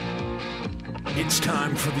It's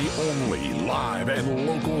time for the only live and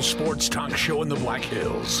local sports talk show in the Black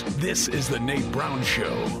Hills. This is the Nate Brown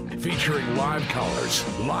Show, featuring live callers,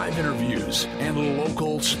 live interviews, and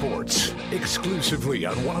local sports. Exclusively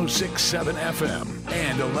on 106.7 FM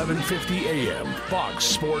and 1150 AM, Fox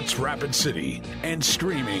Sports Rapid City. And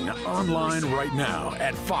streaming online right now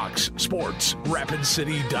at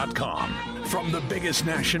foxsportsrapidcity.com. From the biggest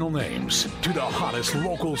national names to the hottest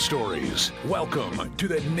local stories, welcome to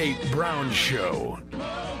the Nate Brown Show.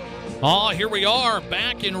 Oh, here we are,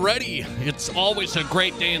 back and ready. It's always a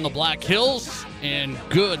great day in the Black Hills, and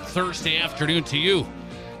good Thursday afternoon to you.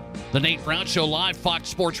 The Nate Brown Show live, Fox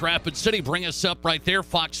Sports Rapid City. Bring us up right there,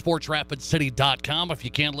 foxsportsrapidcity.com. If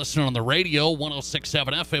you can't listen on the radio, 106.7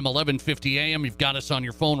 FM, 1150 AM. You've got us on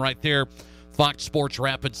your phone right there,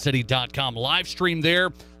 foxsportsrapidcity.com. Live stream there,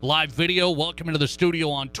 live video. Welcome into the studio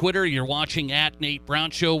on Twitter. You're watching at Nate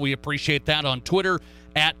Brown Show. We appreciate that on Twitter,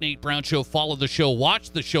 at Nate Brown Show. Follow the show,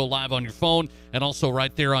 watch the show live on your phone, and also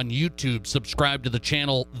right there on YouTube. Subscribe to the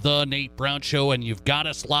channel, The Nate Brown Show, and you've got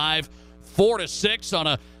us live 4 to 6 on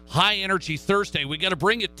a high-energy Thursday. We got to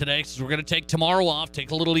bring it today because we're going to take tomorrow off,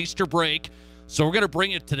 take a little Easter break. So we're going to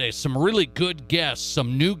bring it today. Some really good guests,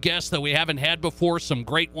 some new guests that we haven't had before, some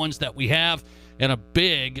great ones that we have, and a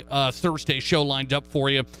big Thursday show lined up for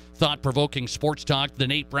you. Thought-provoking sports talk. The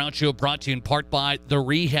Nate Brown Show brought to you in part by the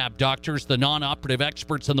Rehab Doctors, the non-operative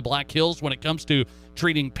experts in the Black Hills when it comes to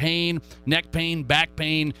treating pain, neck pain, back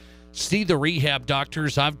pain. See the Rehab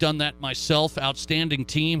Doctors. I've done that myself. Outstanding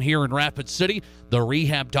team here in Rapid City.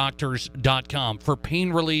 TheRehabDoctors.com. For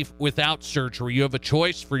pain relief without surgery, you have a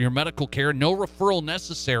choice for your medical care. No referral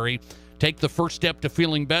necessary. Take the first step to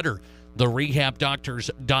feeling better.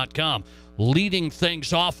 TheRehabDoctors.com. Leading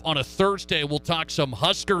things off on a Thursday, we'll talk some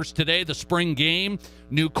Huskers today, the spring game.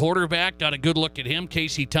 New quarterback, got a good look at him.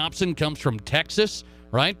 Casey Thompson comes from Texas,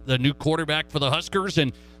 right? The new quarterback for the Huskers.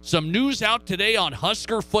 And some news out today on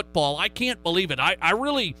Husker football. I can't believe it. I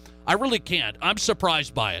really can't. I'm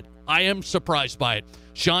surprised by it. I am surprised by it.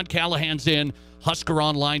 Sean Callahan's in,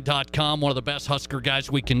 HuskerOnline.com, one of the best Husker guys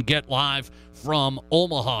we can get live from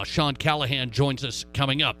Omaha. Sean Callahan joins us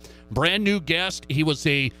coming up. Brand new guest. He was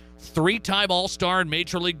a three-time All-Star in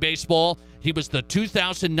Major League Baseball. He was the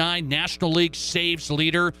 2009 National League saves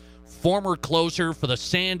leader, former closer for the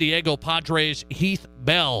San Diego Padres, Heath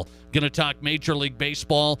Bell. Going to talk Major League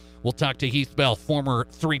Baseball. We'll talk to Heath Bell, former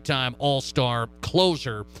three-time All-Star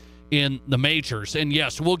closer in the majors. And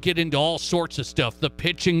yes, we'll get into all sorts of stuff, the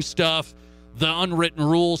pitching stuff, the unwritten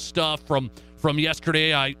rules stuff from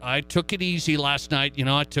yesterday. I took it easy last night. You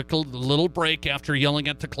know, I took a little break after yelling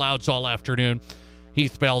at the clouds all afternoon.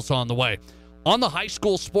 Heath Bell's on the way. On the high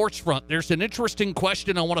school sports front, there's an interesting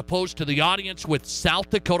question I want to pose to the audience with South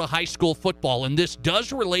Dakota high school football, and this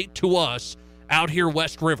does relate to us out here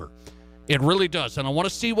West River. It really does, and I want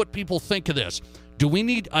to see what people think of this. Do we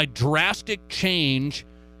need a drastic change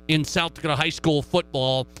in South Dakota high school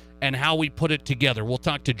football and how we put it together? We'll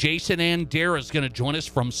talk to Jason Andera, is going to join us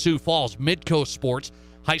from Sioux Falls, Midco Sports,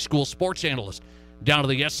 high school sports analyst. Down to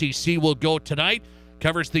the SEC we'll go tonight.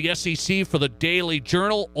 Covers the SEC for the Daily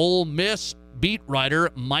Journal. Ole Miss beat writer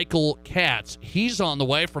Michael Katz. He's on the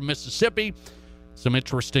way from Mississippi. Some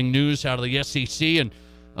interesting news out of the SEC. And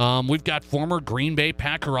we've got former Green Bay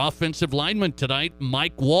Packer offensive lineman tonight,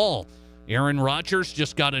 Mike Wahle. Aaron Rodgers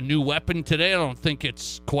just got a new weapon today. I don't think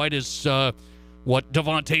it's quite as what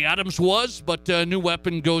Devontae Adams was, but a new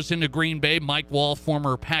weapon goes into Green Bay. Mike Wahle,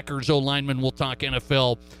 former Packers O-lineman. We'll talk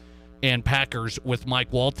NFL and Packers with Mike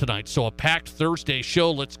Wahle tonight. So a packed Thursday show.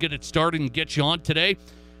 Let's get it started and get you on today.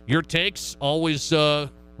 Your takes, always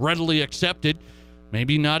readily accepted.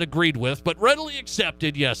 Maybe not agreed with, but readily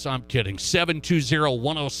accepted. Yes, I'm kidding.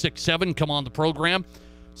 720-1067. Come on the program.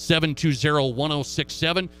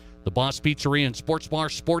 720-1067. The Boss Pizzeria and Sports Bar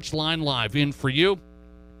Sports Line live in for you.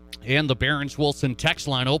 And the Barron's Wilson text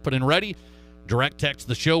line open and ready. Direct text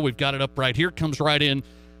the show. We've got it up right here. Comes right in.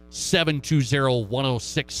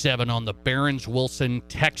 720-1067 on the Barron's Wilson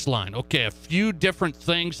text line. Okay, a few different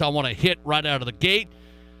things I want to hit right out of the gate.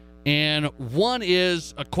 And one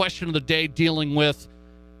is a question of the day dealing with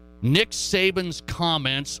Nick Saban's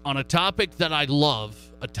comments on a topic that I love,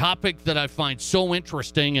 a topic that I find so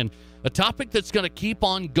interesting, and a topic that's going to keep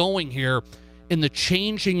on going here in the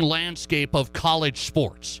changing landscape of college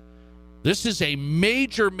sports. This is a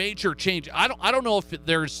major, major change. I don't know if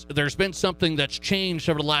there's been something that's changed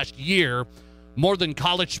over the last year more than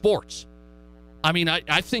college sports. I mean,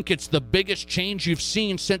 I think it's the biggest change you've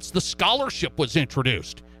seen since the scholarship was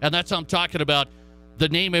introduced. And that's, I'm talking about the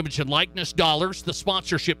name, image, and likeness dollars, the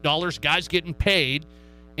sponsorship dollars, guys getting paid,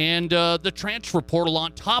 and the transfer portal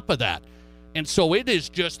on top of that. And so it is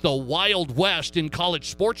just the Wild West in college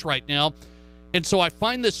sports right now. And so I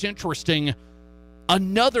find this interesting.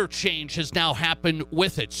 Another change has now happened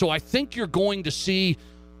with it. So I think you're going to see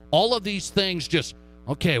all of these things just,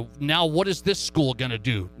 okay, now what is this school going to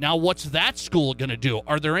do? Now what's that school going to do?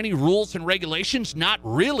 Are there any rules and regulations? Not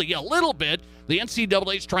really. A little bit. The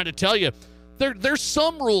NCAA is trying to tell you there's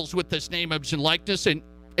some rules with this name, image, and likeness, and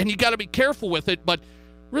you got to be careful with it, but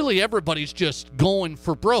really everybody's just going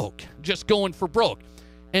for broke.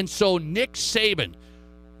 And so Nick Saban,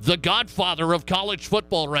 the godfather of college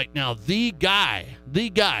football right now, the guy,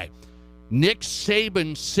 Nick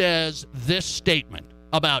Saban says this statement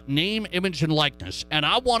about name, image, and likeness. And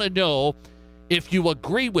I want to know if you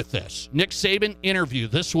agree with this. Nick Saban interview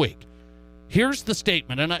this week. Here's the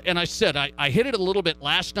statement. And I said, I hit it a little bit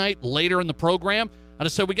last night, later in the program. And I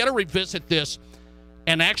said, we got to revisit this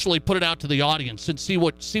and actually put it out to the audience and see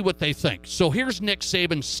what they think. So here's Nick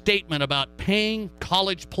Saban's statement about paying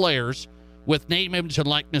college players with name, image, and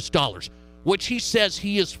likeness dollars, which he says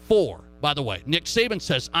he is for, by the way. Nick Saban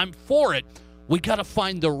says, I'm for it. We got to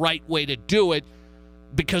find the right way to do it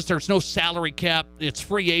because there's no salary cap. It's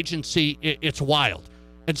free agency. It's wild.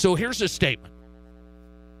 And so here's his statement.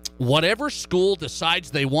 Whatever school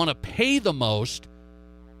decides they want to pay the most,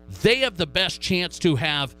 they have the best chance to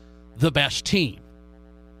have the best team.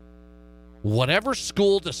 Whatever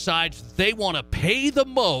school decides they want to pay the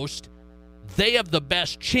most, they have the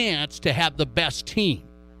best chance to have the best team.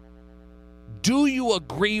 Do you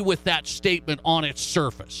agree with that statement on its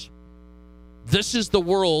surface? This is the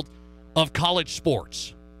world of college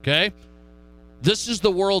sports, okay? This is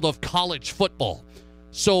the world of college football.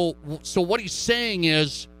 So what he's saying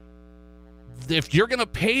is, if you're going to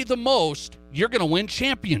pay the most, you're going to win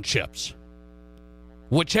championships.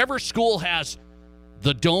 Whichever school has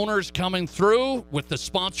the donors coming through with the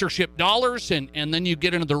sponsorship dollars, and then you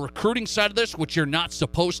get into the recruiting side of this, which you're not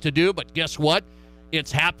supposed to do, but guess what?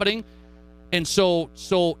 It's happening. And so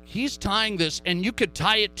he's tying this, and you could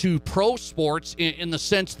tie it to pro sports in the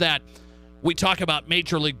sense that we talk about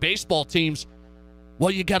Major League Baseball teams.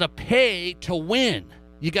 Well, you got to pay to win.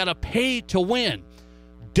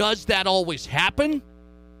 Does that always happen?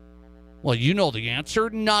 Well, you know the answer.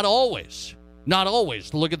 Not always.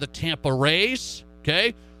 Look at the Tampa Rays,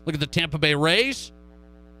 okay? Look at the Tampa Bay Rays.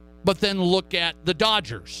 But then look at the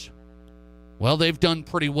Dodgers. Well, they've done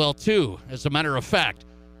pretty well too, as a matter of fact.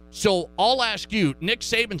 So I'll ask you, Nick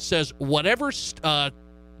Saban says whatever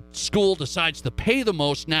school decides to pay the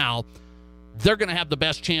most now, they're going to have the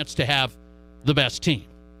best chance to have the best team.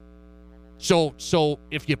 So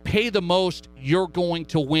if you pay the most, you're going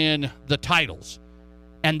to win the titles.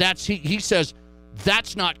 And he says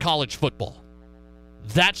that's not college football.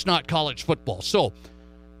 So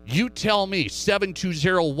you tell me,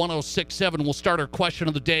 720-1067. We'll start our question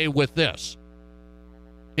of the day with this.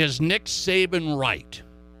 Is Nick Saban right?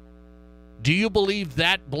 Do you believe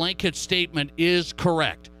that blanket statement is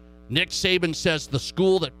correct? Nick Saban says the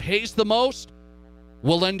school that pays the most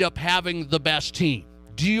will end up having the best team.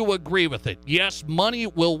 Do you agree with it? Yes, money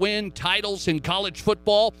will win titles in college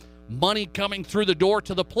football. Money coming through the door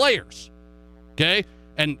to the players. Okay?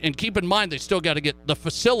 And keep in mind, they still got to get the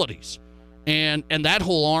facilities and that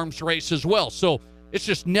whole arms race as well. So it's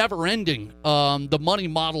just never ending, the money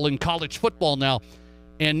model in college football now.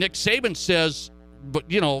 And Nick Saban says, but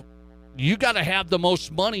you got to have the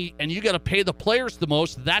most money and you got to pay the players the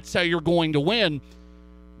most. That's how you're going to win.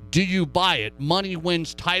 Do you buy it? Money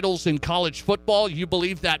wins titles in college football. You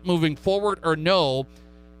believe that moving forward, or no,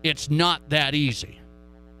 it's not that easy?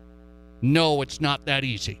 No, it's not that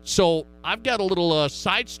easy. So I've got a little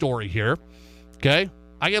side story here, okay?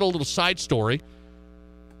 I got a little side story.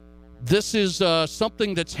 This is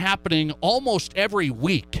something that's happening almost every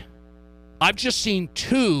week. I've just seen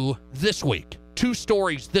two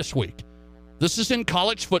stories this week. This is in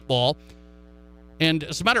college football. And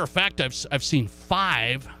as a matter of fact, I've seen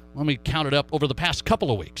 5, let me count it up, over the past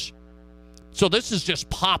couple of weeks. So this is just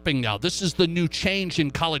popping now. This is the new change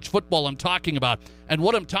in college football I'm talking about. And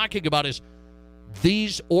what I'm talking about is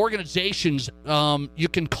these organizations, you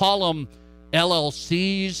can call them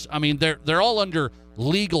LLCs. I mean, they're all under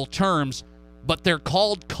legal terms, but they're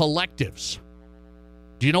called collectives.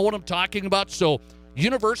 Do you know what I'm talking about? So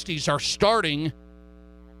universities are starting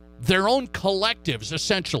their own collectives,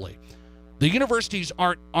 essentially. The universities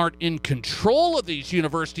aren't in control of these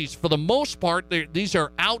universities for the most part. These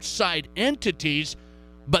are outside entities,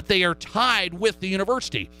 but they are tied with the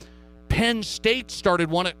university. Penn State started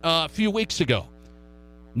one a few weeks ago.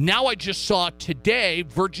 Now I just saw today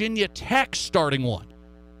Virginia Tech starting one.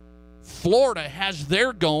 Florida has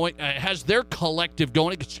their collective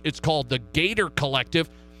going. It's called the Gator Collective.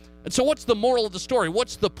 And so what's the moral of the story?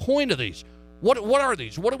 What's the point of these? What are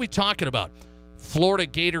these? What are we talking about? Florida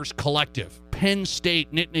Gators Collective, Penn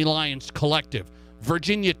State Nittany Lions Collective,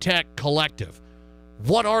 Virginia Tech Collective.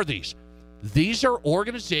 What are these? These are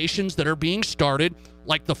organizations that are being started,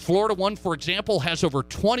 like the Florida one, for example, has over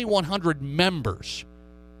 2,100 members.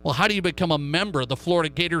 Well, how do you become a member of the Florida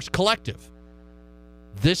Gators Collective?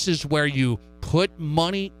 This is where you put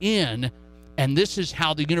money in, and this is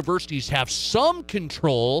how the universities have some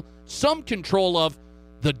control of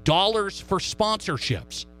the dollars for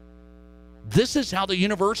sponsorships. This is how the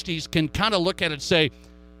universities can kind of look at it and say,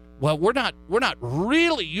 well, we're not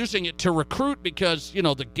really using it to recruit because,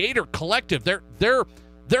 the Gator Collective, they're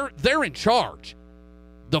in charge.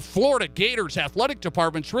 The Florida Gators athletic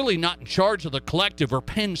department's really not in charge of the collective, or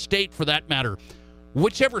Penn State for that matter,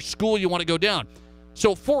 whichever school you want to go down.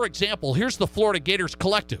 So, for example, here's the Florida Gators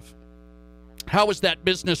Collective. How is that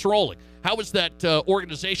business rolling? How is that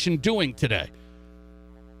organization doing today?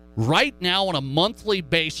 Right now, on a monthly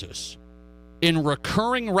basis, in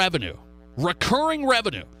recurring revenue,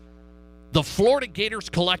 the Florida Gators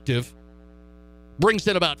Collective brings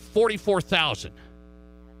in about $44,000.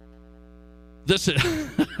 This is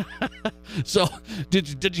so.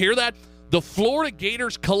 Did you hear that? The Florida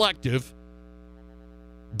Gators Collective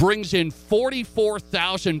brings in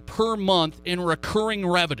 $44,000 per month in recurring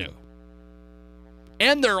revenue,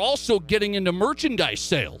 and they're also getting into merchandise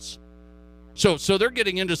sales. So they're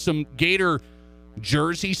getting into some Gator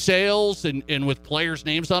jersey sales and with players'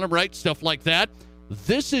 names on them, right? Stuff like that.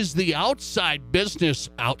 This is the outside business,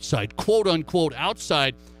 quote unquote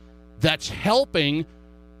outside, that's helping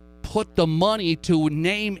put the money to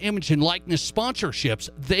name, image, and likeness sponsorships.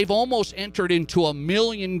 They've almost entered into $1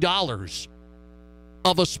 million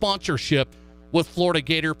of a sponsorship with Florida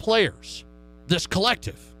Gator players. This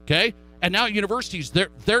collective, okay? And now universities,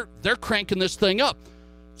 they're cranking this thing up.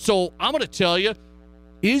 So I'm going to tell you,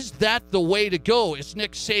 is that the way to go? Is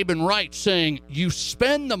Nick Saban right, saying you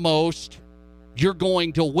spend the most, you're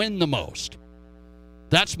going to win the most?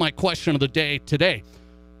 That's my question of the day today.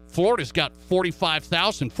 Florida's got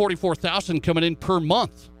 $44,000 coming in per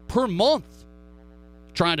month,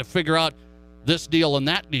 trying to figure out this deal and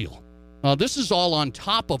that deal. This is all on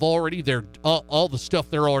top of already all the stuff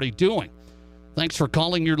they're already doing. Thanks for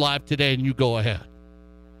calling. You're live today, and you go ahead.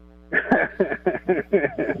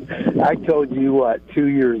 I told you 2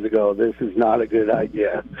 years ago, this is not a good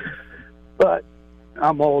idea. But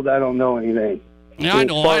I'm old. I don't know anything. Yeah, I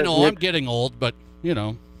know. I'm getting old, but,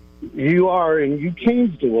 You are, and you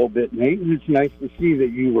changed a little bit, Nate. It's nice to see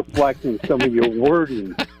that you reflect in some of your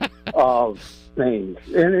wording of things.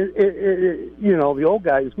 And, the old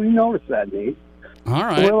guys, we noticed that, Nate. All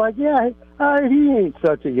right. We're like, yeah, he ain't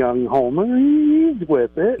such a young homer. He's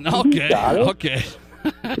with it. Okay.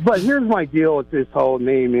 But here's my deal with this whole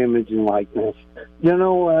name, image, and likeness. You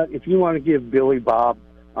know what? If you want to give Billy Bob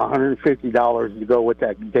 $150 to go with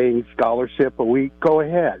that dang scholarship a week, go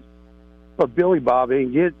ahead. But Billy Bob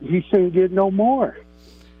he shouldn't get no more.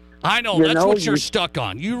 I know. That's what you're stuck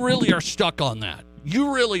on. You really are stuck on that.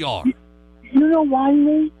 You really are. You know why,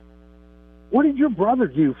 Nate? What did your brother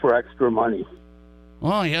do for extra money?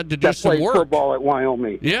 Well, he had to do some work. Football at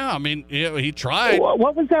Wyoming. Yeah, I mean, he tried.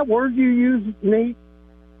 What was that word you used, Nate?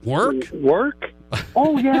 Work? Work?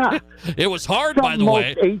 Oh, yeah. It was hard, by the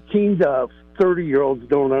way. Most 18 to 30-year-olds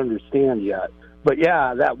don't understand yet. But,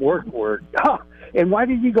 yeah, that work word. And why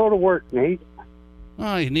did you go to work, Nate?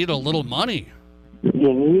 Oh, you need a little money.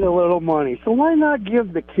 You need a little money. So why not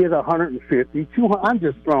give the kid $150, $200? I'm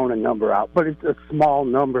just throwing a number out, but it's a small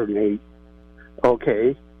number, Nate.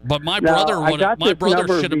 Okay? But my brother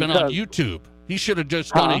should have been on YouTube. He should have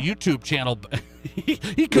just done a YouTube channel. He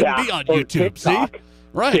couldn't be on YouTube, TikTok. See?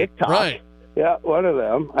 Right, TikTok. right. Yeah, one of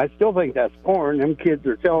them. I still think that's porn. Them kids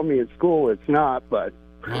are telling me at school it's not, but...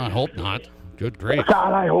 I hope not. Good grief.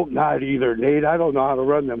 God, I hope not either, Nate. I don't know how to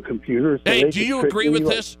run them computers. So hey, do you agree with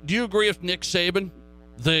this? Do you agree with Nick Saban?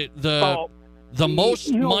 The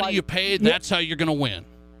most money you pay, that's how you're going to win.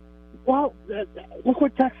 Well, look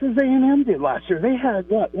what Texas A&M did last year. They had,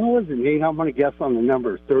 what was it, Nate? I'm going to guess on the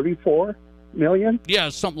number, 34 million? Yeah,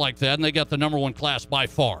 something like that, and they got the number one class by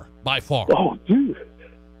far. Oh, dude.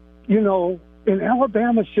 And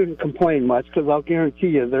Alabama shouldn't complain much because I'll guarantee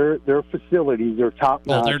you their facilities are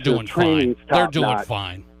top-notch. Oh, they're doing fine. They're doing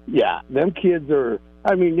fine. Yeah, them kids are...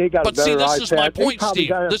 I mean, they got a better iPad. But see, this is my point,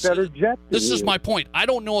 Steve. This is my point. I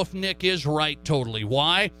don't know if Nick is right totally.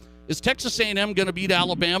 Why? Is Texas A&M going to beat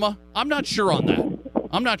Alabama? I'm not sure on that.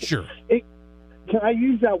 I'm not sure. Can I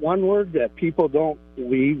use that one word that people don't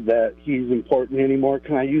believe that he's important anymore?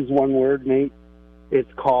 Can I use one word, Nate?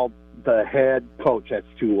 It's called the head coach. That's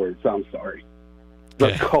 2 words. I'm sorry.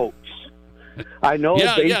 the coach. I know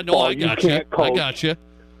baseball you can't coach. I got you.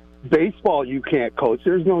 Baseball you can't coach.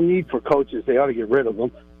 There's no need for coaches. They ought to get rid of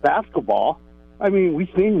them. Basketball, I mean, we've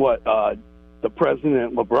seen what the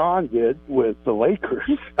president LeBron did with the Lakers.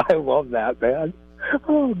 I love that, man.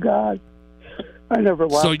 Oh, God. I never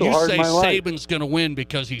laughed so hard in my life. So you say Saban's going to win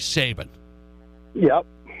because he's Saban? Yep.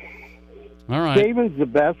 All right. Saban's the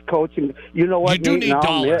best coaching. You know what, you do need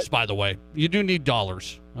dollars, by the way. You do need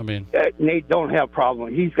dollars. I mean, Nate don't have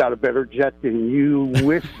problem. He's got a better jet than you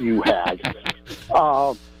wish you had.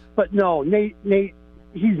 But no, Nate,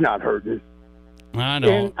 he's not hurting. I know.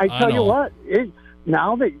 And I tell you what,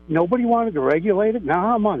 now that nobody wanted to regulate it,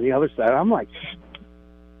 now I'm on the other side. I'm like,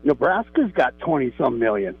 Nebraska's got 20-some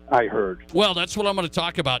million, I heard. Well, that's what I'm going to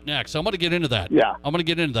talk about next. I'm going to get into that. Yeah. I'm going to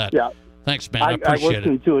get into that. Yeah. Thanks, man. I appreciate it. I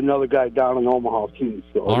listened to another guy down in Omaha, too.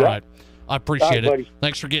 So, all right. I appreciate it. Buddy.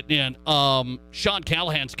 Thanks for getting in. Sean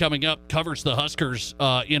Callahan's coming up, covers the Huskers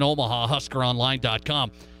in Omaha,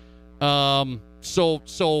 HuskerOnline.com.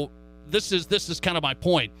 So this is kind of my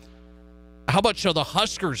point. How much are the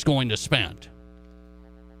Huskers going to spend?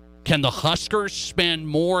 Can the Huskers spend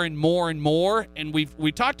more and more and more? And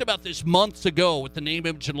we talked about this months ago with the name,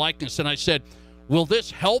 image, and likeness, and I said, will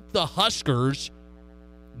this help the Huskers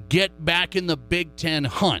get back in the Big Ten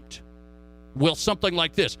hunt? Will something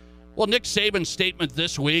like this? Well, Nick Saban's statement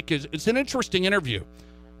this week it's an interesting interview.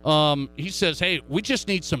 He says, hey, we just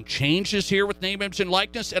need some changes here with name, image, and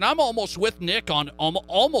likeness, and I'm almost with Nick on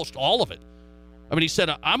almost all of it. I mean, he said,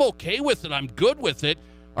 I'm okay with it. I'm good with it.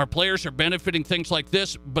 Our players are benefiting, things like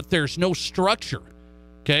this, but there's no structure,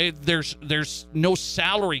 okay? There's no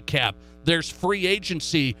salary cap. There's free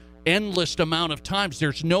agency endless amount of times.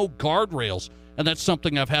 There's no guardrails, and that's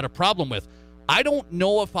something I've had a problem with. I don't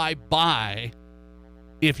know if I buy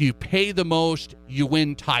if you pay the most, you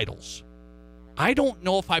win titles. I don't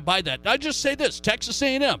know if I buy that. I just say this, Texas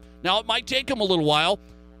A&M. Now, it might take them a little while.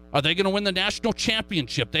 Are they going to win the national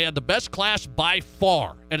championship? They had the best class by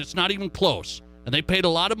far, and it's not even close. And they paid a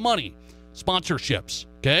lot of money, sponsorships,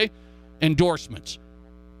 okay, endorsements.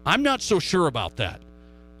 I'm not so sure about that.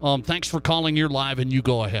 Thanks for calling. You're live, and you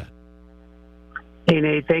go ahead. Hey,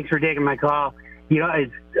 Nate, thanks for taking my call. You know,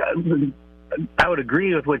 I would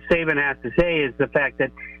agree with what Saban has to say is the fact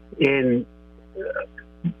that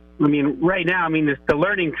right now, the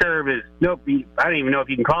learning curve is, I don't even know if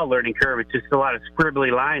you can call it learning curve. It's just a lot of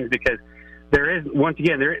scribbly lines because there is, once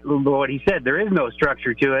again, what he said, there is no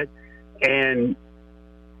structure to it. And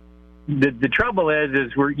the trouble is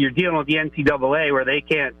you're dealing with the NCAA where they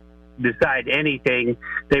can't decide anything.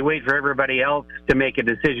 They wait for everybody else to make a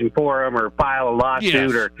decision for them or file a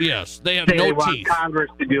lawsuit yes, they have say no they want teeth.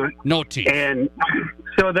 Congress to do it. No teeth. And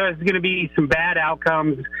so there's going to be some bad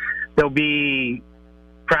outcomes. There'll be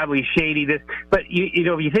probably shady but you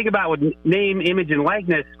know, if you think about what name, image, and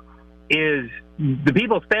likeness is, the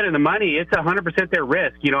people spending the money, it's 100% their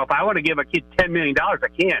risk. You know, if I want to give a kid $10 million, I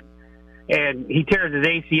can. And he tears his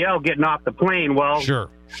ACL getting off the plane. Well, sure.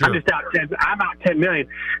 I'm out $10 million.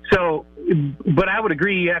 So, but I would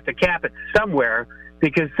agree you have to cap it somewhere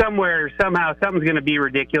because somehow something's going to be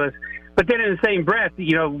ridiculous. But then in the same breath,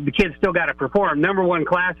 you know, the kids still got to perform. Number one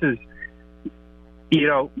classes, you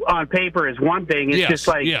know, on paper is one thing. It's just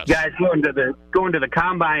like guys going to the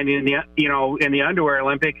combine in the underwear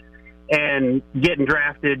Olympics and getting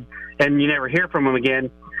drafted, and you never hear from them again.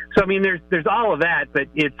 So I mean, there's all of that, but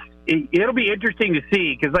it'll be interesting to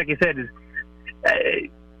see because, like I said,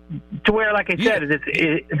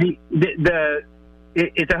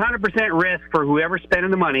 it's 100% risk for whoever's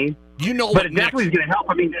spending the money. You know, but it definitely is going to help.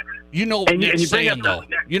 I mean, you know what Nick's saying, though.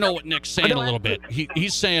 You know what Nick's saying a little bit.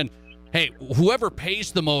 He's saying, hey, whoever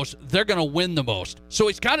pays the most, they're going to win the most. So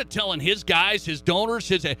he's kind of telling his guys, his donors,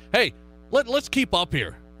 hey, let's keep up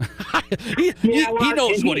here. he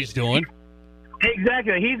knows what he's doing.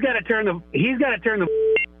 Exactly. He's got to turn the.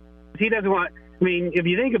 He doesn't want. I mean, if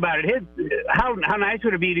you think about it, how nice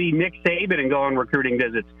would it be to be Nick Saban and go on recruiting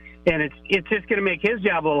visits? And it's just going to make his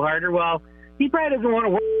job a little harder. Well, he probably doesn't want to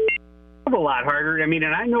work a lot harder. I mean,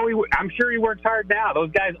 and I'm sure he works hard now. Those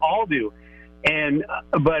guys all do. And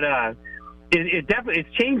it definitely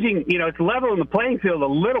it's changing. You know, it's leveling the playing field a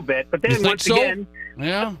little bit. But then once again,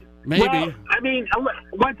 yeah. Maybe. Well, I mean,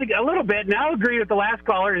 once again, a little bit. And I'll agree with the last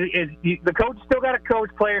caller. Is the coach still got to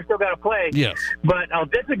coach, player still got to play. Yes. But I'll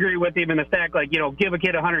disagree with him in the fact, like, you know, give a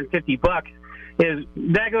kid $150.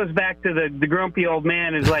 That goes back to the grumpy old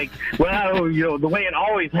man is like, well, you know, the way it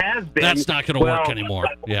always has been. That's not going to work anymore.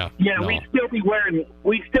 Yeah. Yeah. No.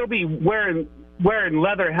 We'd still be wearing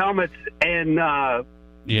leather helmets and.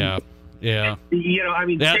 Yeah. Yeah. You know, I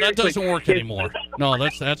mean, that doesn't work anymore. No,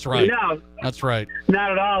 that's right. No, that's right.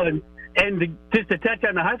 Not at all. just to touch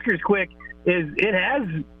on the Huskers quick, is it has,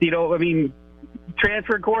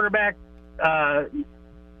 transfer quarterback,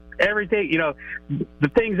 everything, the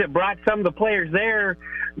things that brought some of the players there,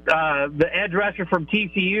 the edge rusher from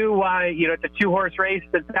TCU, it's a 2-horse race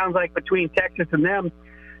that sounds like between Texas and them,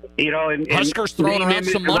 and Huskers throwing around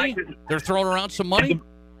some money? They're throwing around some money?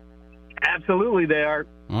 Absolutely they are.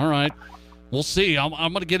 All right. We'll see. I'm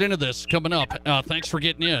going to get into this coming up. Thanks for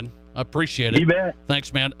getting in. I appreciate it. You bet.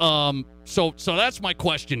 Thanks, man. So that's my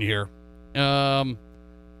question here.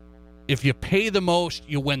 If you pay the most,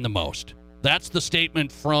 you win the most. That's the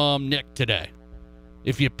statement from Nick today.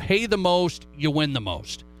 If you pay the most, you win the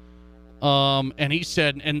most. And he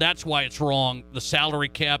said, and that's why it's wrong. The salary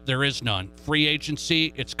cap, there is none. Free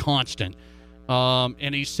agency, it's constant.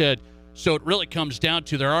 And he said, so it really comes down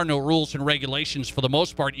to there are no rules and regulations for the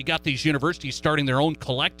most part. You got these universities starting their own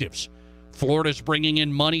collectives. Florida's bringing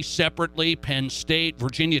in money separately. Penn State,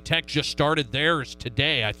 Virginia Tech just started theirs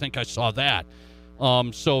today. I think I saw that.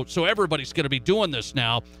 So everybody's going to be doing this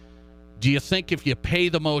now. Do you think if you pay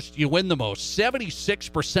the most, you win the most?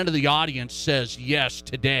 76% of the audience says yes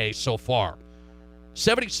today so far.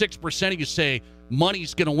 76% of you say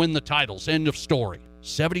money's going to win the titles. End of story.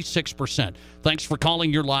 76%. Thanks for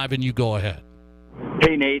calling. You're live, and you go ahead.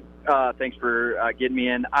 Hey, Nate. Thanks for getting me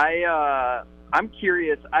in. I'm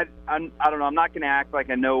curious. I don't know. I'm not going to act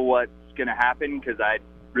like I know what's going to happen because I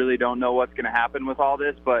really don't know what's going to happen with all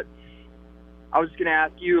this, but I was just going to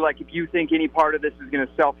ask you, if you think any part of this is going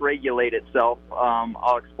to self-regulate itself.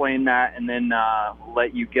 I'll explain that and then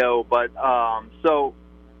let you go. But I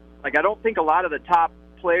don't think a lot of the top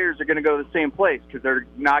players are going to go to the same place because they're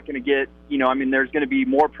not going to get, there's going to be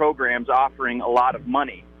more programs offering a lot of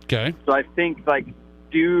money. Okay. So I think,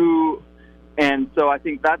 and so I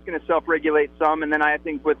think that's going to self-regulate some. And then I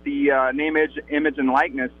think with the name, image, and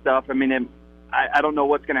likeness stuff, I don't know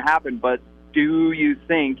what's going to happen, but do you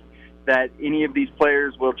think that any of these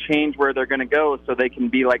players will change where they're going to go so they can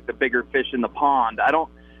be like the bigger fish in the pond? I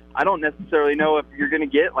don't necessarily know if you're going to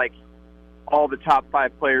get all the top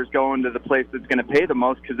 5 players going to the place that's going to pay the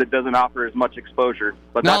most because it doesn't offer as much exposure.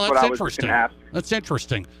 But that's what I was going to ask. That's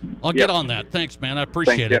interesting. I'll get on that. Thanks, man. I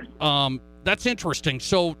appreciate it. That's interesting.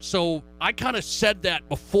 So I kind of said that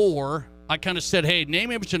before. I kind of said, hey,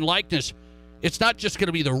 name, image, and likeness, it's not just going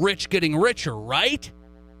to be the rich getting richer, right?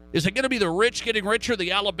 Is it going to be the rich getting richer,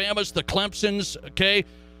 the Alabamas, the Clemsons, okay?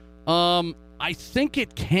 I think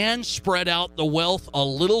it can spread out the wealth a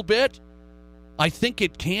little bit. I think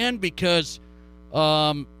it can because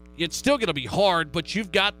it's still going to be hard, but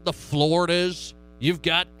you've got the Floridas, you've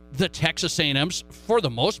got the Texas A&Ms. For the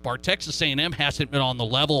most part, Texas A&M hasn't been on the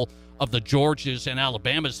level of the Georgias and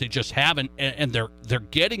Alabamas. They just haven't, and they're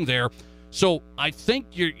getting there. So I think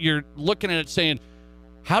you're looking at it saying,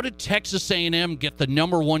 how did Texas A&M get the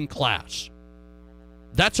number 1 class?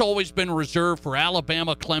 That's always been reserved for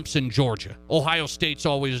Alabama, Clemson, Georgia. Ohio State's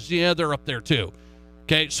always, they're up there too.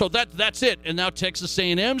 Okay, so that's it. And now Texas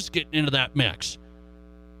A&M's getting into that mix.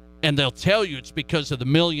 And they'll tell you it's because of the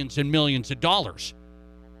millions and millions of dollars.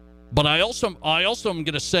 But I also am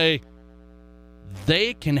going to say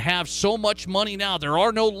they can have so much money now. There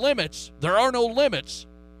are no limits.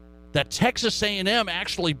 That Texas A&M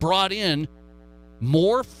actually brought in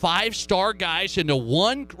more 5-star guys into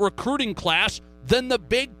one recruiting class than the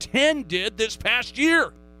Big Ten did this past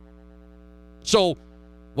year. So,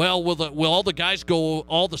 will all the guys go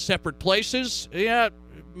all the separate places? Yeah,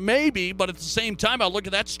 maybe. But at the same time, I look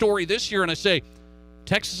at that story this year and I say,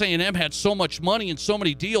 Texas A&M had so much money and so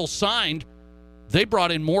many deals signed, they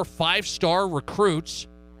brought in more 5-star recruits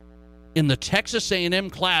in the Texas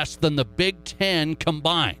A&M class than the Big Ten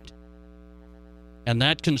combined. And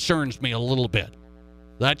that concerns me a little bit.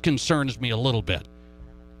 Nick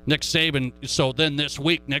Saban, so then this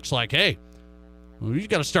week, Nick's like, hey, you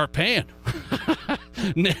got to start paying.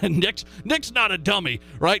 Nick's not a dummy,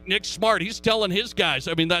 right? Nick's smart. He's telling his guys,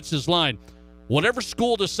 that's his line. Whatever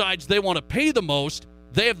school decides they want to pay the most,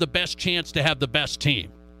 they have the best chance to have the best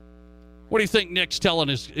team. What do you think Nick's telling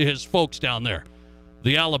his folks down there?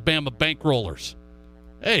 The Alabama bankrollers.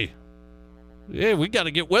 Hey, we got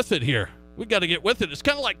to get with it here. It's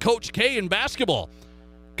kind of like Coach K in basketball.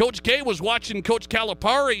 Coach K was watching Coach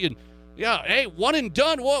Calipari and, one and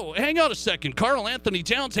done. Whoa, hang on a second. Karl Anthony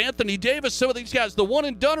Towns, Anthony Davis, some of these guys, the one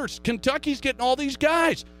and doneers. Kentucky's getting all these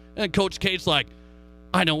guys. And Coach K's like,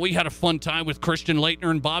 I know we had a fun time with Christian Laettner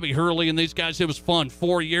and Bobby Hurley and these guys. It was fun.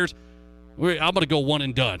 4 years. I'm going to go one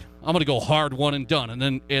and done. I'm going to go hard one and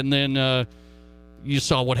done. And then you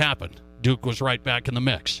saw what happened. Duke was right back in the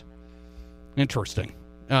mix. Interesting.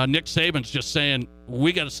 Nick Saban's just saying,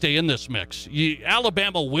 we got to stay in this mix.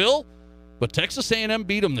 Alabama will, but Texas A&M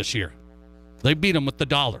beat them this year. They beat them with the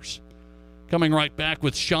dollars. Coming right back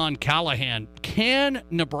with Sean Callahan. Can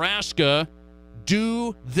Nebraska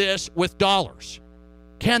do this with dollars?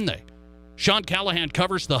 Can they? Sean Callahan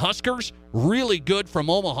covers the Huskers. Really good from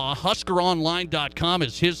Omaha. HuskerOnline.com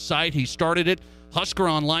is his site. He started it.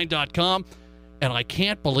 HuskerOnline.com. And I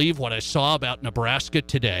can't believe what I saw about Nebraska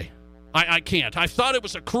today. I can't. I thought it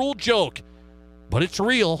was a cruel joke, but it's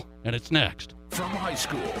real, and it's next. From high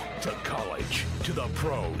school to college to the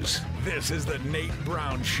pros, this is the Nate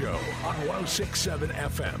Brown Show on 106.7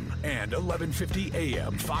 FM and 1150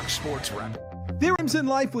 AM Fox Sports Rap. There are times in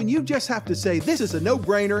life when you just have to say, this is a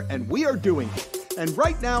no-brainer, and we are doing it. And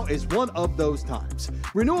right now is one of those times.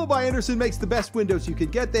 Renewal by Andersen makes the best windows you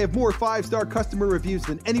can get. They have more 5-star customer reviews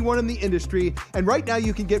than anyone in the industry. And right now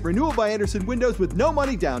you can get Renewal by Andersen windows with no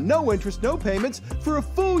money down, no interest, no payments for a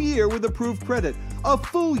full year with approved credit. A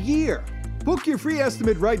full year. Book your free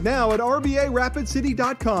estimate right now at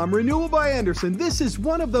RBARapidCity.com. Renewal by Andersen. This is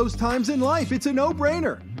one of those times in life. It's a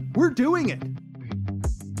no-brainer. We're doing it.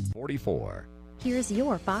 44. Here's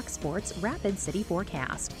your Fox Sports Rapid City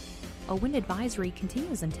forecast. A wind advisory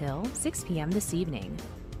continues until 6 p.m. this evening.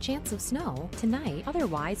 Chance of snow tonight,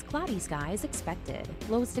 otherwise cloudy skies expected.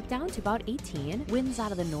 Lows dip down to about 18, winds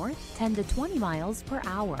out of the north 10 to 20 miles per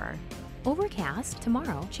hour. Overcast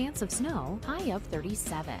tomorrow, chance of snow, high of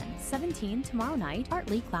 37. 17 tomorrow night,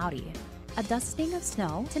 partly cloudy. A dusting of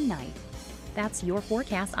snow tonight. That's your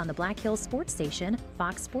forecast on the Black Hills Sports Station,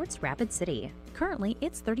 Fox Sports Rapid City. Currently,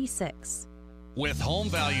 it's 36. With home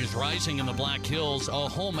values rising in the Black Hills, a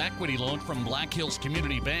home equity loan from Black Hills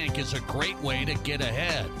Community Bank is a great way to get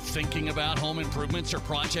ahead. Thinking about home improvements or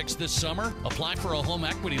projects this summer? Apply for a home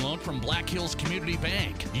equity loan from Black Hills Community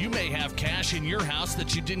Bank. You may have cash in your house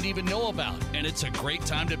that you didn't even know about, and it's a great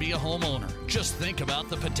time to be a homeowner. Just think about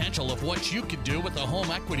the potential of what you could do with a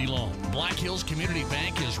home equity loan. Black Hills Community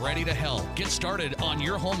Bank is ready to help. Get started on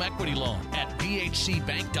your home equity loan at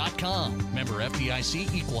bhcbank.com. Member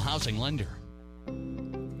FDIC, equal housing lender.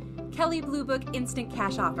 Kelley Blue Book Instant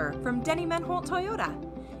Cash Offer from Denny Menholt Toyota.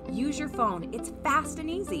 Use your phone. It's fast and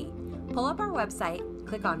easy. Pull up our website,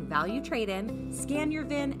 click on Value Trade-In, scan your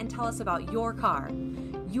VIN, and tell us about your car.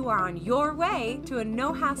 You are on your way to a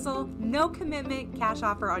no-hassle, no-commitment cash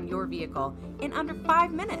offer on your vehicle in under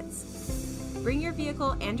 5 minutes. Bring your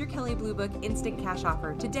vehicle and your Kelley Blue Book Instant Cash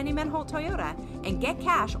Offer to Denny Menholt Toyota and get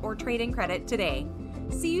cash or trade-in credit today.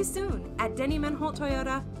 See you soon at Denny Menholt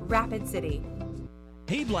Toyota, Rapid City.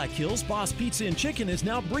 Hey Black Hills, Boss Pizza and Chicken is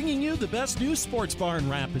now bringing you the best new sports bar in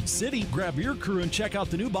Rapid City. Grab your crew and check out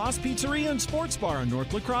the new Boss Pizzeria and Sports Bar on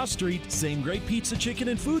North Lacrosse Street. Same great pizza, chicken,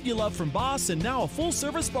 and food you love from Boss, and now a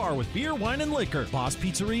full-service bar with beer, wine, and liquor. Boss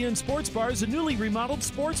Pizzeria and Sports Bar is a newly remodeled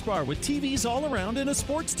sports bar with TVs all around and a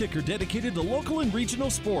sports ticker dedicated to local and regional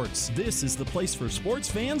sports. This is the place for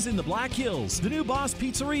sports fans in the Black Hills. The new Boss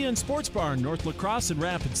Pizzeria and Sports Bar in North Lacrosse and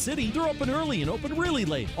Rapid City. They're open early and open really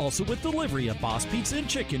late. Also with delivery at BossPizzaandChicken.com.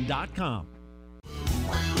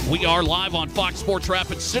 We are live on Fox Sports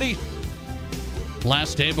Rapid City.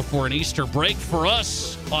 Last day before an Easter break for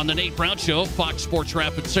us on the Nate Brown Show. Fox Sports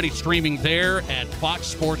Rapid City streaming there at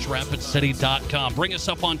FoxSportsRapidCity.com. Bring us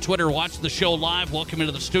up on Twitter. Watch the show live. Welcome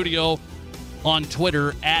into the studio on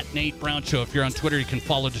Twitter at Nate Brown Show. If you're on Twitter, you can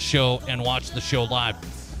follow the show and watch the show live.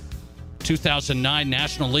 2009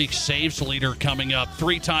 National League saves leader coming up.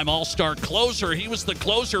 3-time All-Star closer. He was the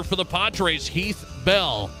closer for the Padres, Heath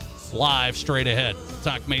Bell. Live straight ahead.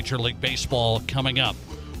 Talk Major League Baseball coming up.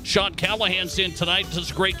 Sean Callahan's in tonight.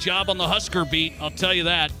 Does a great job on the Husker beat. I'll tell you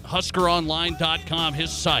that. HuskerOnline.com,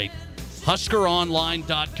 his site.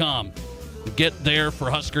 HuskerOnline.com. Get there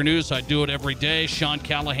for Husker News. I do it every day. Sean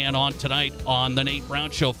Callahan on tonight on the Nate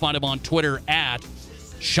Brown Show. Find him on Twitter at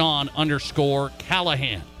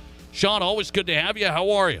Sean_Callahan. Sean, always good to have you.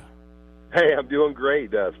 How are you? Hey, I'm doing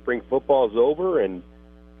great. Spring football is over, and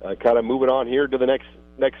kind of moving on here to the next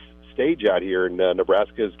stage out here. And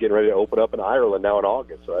Nebraska is getting ready to open up in Ireland now in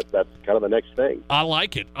August, so that's kind of the next thing. I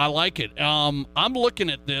like it. I'm looking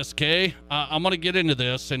at this, Kay. I'm going to get into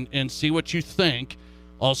this and see what you think.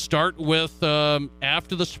 I'll start with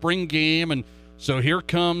after the spring game, and so here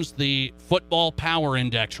comes the Football Power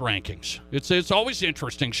Index rankings. It's always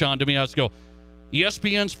interesting, Sean, to me. I was go.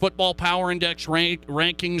 ESPN's Football Power Index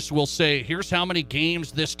rankings will say, here's how many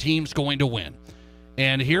games this team's going to win.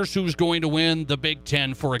 And here's who's going to win the Big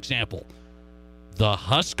Ten, for example. The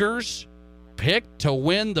Huskers picked to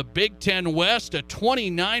win the Big Ten West, a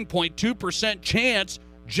 29.2% chance,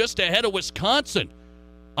 just ahead of Wisconsin.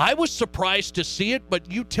 I was surprised to see it,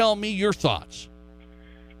 but you tell me your thoughts.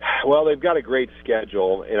 Well, they've got a great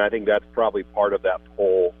schedule, and I think that's probably part of that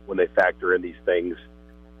poll when they factor in these things.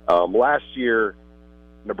 Last year,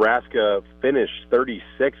 Nebraska finished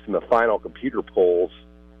 36th in the final computer polls,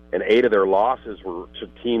 and 8 of their losses were to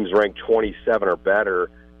teams ranked 27 or better,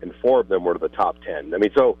 and 4 of them were to the top 10. I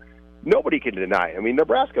mean, so nobody can deny it. I mean,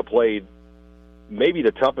 Nebraska played maybe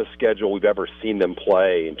the toughest schedule we've ever seen them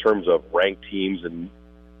play in terms of ranked teams and,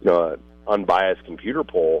 unbiased computer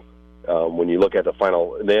poll. When you look at the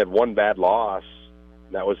final, they had one bad loss,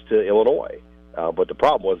 and that was to Illinois. But the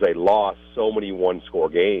problem was they lost so many one-score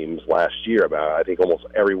games last year. I think almost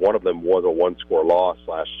every one of them was a one-score loss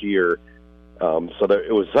last year.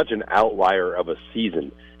 It was such an outlier of a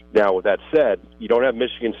season. Now, with that said, you don't have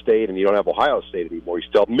Michigan State and you don't have Ohio State anymore. You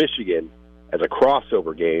still have Michigan as a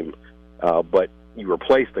crossover game, but you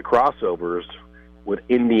replace the crossovers with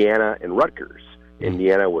Indiana and Rutgers.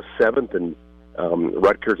 Indiana was 7th, and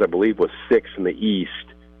Rutgers, I believe, was 6th in the East.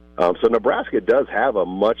 So Nebraska does have a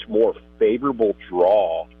much more favorable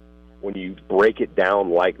draw when you break it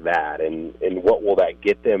down like that. And what will that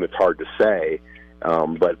get them? It's hard to say.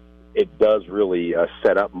 But it does really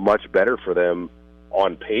set up much better for them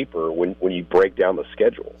on paper when you break down the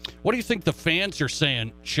schedule. What do you think the fans are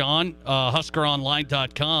saying, Sean?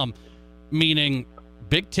 HuskerOnline.com, meaning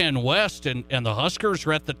Big Ten West and the Huskers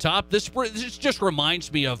are at the top. This just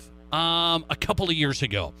reminds me of a couple of years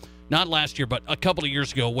ago. Not last year, but a couple of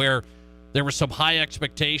years ago, where there were some high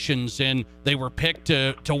expectations and they were picked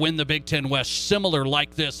to win the Big Ten West, similar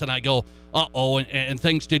like this. And I go, uh-oh, and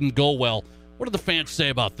things didn't go well. What do the fans say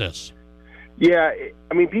about this? Yeah,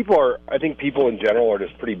 I mean, I think people in general are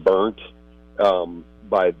just pretty burnt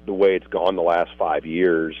by the way it's gone the last 5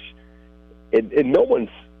 years. And no one's,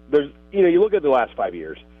 you look at the last 5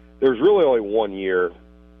 years, there's really only 1 year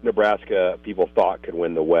Nebraska people thought could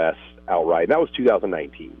win the West outright, and that was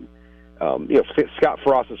 2019. Scott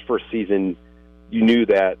Frost's first season, you knew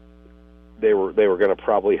that they were going to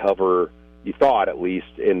probably hover, you thought at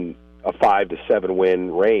least, in a 5 to 7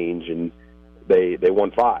 win range, and they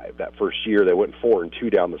won 5 that first year. They went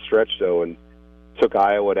 4-2 down the stretch, though, and took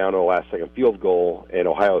Iowa down to a last-second field goal, and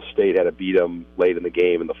Ohio State had to beat them late in the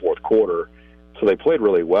game in the fourth quarter. So they played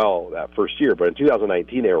really well that first year, but in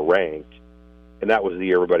 2019 they were ranked, and that was the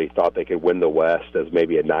year everybody thought they could win the West as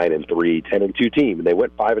maybe a 9-3, 10-2 team, and they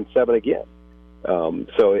went 5-7 again.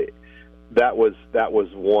 That was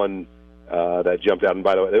one that jumped out. And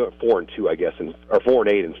by the way, they went 4-2, I guess, or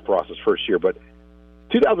 4-8 in Frost's first year. But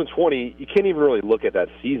 2020, you can't even really look at that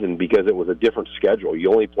season because it was a different schedule.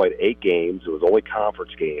 You only played 8 games. It was only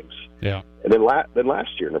conference games. Yeah. And then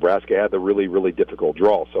last year, Nebraska had the really, really difficult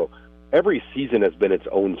draw. So every season has been its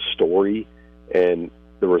own story, and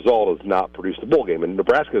the result has not produced a bowl game. And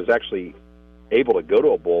Nebraska is actually able to go to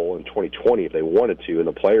a bowl in 2020 if they wanted to, and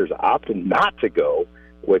the players opted not to go,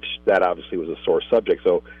 which that obviously was a sore subject.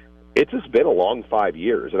 So it's just been a long 5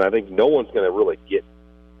 years, and I think no one's going to really get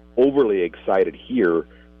overly excited here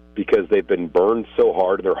because they've been burned so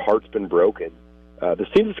hard, their heart's been broken. This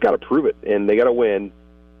team's just got to prove it, and they got to win,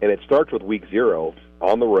 and it starts with week 0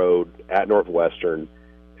 on the road at Northwestern.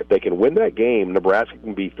 If they can win that game, Nebraska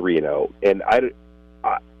can be 3-0, and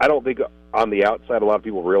I don't think on the outside a lot of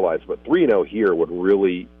people realize, but 3-0 here would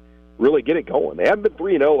really, really get it going. They haven't been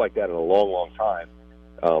 3-0 like that in a long, long time.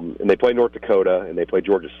 And they play North Dakota, and they play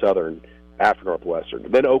Georgia Southern after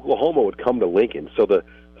Northwestern. Then Oklahoma would come to Lincoln. So the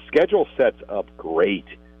schedule sets up great.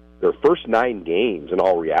 Their first 9 games, in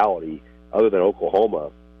all reality, other than Oklahoma,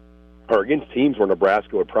 are against teams where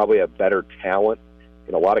Nebraska would probably have better talent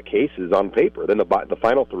in a lot of cases on paper. Then the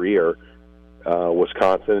final 3 are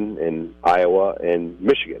Wisconsin and Iowa and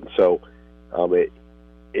Michigan. So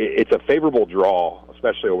it's a favorable draw,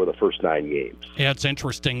 especially over the first 9 games. Yeah, it's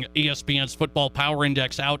interesting. ESPN's Football Power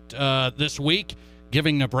Index out this week,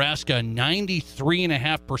 giving Nebraska a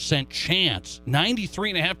 93.5% chance.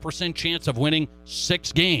 93.5% chance of winning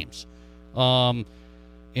 6 games. And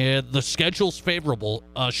the schedule's favorable.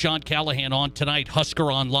 Sean Callahan on tonight,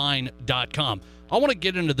 HuskerOnline.com. I want to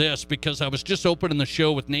get into this because I was just opening the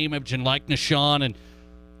show with name, image, and likeness, Sean, and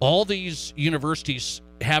all these universities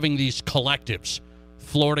having these collectives.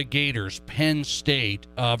 Florida Gators, Penn State,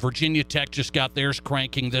 Virginia Tech just got theirs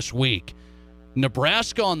cranking this week.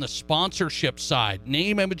 Nebraska on the sponsorship side,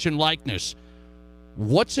 name, image, and likeness.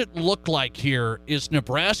 What's it look like here? Is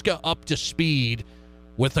Nebraska up to speed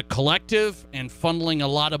with a collective and funneling a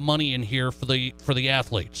lot of money in here for the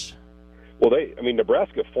athletes? Well,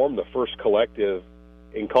 Nebraska formed the first collective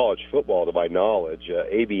in college football, to my knowledge.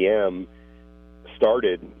 ABM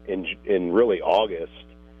started in really August,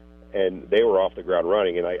 and they were off the ground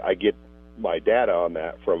running. And I get my data on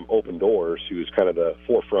that from Open Doors, who's kind of the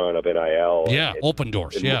forefront of NIL. Yeah, Open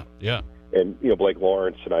Doors, yeah. And, Blake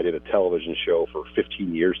Lawrence and I did a television show for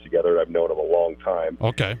 15 years together. I've known him a long time.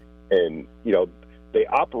 Okay. And, they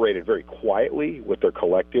operated very quietly with their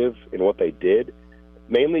collective and what they did,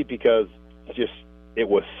 mainly because just it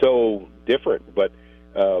was so different. But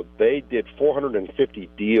they did 450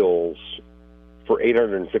 deals for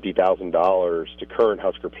 $850,000 to current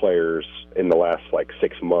Husker players in the last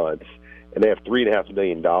 6 months, and they have $3.5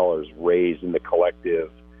 million raised in the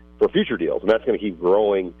collective for future deals, and that's going to keep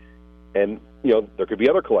growing. And there could be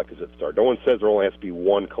other collectives that start. No one says there only has to be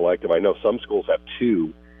one collective. I know some schools have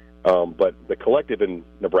two, but the collective in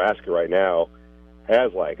Nebraska right now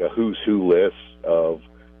has a who's who list of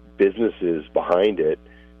businesses behind it,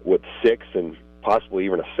 with 6 and possibly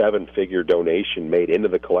even a 7-figure donation made into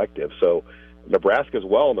the collective. So Nebraska's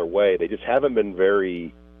well on their way. They just haven't been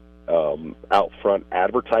very out front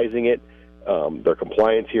advertising it. Their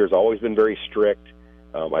compliance here has always been very strict.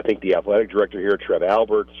 I think the athletic director here, Trev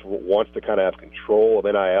Alberts, wants to kind of have control of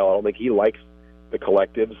NIL. I don't think he likes the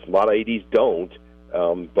collectives. A lot of ADs don't,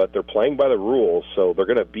 but they're playing by the rules, so they're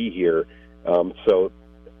going to be here. So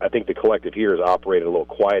I think the collective here is operated a little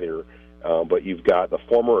quieter, but you've got the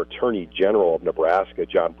former Attorney General of Nebraska,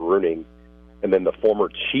 John Bruning, and then the former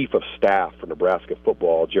Chief of Staff for Nebraska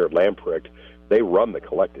football, Jared Lamprecht. They run the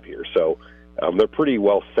collective here, so they're pretty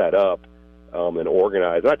well set up and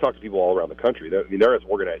organized. And I talk to people all around the country. They're as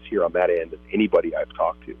organized here on that end as anybody I've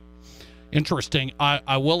talked to. Interesting.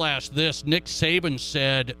 I will ask this. Nick Saban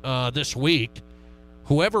said this week,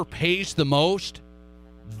 whoever pays the most,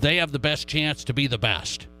 they have the best chance to be the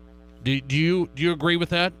best. Do you agree with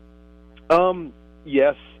that?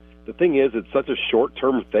 Yes. The thing is, it's such a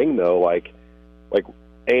short-term thing, though. Like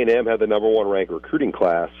A&M had the number 1 ranked recruiting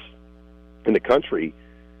class in the country,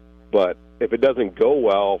 but if it doesn't go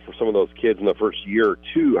well for some of those kids in the first year or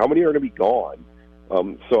two, how many are going to be gone?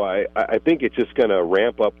 So I think it's just going to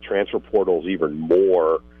ramp up transfer portals even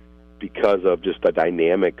more because of just the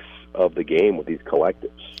dynamics of the game with these collectives.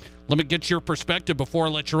 Let me get your perspective before I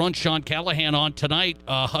let you run. Sean Callahan on tonight,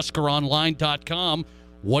 HuskerOnline.com.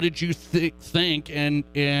 What did you think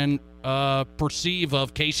and perceive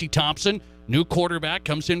of Casey Thompson, new quarterback,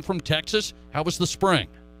 comes in from Texas? How was the spring?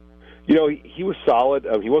 He was solid.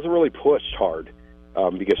 He wasn't really pushed hard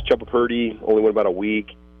because Chubba Purdy only went about a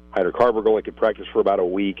week. Heinrich Harburg only could practice for about a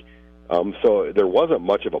week. So there wasn't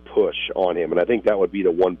much of a push on him, and I think that would be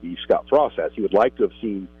the one beef Scott Frost has. He would like to have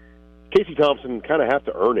seen Casey Thompson kind of have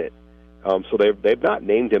to earn it. So they've not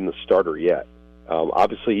named him the starter yet.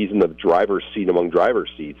 Obviously, he's in the driver's seat among driver's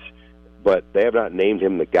seats, but they have not named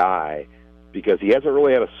him the guy because he hasn't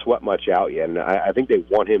really had to sweat much out yet, and I think they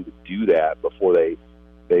want him to do that before they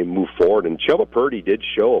move forward. And Chubba Purdy did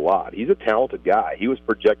show a lot. He's a talented guy. He was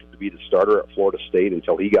projected to be the starter at Florida State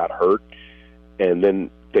until he got hurt, and then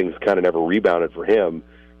things kind of never rebounded for him.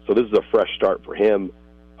 So this is a fresh start for him.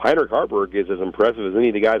 Heinrich Harburg is as impressive as any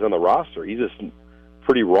of the guys on the roster. He's just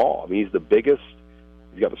pretty raw. I mean, he's the biggest.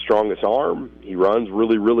 He's got the strongest arm. He runs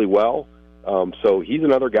really, really well. So he's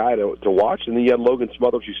another guy to watch. And then you had Logan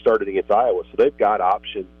Smothers, who started against Iowa. So they've got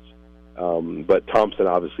options. But Thompson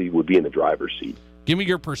obviously would be in the driver's seat. Give me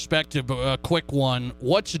your perspective, a quick one.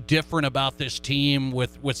 What's different about this team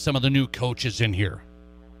with some of the new coaches in here?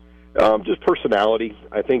 Just personality.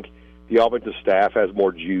 I think the offensive staff has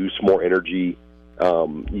more juice, more energy,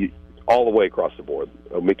 all the way across the board.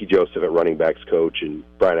 Mickey Joseph at running backs coach and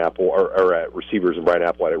Brian Apple, or at receivers and Brian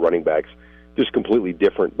Apple at running backs, just completely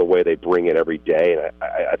different the way they bring it every day. And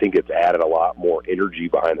I think it's added a lot more energy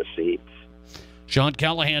behind the scenes. Sean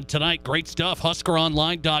Callahan tonight. Great stuff.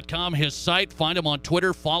 HuskerOnline.com, his site. Find him on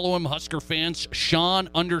Twitter. Follow him, Husker fans.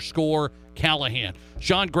 Sean_Callahan.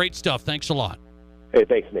 Sean, great stuff. Thanks a lot. Hey,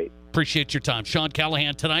 thanks, Nate. Appreciate your time. Sean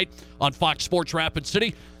Callahan tonight on Fox Sports Rapid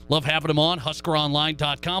City. Love having him on.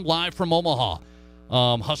 HuskerOnline.com, live from Omaha.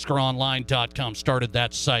 HuskerOnline.com started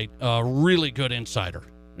that site. Really good insider.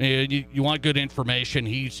 You want good information,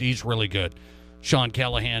 he's really good. Sean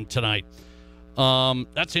Callahan tonight.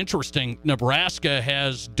 That's interesting. Nebraska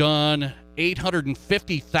has done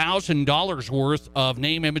 $850,000 worth of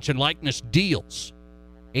name, image, and likeness deals.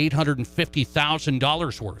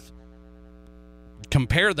 $850,000 worth.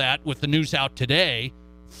 Compare that with the news out today.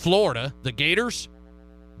 Florida, the Gators,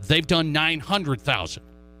 they've done $900,000.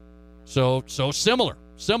 So similar.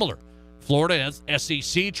 Florida has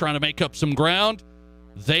SEC trying to make up some ground.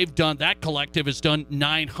 That collective has done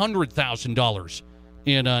 $900,000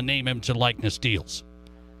 in name, image, and likeness deals.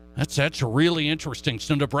 That's really interesting.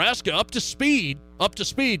 So Nebraska up to speed.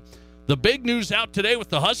 The big news out today with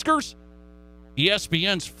the Huskers,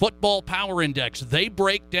 ESPN's Football Power Index. They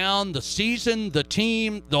break down the season, the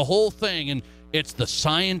team, the whole thing, and it's the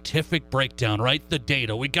scientific breakdown, right? The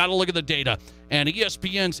data. We got to look at the data. And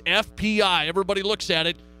ESPN's FPI, everybody looks at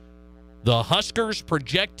it. The Huskers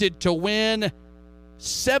projected to win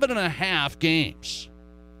 7.5 games.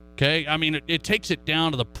 Okay, I mean, it takes it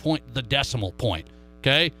down to the decimal point.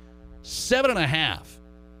 Okay, 7.5.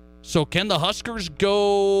 So can the Huskers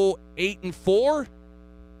go 8-4?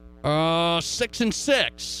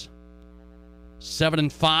 6-6,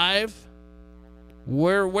 7-5.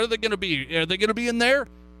 Where are they going to be? Are they going to be in there?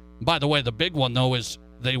 By the way, the big one though is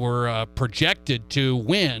they were projected to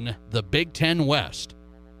win the Big Ten West.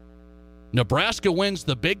 Nebraska wins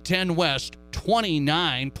the Big Ten West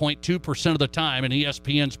 29.2% of the time in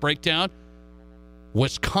ESPN's breakdown.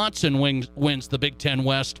 Wisconsin wins the Big Ten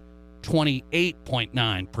West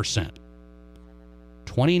 28.9%.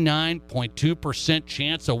 29.2%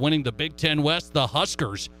 chance of winning the Big Ten West. The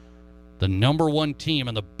Huskers, the number one team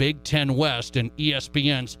in the Big Ten West in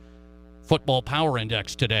ESPN's Football Power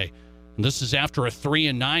Index today. And this is after a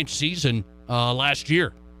 3-9 season last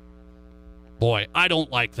year. Boy, I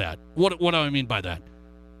don't like that. What do I mean by that?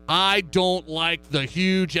 I don't like the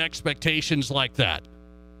huge expectations like that.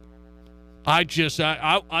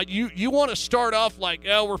 You want to start off like,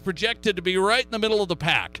 we're projected to be right in the middle of the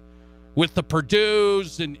pack with the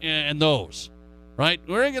Purdue's and those, right?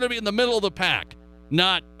 We're going to be in the middle of the pack.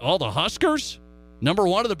 Not all the Huskers, number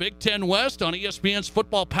one of the Big Ten West on ESPN's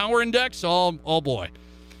Football Power Index. Oh boy.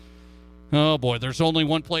 Oh boy, there's only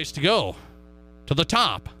one place to go, to the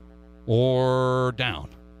top or down.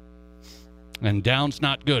 And down's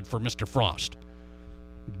not good for Mr. Frost.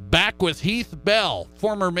 Back with Heath Bell,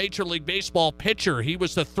 former Major League Baseball pitcher. He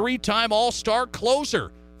was the 3-time All-Star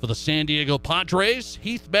closer for the San Diego Padres.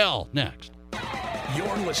 Heath Bell next.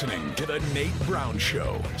 You're listening to The Nate Brown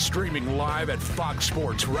Show, streaming live at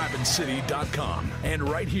FoxSportsRapidCity.com and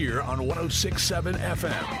right here on 106.7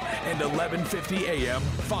 FM and 1150 AM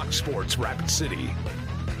Fox Sports Rapid City.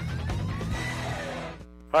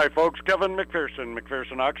 Hi, folks. Kevin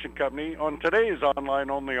McPherson Auction Company, on today's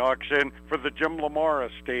online-only auction for the Jim Lamar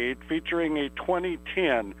Estate, featuring a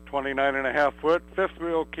 2010 29.5-foot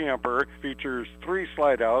fifth-wheel camper. Features 3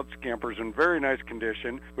 slide-outs, campers in very nice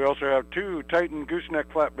condition. We also have 2 Titan gooseneck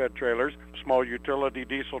flatbed trailers, small utility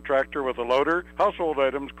diesel tractor with a loader, household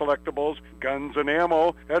items, collectibles, guns and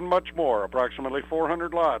ammo, and much more. Approximately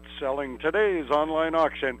 400 lots selling today's online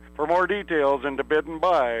auction. For more details and to bid and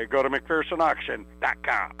buy, go to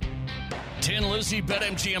McPhersonAuction.com. Tin Lizzie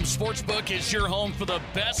BetMGM Sportsbook is your home for the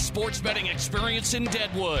best sports betting experience in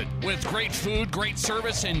Deadwood. With great food, great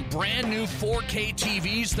service, and brand new 4K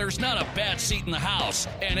TVs, there's not a bad seat in the house.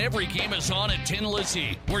 And every game is on at Tin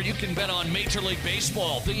Lizzie, where you can bet on Major League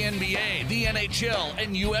Baseball, the NBA, the NHL,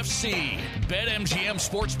 and UFC. BetMGM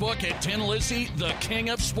Sportsbook at Tin Lizzie, the king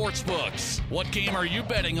of sportsbooks. What game are you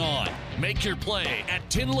betting on? Make your play at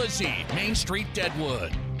Tin Lizzie, Main Street,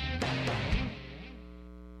 Deadwood.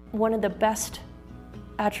 One of the best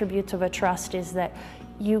attributes of a trust is that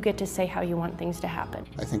you get to say how you want things to happen.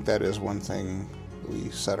 I think that is one thing we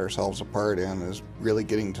set ourselves apart in, is really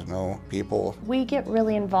getting to know people. We get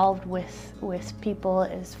really involved with people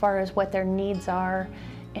as far as what their needs are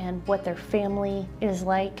and what their family is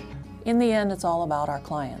like. In the end, it's all about our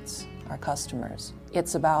clients, our customers.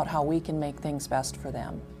 It's about how we can make things best for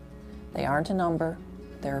them. They aren't a number,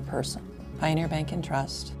 they're a person. Pioneer Bank and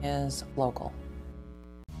Trust is local.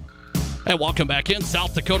 Hey, welcome back in.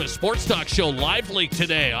 South Dakota Sports Talk Show lively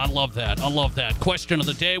today. I love that. I love that. Question of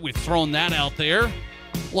the day. We've thrown that out there.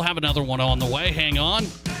 We'll have another one on the way. Hang on.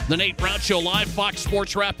 The Nate Brown Show live, Fox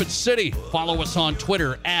Sports Rapid City. Follow us on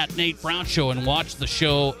Twitter at Nate Brown Show and watch the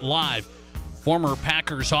show live. Former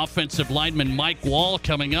Packers offensive lineman Mike Wahle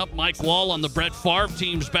coming up. Mike Wahle on the Brett Favre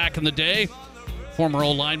teams back in the day. Former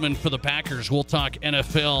old lineman for the Packers. We'll talk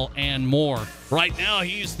NFL and more. Right now,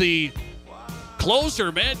 he's the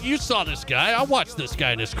closer, man. You saw this guy. I watched this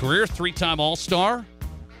guy in his career. 3-time All-Star.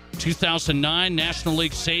 2009 National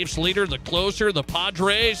League saves leader, the closer, the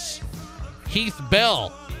Padres. Heath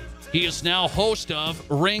Bell. He is now host of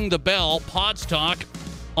Ring the Bell Pods Talk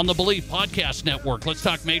on the Believe Podcast Network. Let's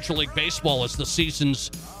talk Major League Baseball as the season's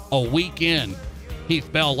a week in.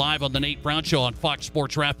 Heath Bell live on the Nate Brown Show on Fox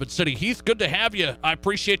Sports Rapid City. Heath, good to have you. I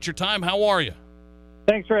appreciate your time. How are you?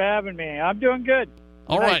 Thanks for having me. I'm doing good.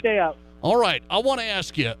 All right. Nice day out. All right, I want to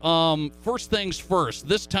ask you, first things first,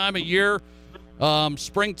 this time of year,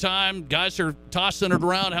 springtime, guys are tossing it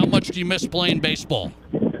around. How much do you miss playing baseball?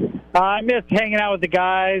 I miss hanging out with the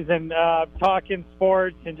guys and talking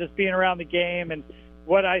sports and just being around the game. And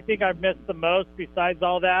what I think I've missed the most besides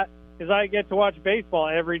all that is I get to watch baseball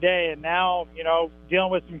every day. And now,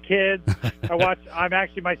 dealing with some kids,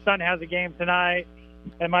 my son has a game tonight,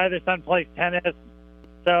 and my other son plays tennis.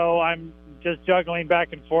 So I'm just juggling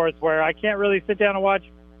back and forth where I can't really sit down and watch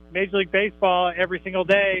Major League Baseball every single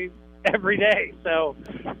day every day. So,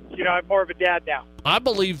 I'm more of a dad now. I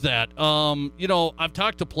believe that. I've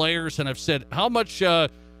talked to players and I've said, how much do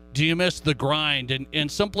you miss the grind?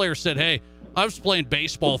 And some players said, hey, I was playing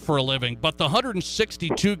baseball for a living, but the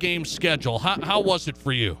 162-game schedule, how was it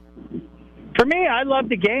for you? For me, I loved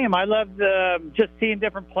the game. I loved just seeing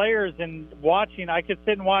different players and watching. I could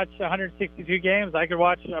sit and watch 162 games. I could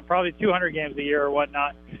watch probably 200 games a year or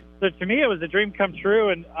whatnot. So to me, it was a dream come true,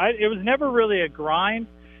 and it was never really a grind.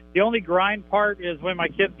 The only grind part is when my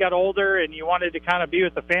kids got older and you wanted to kind of be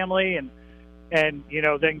with the family and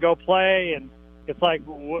then go play. And it's like,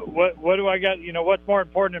 what do I got? What's more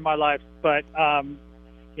important in my life? But,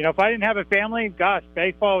 if I didn't have a family, gosh,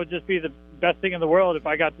 baseball would just be the best thing in the world if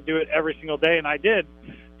I got to do it every single day, and I did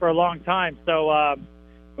for a long time. So it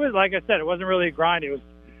was, like I said, it wasn't really a grind. It was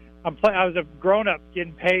I was a grown-up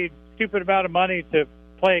getting paid stupid amount of money to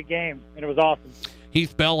play a game, and it was awesome.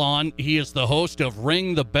 Heath Bell on. He is the host of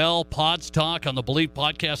Ring the Bell Pods Talk on the Believe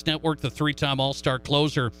Podcast Network, the three-time All-Star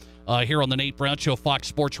closer here on the Nate Brown Show, Fox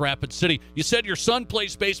Sports Rapid City. You said your son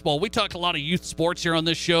plays baseball. We talk a lot of youth sports here on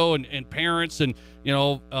this show and parents and,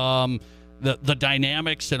 the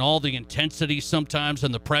dynamics and all the intensity sometimes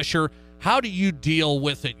and the pressure. How do you deal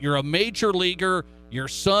with it? You're a major leaguer. Your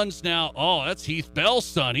son's now, that's Heath Bell's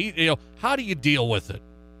son. How do you deal with it?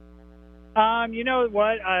 You know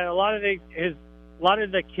what? A lot of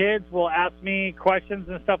the kids will ask me questions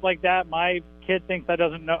and stuff like that. My kid thinks I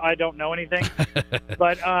don't know anything.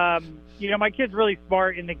 But my kid's really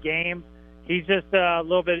smart in the game. He's just a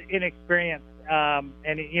little bit inexperienced.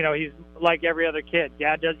 And he's like every other kid.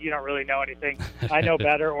 Dad you don't really know anything. I know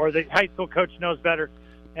better, or the high school coach knows better.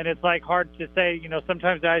 And it's like hard to say,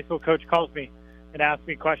 sometimes the high school coach calls me and asks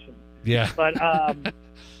me questions. Yeah. But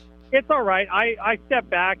it's all right. I step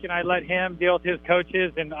back and I let him deal with his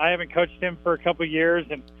coaches, and I haven't coached him for a couple of years,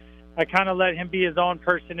 and I kind of let him be his own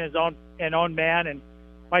person, his own man. And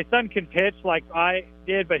my son can pitch like I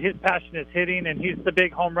did, but his passion is hitting, and he's the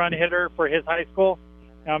big home run hitter for his high school.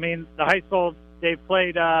 I mean, the high school, they've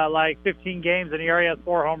played like 15 games, and he already has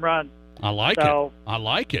 4 home runs. I like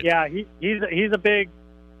it. Yeah, he's a big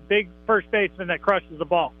first baseman that crushes the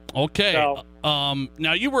ball. Okay. So,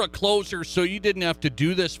 now, you were a closer, so you didn't have to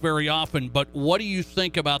do this very often, but what do you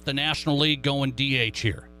think about the National League going DH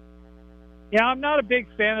here? Yeah, I'm not a big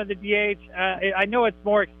fan of the DH. I know it's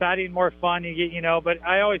more exciting, more fun, but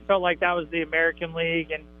I always felt like that was the American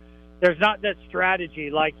League, and there's not that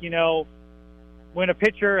strategy. Like, when a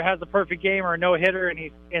pitcher has a perfect game or a no-hitter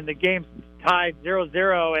and the game's tied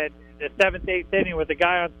 0-0 at the 7th, 8th inning with a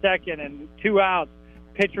guy on second and 2 outs,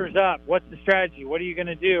 pitcher's up. What's the strategy? What are you going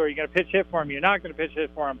to do? Are you going to pitch hit for him? You're not going to pitch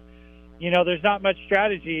hit for him. There's not much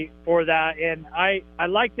strategy for that. And I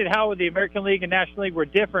liked it how the American League and National League were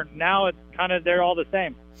different. Now it's kind of they're all the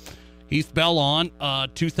same. Heath Bell on,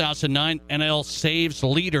 2009 NL saves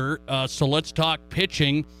leader. So let's talk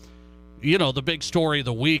pitching. The big story of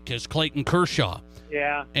the week is Clayton Kershaw.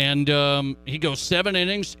 Yeah. And he goes 7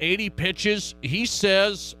 innings, 80 pitches. He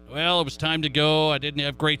says, well, it was time to go. I didn't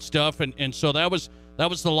have great stuff. And so that was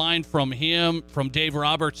the line from him, from Dave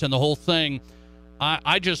Roberts, and the whole thing.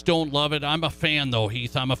 I just don't love it. I'm a fan, though,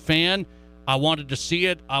 Heath. I'm a fan. I wanted to see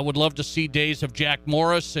it. I would love to see days of Jack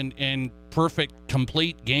Morris and perfect,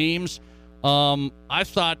 complete games. I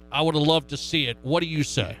thought I would have loved to see it. What do you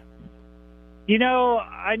say?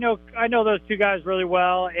 I know those two guys really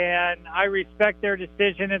well, and I respect their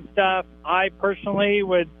decision and stuff. I personally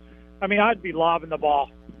I'd be lobbing the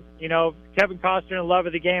ball. Kevin Costner in love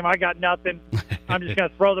of the game. I got nothing. I'm just going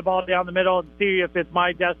to throw the ball down the middle and see if it's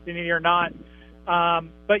my destiny or not.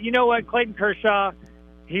 But you know what? Clayton Kershaw,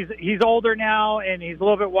 he's older now, and he's a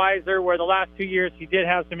little bit wiser, where the last 2 years he did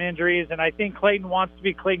have some injuries, and I think Clayton wants to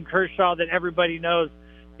be Clayton Kershaw that everybody knows,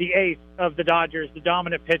 the ace of the Dodgers, the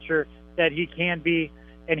dominant pitcher that he can be,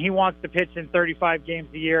 and he wants to pitch in 35 games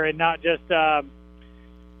a year and not just,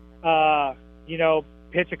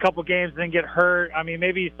 pitch a couple games and then get hurt. I mean,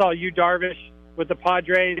 maybe you saw Yu Darvish with the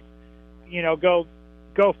Padres,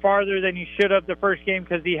 go farther than he should have the first game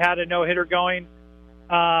because he had a no-hitter going.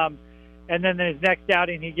 And then in his next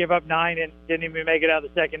outing, he gave up 9 and didn't even make it out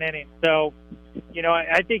of the second inning. So,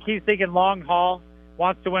 I think he's thinking long haul,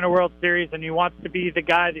 wants to win a World Series, and he wants to be the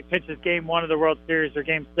guy that pitches Game 1 of the World Series or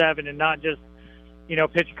Game 7 and not just,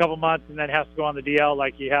 pitch a couple months and then has to go on the DL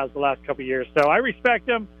like he has the last couple of years. So I respect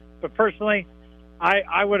him, but personally,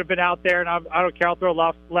 I would have been out there, and I don't care. I'll throw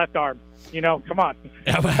left arm. Come on.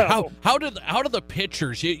 How do the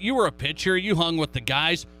pitchers? You were a pitcher. You hung with the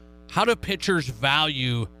guys. How do pitchers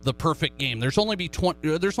value the perfect game? There's only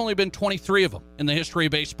been 23 of them in the history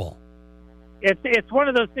of baseball. it's one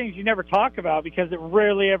of those things you never talk about because it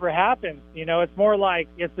rarely ever happens. You know, it's more like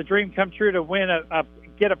it's the dream come true to win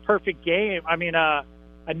get a perfect game. I mean, a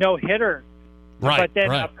no-hitter. Right. But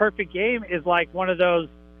then a perfect game is like one of those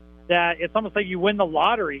that it's almost like you win the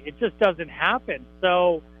lottery. It just doesn't happen.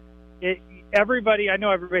 So I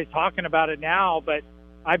know everybody's talking about it now, but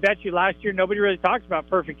I bet you last year nobody really talked about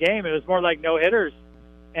perfect game. It was more like no-hitters.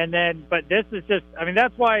 But this is just, I mean,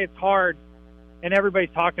 that's why it's hard. And everybody's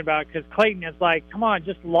talking about it because Clayton is like, come on,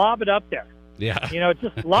 just lob it up there. Yeah. You know,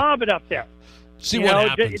 just lob it up there. See what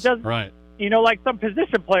happens. It doesn't, right. You know, like some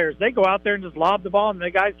position players, they go out there and just lob the ball and the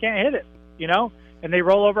guys can't hit it, you know, and they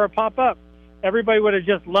roll over or pop up. Everybody would have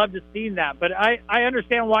just loved to seen that. But I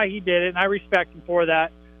understand why he did it, and I respect him for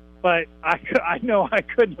that. But I know I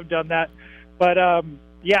couldn't have done that. But,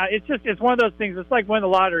 yeah, it's one of those things. It's like winning the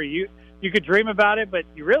lottery. You could dream about it, but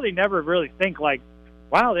you really never really think like,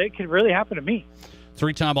 wow, it could really happen to me.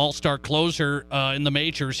 Three-time All-Star closer in the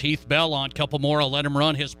majors, Heath Bell on. Couple more. I'll let him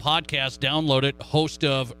run his podcast. Download it. Host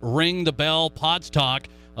of Ring the Bell Pods Talk,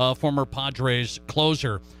 former Padres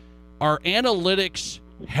closer. Are analytics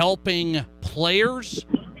helping players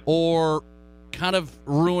or kind of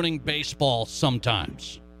ruining baseball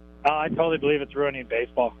sometimes? I totally believe it's ruining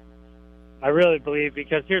baseball. I really believe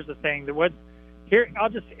because here's the thing.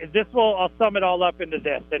 I'll sum it all up into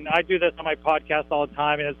this, and I do this on my podcast all the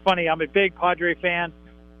time, and it's funny, I'm a big Padre fan,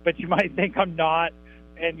 but you might think I'm not,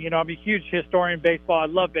 and, you know, I'm a huge historian of baseball, I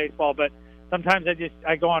love baseball, but sometimes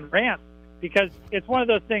I go on rants, because it's one of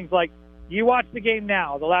those things, like, you watch the game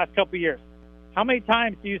now, the last couple of years, how many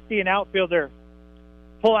times do you see an outfielder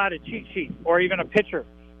pull out a cheat sheet, or even a pitcher,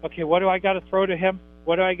 okay, what do I got to throw to him,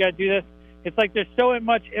 what do I got to do this, it's like there's so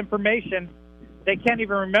much information, they can't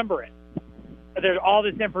even remember it. There's all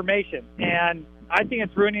this information, and I think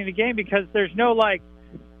it's ruining the game because there's no, like,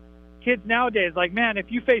 kids nowadays, like, man, if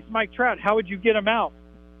you face Mike Trout, how would you get him out?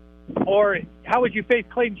 Or how would you face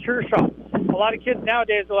Clayton Kershaw? A lot of kids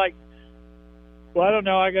nowadays are like, well, I don't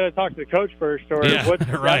know, I got to talk to the coach first, or what's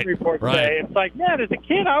the right, report say? It's like, man, as a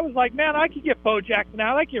kid, I was like, man, I could get Bo Jackson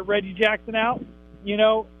out. I could get Reggie Jackson out. You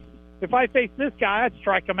know, if I faced this guy, I'd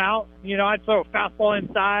strike him out. You know, I'd throw a fastball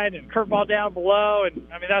inside and curveball down below. And,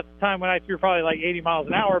 I mean, that's the time when I threw probably like 80 miles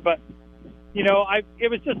an hour. But, you know, it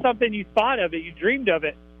was just something you thought of it. You dreamed of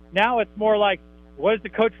it. Now it's more like, what does the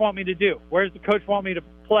coach want me to do? Where does the coach want me to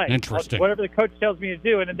play? Interesting. Whatever the coach tells me to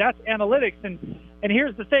do. And that's analytics. And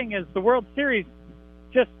here's the thing is the World Series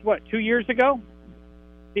just, 2 years ago?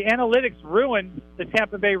 The analytics ruined the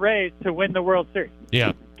Tampa Bay Rays to win the World Series.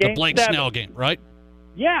 Yeah, the Blake Snell game, right?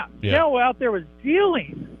 Yeah, Snell out there was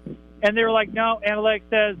dealing. And they were like, no, analytics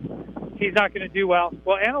says he's not going to do well.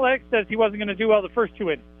 Well, analytics says he wasn't going to do well the first two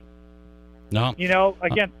innings. No. You know,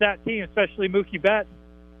 against that team, especially Mookie Betts,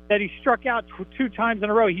 that he struck out two times in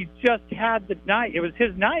a row. He just had the night. It was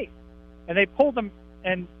his night. And they pulled him,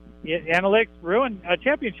 and analytics ruined a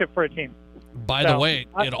championship for a team. By the way,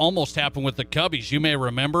 it almost happened with the Cubbies. You may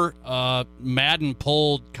remember Madden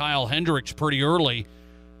pulled Kyle Hendricks pretty early,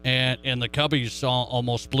 and the Cubbies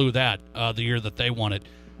almost blew that the year that they won it.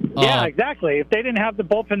 Yeah, exactly. If they didn't have the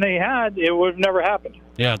bullpen they had, it would have never happened.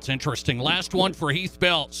 Yeah, it's interesting. Last one for Heath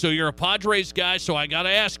Bell. So you're a Padres guy, so I got to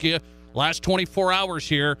ask you, last 24 hours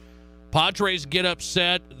here, Padres get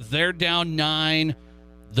upset. They're down 9.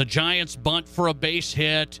 The Giants bunt for a base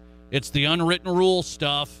hit. It's the unwritten rule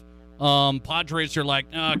stuff. Padres are like,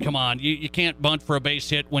 oh, come on. You can't bunt for a base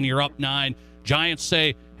hit when you're up 9. Giants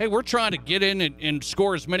say, hey, we're trying to get in and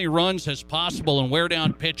score as many runs as possible and wear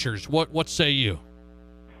down pitchers. What say you?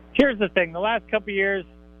 Here's the thing. The last couple of years,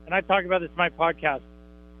 and I talk about this in my podcast,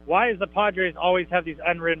 why does the Padres always have these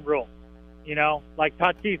unwritten rules? You know, like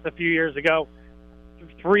Tatis a few years ago,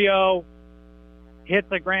 3-0, hits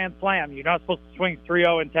a grand slam. You're not supposed to swing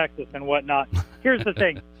 3-0 in Texas and whatnot. Here's the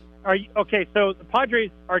thing. Okay, so the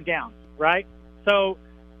Padres are down, right? So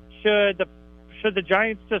should the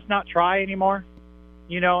Giants just not try anymore?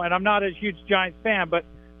 You know, and I'm not a huge Giants fan, but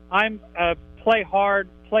I'm play hard,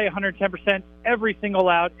 play 110% every single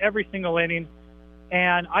out, every single inning.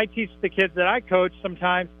 And I teach the kids that I coach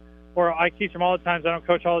sometimes, or I teach them all the times, I don't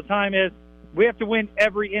coach all the time, is we have to win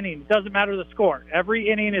every inning. It doesn't matter the score. Every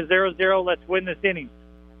inning is 0-0. Let's win this inning.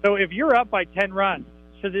 So if you're up by 10 runs,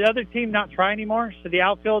 should the other team not try anymore? Should the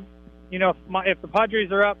outfield, you know, if the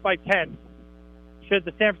Padres are up by 10, should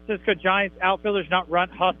the San Francisco Giants outfielders not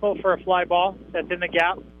hustle for a fly ball that's in the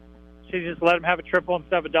gap? Should you just let them have a triple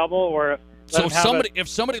instead of a double? Or so if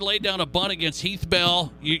somebody laid down a bunt against Heath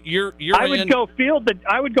Bell, you're I would go field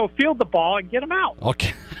the ball and get them out.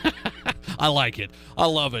 Okay. I like it. I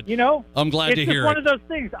love it. You know, I'm glad to hear it. It's just one of those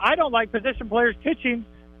things. I don't like position players pitching,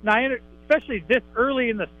 especially this early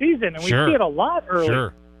in the season, and we Sure. see it a lot early.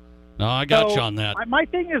 Sure. No, I got you on that. My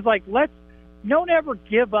thing is like, don't ever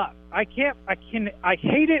give up. I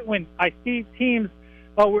hate it when I see teams.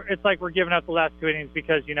 It's like we're giving up the last 2 innings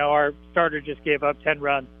because our starter just gave up 10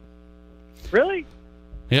 runs. Really?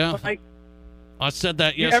 Yeah. I said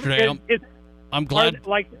that yesterday. I'm glad.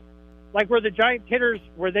 Like were the Giant hitters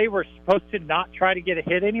where they were supposed to not try to get a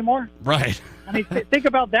hit anymore? Right. I mean, think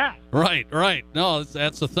about that. Right. No,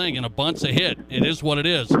 that's the thing. And a bunt's a hit. It is what it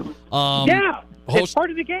is. It's part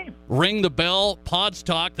of the game. Ring the Bell, Pods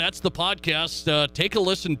Talk. That's the podcast. Take a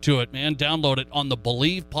listen to it, man. Download it on the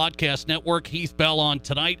Believe Podcast Network. Heath Bell on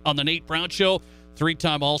tonight on the Nate Brown Show.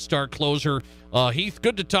 3-time All-Star closer. Heath,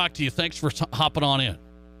 good to talk to you. Thanks for hopping on in.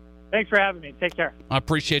 Thanks for having me. Take care. I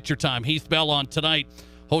appreciate your time. Heath Bell on tonight.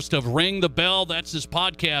 Host of Ring the Bell. That's his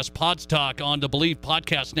podcast, Pods Talk, on the Believe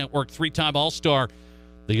Podcast Network. 3-time All-Star.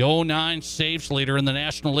 The 09 saves leader in the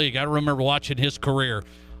National League. I remember watching his career.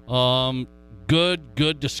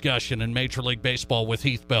 Good discussion in Major League Baseball with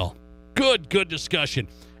Heath Bell. Good discussion.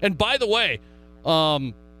 And by the way,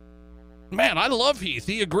 man, I love Heath.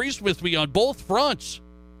 He agrees with me on both fronts.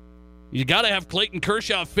 You got to have Clayton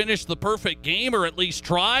Kershaw finish the perfect game or at least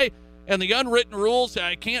try. And the unwritten rules,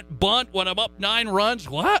 I can't bunt when I'm up 9 runs.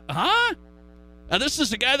 What? Huh? And this is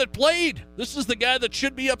the guy that played. This is the guy that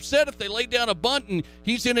should be upset if they lay down a bunt and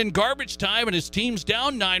he's in garbage time and his team's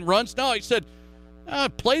down 9 runs. No, he said,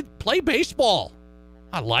 play baseball.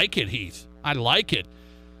 I like it, Heath. I like it.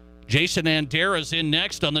 Jason Andera's in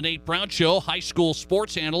next on the Nate Brown Show, high school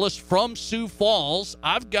sports analyst from Sioux Falls.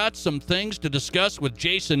 I've got some things to discuss with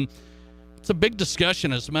Jason. It's a big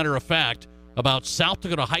discussion, as a matter of fact, about South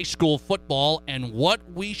Dakota high school football and what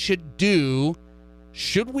we should do.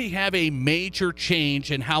 Should we have a major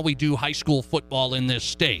change in how we do high school football in this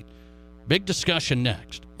state? Big discussion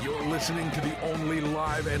next. You're listening to the only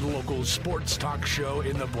live and local sports talk show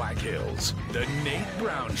in the Black Hills. The Nate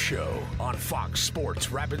Brown Show on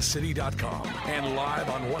FoxSportsRapidCity.com and live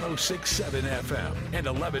on 106.7 FM and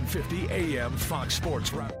 1150 AM Fox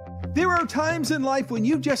Sports Rapid. There are times in life when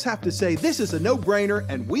you just have to say, this is a no-brainer,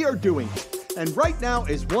 and we are doing it. And right now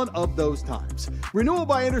is one of those times. Renewal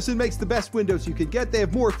by Anderson makes the best windows you can get. They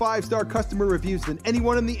have more 5-star customer reviews than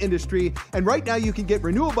anyone in the industry. And right now you can get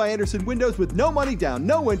Renewal by Anderson windows with no money down,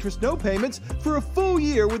 no interest, no payments for a full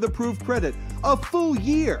year with approved credit. A full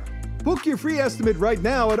year. Book your free estimate right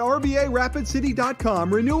now at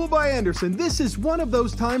RBARapidCity.com. Renewal by Anderson. This is one of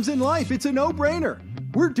those times in life. It's a no-brainer.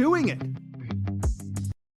 We're doing it.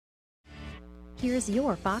 Here's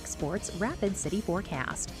your Fox Sports Rapid City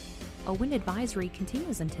forecast. A wind advisory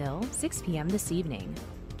continues until 6 p.m. this evening.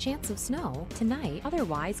 Chance of snow tonight,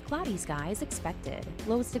 otherwise cloudy skies expected.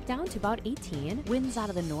 Lows dip down to about 18, winds out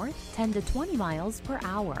of the north 10 to 20 miles per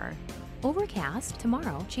hour. Overcast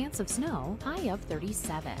tomorrow, chance of snow, high of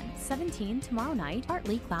 37. 17 tomorrow night,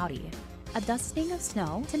 partly cloudy. A dusting of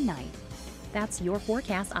snow tonight. That's your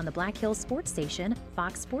forecast on the Black Hills Sports Station,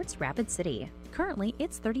 Fox Sports Rapid City. Currently,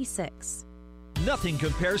 it's 36. Nothing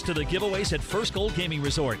compares to the giveaways at First Gold Gaming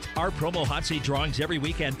Resort. Our promo hot seat drawings every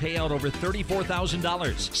weekend pay out over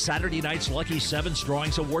 $34,000. Saturday night's Lucky Sevens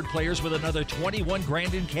drawings award players with another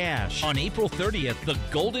 $21,000 in cash. On April 30th, the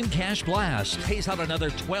Golden Cash Blast pays out another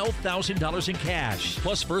 $12,000 in cash.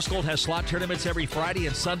 Plus, First Gold has slot tournaments every Friday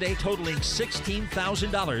and Sunday totaling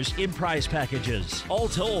 $16,000 in prize packages. All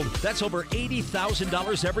told, that's over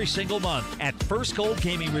 $80,000 every single month at First Gold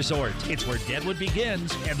Gaming Resort. It's where Deadwood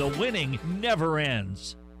begins and the winning never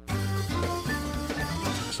ends.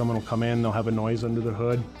 Someone will come in, they'll have a noise under the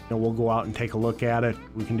hood, and we'll go out and take a look at it.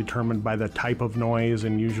 We can determine by the type of noise,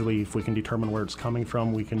 and usually if we can determine where it's coming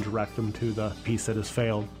from, we can direct them to the piece that has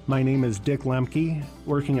failed. My name is Dick Lemke.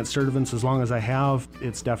 Working at Sturtevant's as long as I have,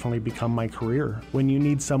 it's definitely become my career. When you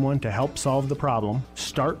need someone to help solve the problem,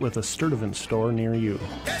 start with a Sturtevant store near you.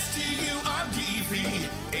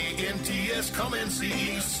 STURDEVANTS, come and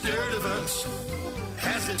see Sturtevant's.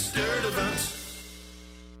 Has it Sturtevant's?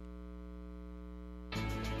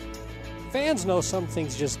 Fans know some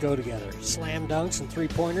things just go together. Slam dunks and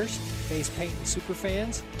three-pointers, face paint and super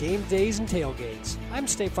fans, game days and tailgates. I'm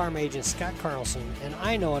State Farm agent Scott Carlson, and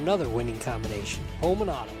I know another winning combination, home and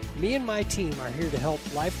auto. Me and my team are here to help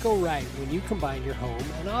life go right when you combine your home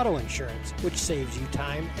and auto insurance, which saves you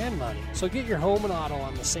time and money. So get your home and auto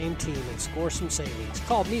on the same team and score some savings.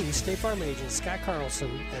 Call me, State Farm agent Scott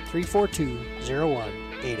Carlson, at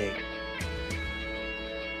 342-0188.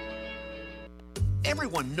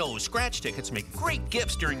 Everyone knows scratch tickets make great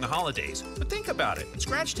gifts during the holidays. But think about it.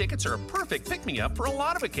 Scratch tickets are a perfect pick-me-up for a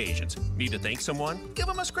lot of occasions. Need to thank someone? Give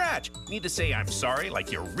them a scratch. Need to say I'm sorry like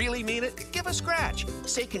you really mean it? Give a scratch.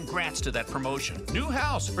 Say congrats to that promotion, new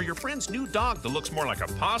house, or your friend's new dog that looks more like a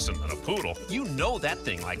possum than a poodle. You know that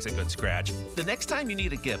thing likes a good scratch. The next time you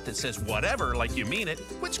need a gift that says whatever like you mean it,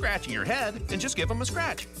 quit scratching your head and just give them a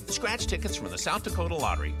scratch. Scratch tickets from the South Dakota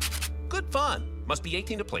Lottery. Good fun. Must be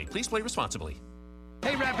 18 to play. Please play responsibly.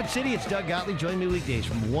 Hey, Rapid City, it's Doug Gottlieb. Join me weekdays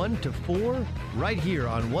from 1 to 4 right here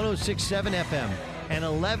on 106.7 FM and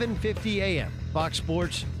 11:50 a.m. Fox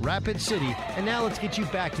Sports, Rapid City. And now let's get you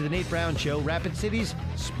back to the Nate Brown Show, Rapid City's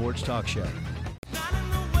sports talk show.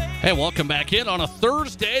 Hey, welcome back in on a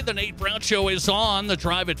Thursday. The Nate Brown Show is on. The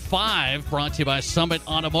Drive at 5, brought to you by Summit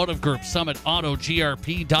Automotive Group,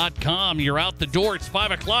 summitautogrp.com. You're out the door. It's 5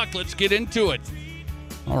 o'clock. Let's get into it.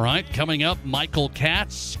 All right, coming up, Michael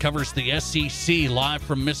Katz covers the SEC live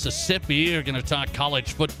from Mississippi. We're going to talk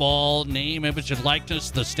college football, name, image, and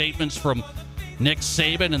likeness, the statements from Nick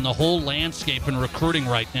Saban, and the whole landscape in recruiting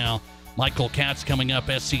right now. Michael Katz coming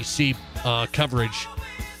up, SEC coverage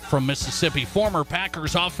from Mississippi. Former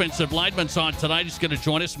Packers offensive lineman's on tonight. He's going to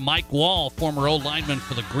join us. Mike Wahle, former old lineman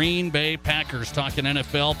for the Green Bay Packers, talking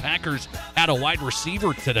NFL. Packers had a wide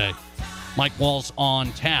receiver today. Mike Wahle's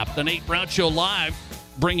on tap. The Nate Brown Show live,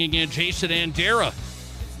 bringing in Jason Andera,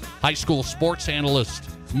 high school sports analyst,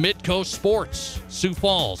 Midco Sports, Sioux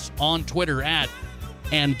Falls, on Twitter at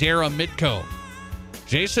Andera Midco.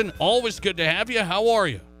 Jason, always good to have you. How are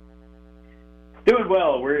you? Doing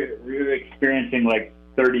well. We're experiencing like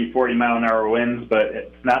 30, 40-mile-an-hour winds, but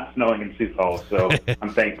it's not snowing in Sioux Falls, so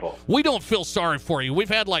I'm thankful. We don't feel sorry for you. We've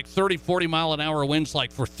had like 30, 40-mile-an-hour winds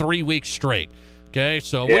like for 3 weeks straight. Okay,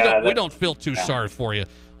 so we don't feel too sorry for you.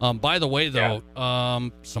 By the way, though,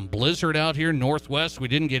 some blizzard out here northwest. We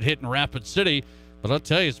didn't get hit in Rapid City, but I'll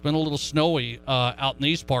tell you, it's been a little snowy out in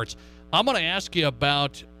these parts. I'm going to ask you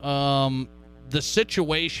about the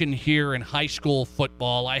situation here in high school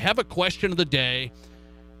football. I have a question of the day,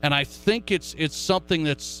 and I think it's something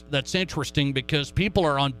that's interesting because people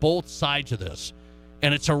are on both sides of this,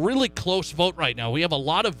 and it's a really close vote right now. We have a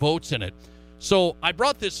lot of votes in it. So I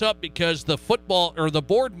brought this up because the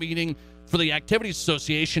board meeting for the Activities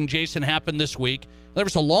Association, Jason, happened this week. There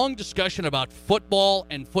was a long discussion about football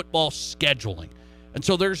and football scheduling. And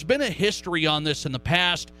so there's been a history on this in the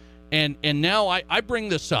past, and now I bring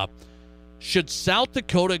this up. Should South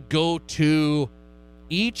Dakota go to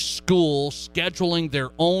each school scheduling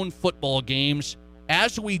their own football games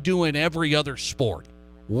as we do in every other sport?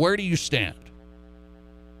 Where do you stand?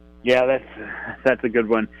 Yeah, that's a good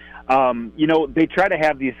one. They try to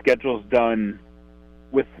have these schedules done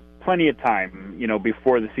with plenty of time,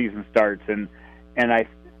 before the season starts, and I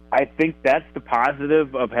think that's the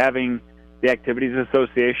positive of having the Activities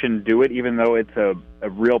Association do it, even though it's a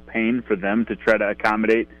real pain for them to try to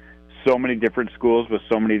accommodate so many different schools with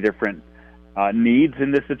so many different needs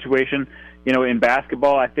in this situation. In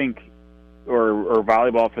basketball, I think, or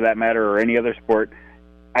volleyball for that matter, or any other sport,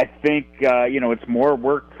 I think, it's more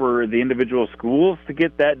work for the individual schools to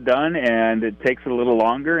get that done, and it takes it a little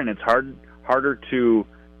longer, and it's harder to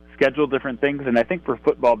schedule different things. And I think for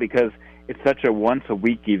football, because it's such a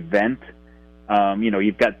once-a-week event,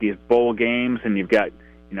 you've got these bowl games, and you've got,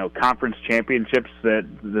 conference championships that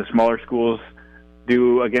the smaller schools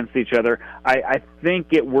do against each other. I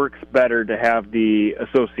think it works better to have the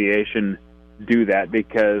association do that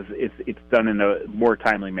because it's done in a more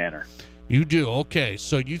timely manner. You do. Okay.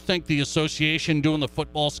 So you think the association doing the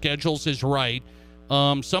football schedules is right.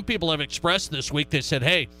 Some people have expressed this week, they said,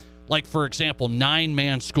 hey, like, for example,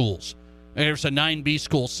 9-man schools. There's a 9B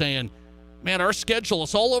school saying, man, our schedule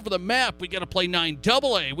is all over the map. We got to play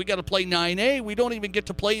 9AA. We got to play 9A. We don't even get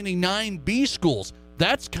to play any 9B schools.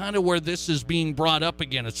 That's kind of where this is being brought up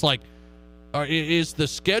again. It's like, is the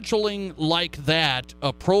scheduling like that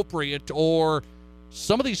appropriate, or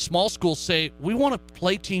some of these small schools say, we want to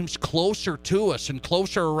play teams closer to us and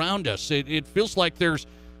closer around us. It feels like there's,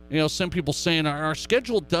 some people saying our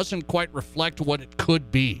schedule doesn't quite reflect what it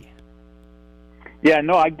could be. Yeah,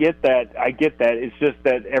 no, I get that. It's just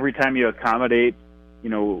that every time you accommodate,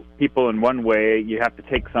 people in one way, you have to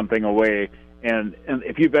take something away. And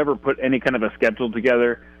if you've ever put any kind of a schedule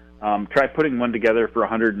together, try putting one together for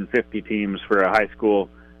 150 teams for a high school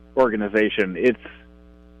organization. It's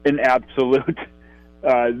an absolute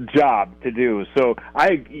job to do. So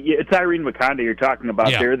it's Irene Wakanda you're talking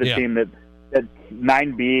about. They're the team that's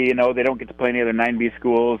 9B. They don't get to play any other 9B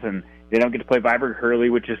schools, and they don't get to play Vibrant Hurley,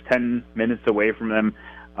 which is 10 minutes away from them.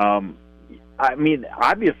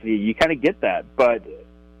 Obviously, you kind of get that. But,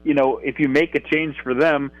 if you make a change for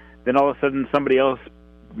them, then all of a sudden somebody else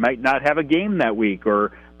might not have a game that week,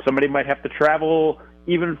 or somebody might have to travel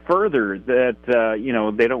even further that,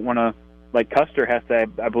 they don't want to, like Custer has to,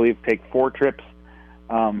 I believe, take 4 trips,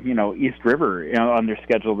 East River, on their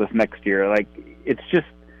schedule this next year. Like, it's just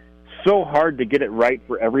so hard to get it right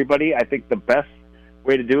for everybody. I think the best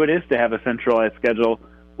way to do it is to have a centralized schedule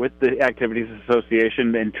with the Activities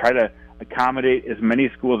Association and try to accommodate as many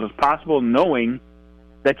schools as possible, knowing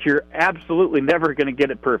that you're absolutely never going to get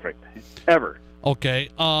it perfect, ever. Okay.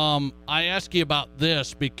 I ask you about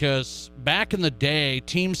this because back in the day,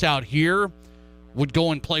 teams out here would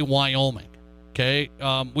go and play Wyoming. Okay.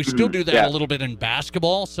 We still do that a little bit in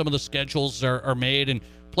basketball. Some of the schedules are made, and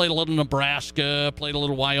played a little Nebraska, played a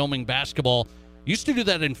little Wyoming basketball. Used to do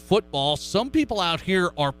that in football. Some people out here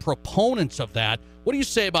are proponents of that. What do you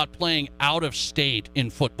say about playing out of state in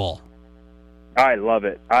football? I love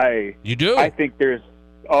it. You do? I think there's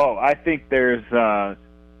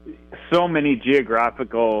so many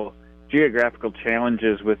geographical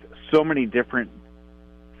challenges with so many different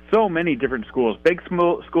schools, big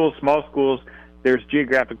schools, small schools. There's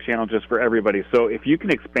geographic challenges for everybody. So if you can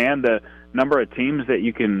expand the number of teams that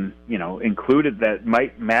you can, include that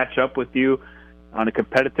might match up with you on a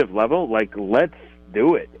competitive level, like, let's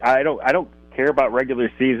do it. I don't care about regular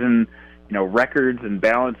season, records and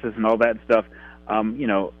balances and all that stuff.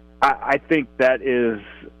 I think that is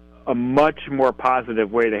a much more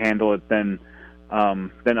positive way to handle it than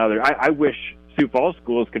other. I wish Sioux Falls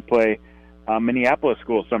schools could play Minneapolis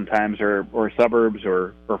schools sometimes, or suburbs,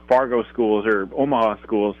 or Fargo schools, or Omaha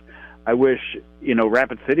schools. I wish,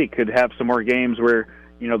 Rapid City could have some more games where,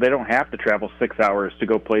 they don't have to travel 6 hours to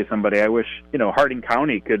go play somebody. I wish, Harding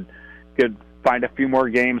County could find a few more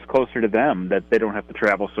games closer to them that they don't have to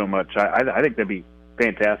travel so much. I think that'd be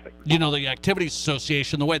fantastic. The Activities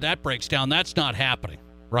Association, the way that breaks down, that's not happening,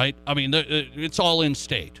 right? I mean, it's all in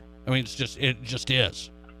state. I mean, it just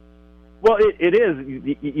is. Well, it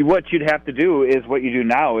is. What you'd have to do is what you do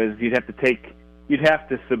now is you'd have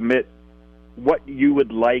to submit what you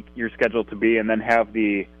would like your schedule to be, and then have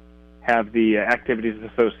the Activities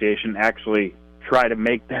Association actually try to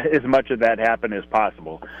make as much of that happen as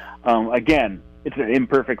possible. Again, it's an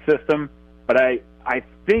imperfect system, but I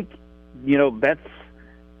think that's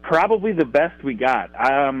probably the best we got.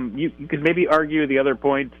 You could maybe argue the other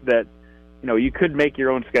point that you could make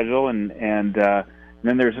your own schedule, and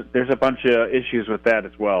then there's a bunch of issues with that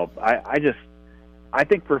as well. I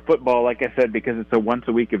think for football, like I said, because it's a once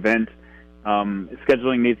a week event,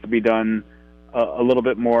 scheduling needs to be done a little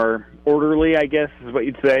bit more orderly, I guess is what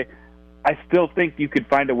you'd say. I still think you could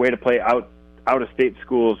find a way to play out of state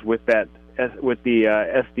schools with the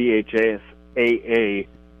SDHSAA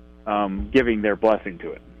giving their blessing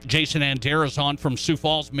to it. Jason Andera is on from Sioux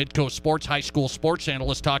Falls, Midco Sports, high school sports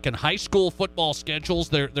analyst, talking high school football schedules.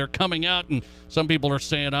 They're coming out, and some people are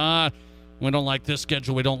saying, we don't like this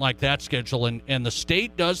schedule, we don't like that schedule. And the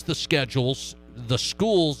state does the schedules. The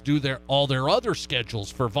schools do all their other schedules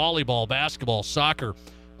for volleyball, basketball, soccer.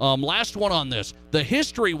 Last one on this. The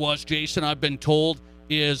history was, Jason, I've been told,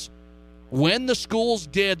 is when the schools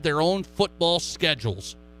did their own football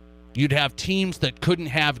schedules, you'd have teams that couldn't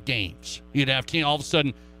have games. You'd have teams all of a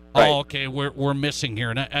sudden, okay, we're missing here.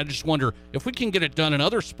 And I just wonder, if we can get it done in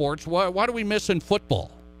other sports, why do we miss in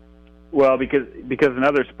football? Well, because in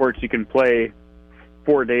other sports you can play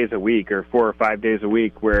 4 days a week or 4 or 5 days a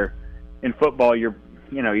week, where in football you're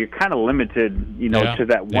kind of limited, to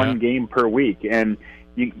that one game per week, and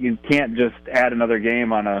you can't just add another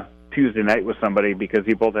game on a Tuesday night with somebody because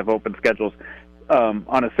you both have open schedules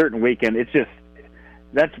on a certain weekend. It's just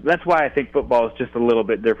that's why I think football is just a little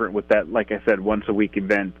bit different with that, like I said, once a week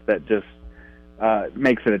event that just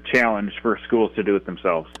makes it a challenge for schools to do it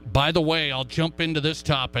themselves. By the way, I'll jump into this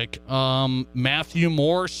topic. Matthew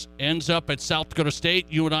Morse ends up at South Dakota State.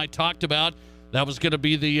 You and I talked about that was going to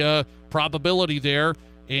be the probability there,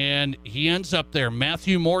 and he ends up there.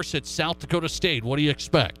 Matthew Morse at South Dakota State. What do you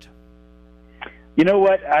expect? You know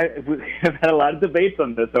what? I've had a lot of debates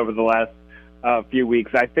on this over the last few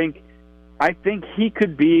weeks. I think he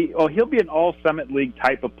could be. Oh, he'll be an all-Summit League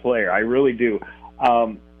type of player. I really do.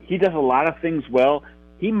 He does a lot of things well.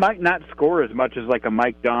 He might not score as much as like a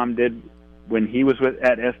Mike Dahm did when he was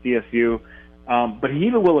at SDSU, but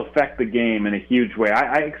he will affect the game in a huge way.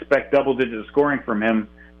 I expect double-digit scoring from him,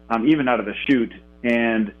 even out of the chute.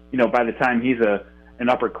 And by the time he's an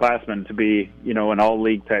upperclassman, to be an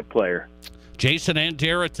all-league type player. Jason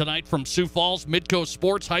Andera tonight from Sioux Falls, Midco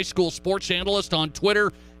Sports, high school sports analyst on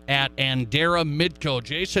Twitter at Andera Midco.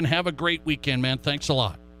 Jason, have a great weekend, man. Thanks a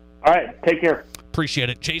lot. All right, take care. Appreciate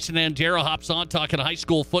it. Jason Andera hops on talking high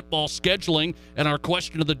school football scheduling. And our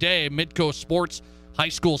question of the day, Midco Sports high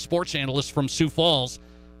school sports analyst from Sioux Falls.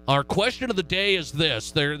 Our question of the day is this.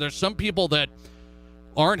 There's some people that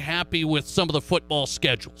aren't happy with some of the football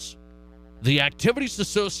schedules. The Activities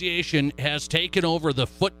Association has taken over the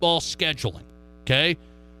football scheduling, okay?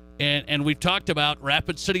 And we've talked about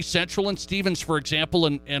Rapid City Central and Stevens, for example,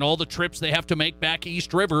 and all the trips they have to make back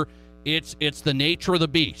East River. It's the nature of the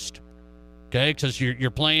beast, okay? Because you're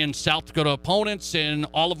playing South Dakota opponents, and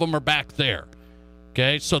all of them are back there,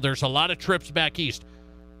 okay? So there's a lot of trips back east.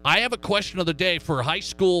 I have a question of the day for high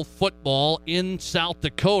school football in South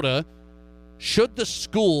Dakota. Should the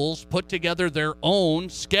schools put together their own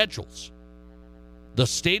schedules? The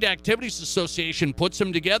State Activities Association puts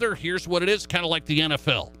them together. Here's what it is, kind of like the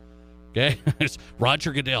NFL. Okay? It's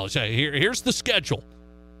Roger Goodell. Here's the schedule.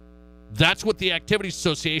 That's what the Activities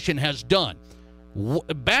Association has done.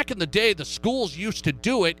 Back in the day, the schools used to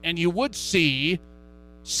do it, and you would see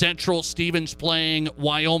Central Stevens playing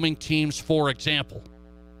Wyoming teams, for example.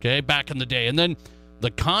 Okay, back in the day. And then the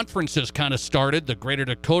conferences kind of started, the Greater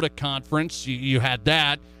Dakota Conference. You had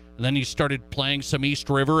that, and then you started playing some East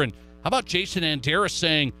River. And how about Jason Andera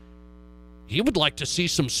saying he would like to see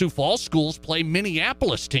some Sioux Falls schools play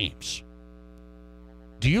Minneapolis teams?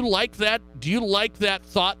 Do you like that? Do you like that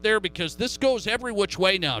thought there? Because this goes every which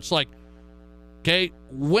way now. It's like, okay,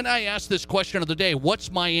 when I ask this question of the day,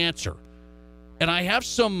 what's my answer? And I have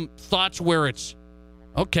some thoughts where it's,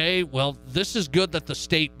 okay, well, this is good that the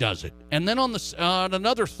state does it. And then on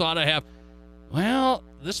another thought I have, well,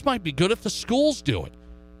 this might be good if the schools do it.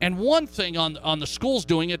 And one thing on the schools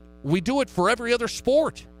doing it, we do it for every other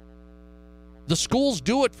sport. The schools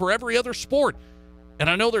do it for every other sport. And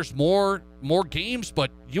I know there's more games,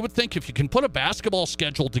 but you would think if you can put a basketball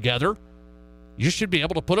schedule together, you should be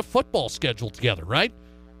able to put a football schedule together, right?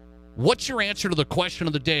 What's your answer to the question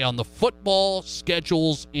of the day on the football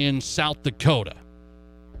schedules in South Dakota?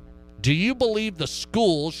 Do you believe the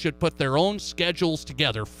schools should put their own schedules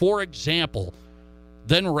together? For example,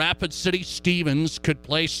 then Rapid City Stevens could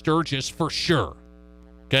play Sturgis for sure.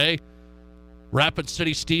 Okay? Rapid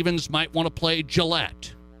City Stevens might want to play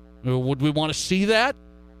Gillette. Would we want to see that?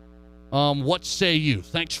 What say you?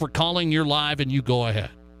 Thanks for calling. You're live, and you go ahead.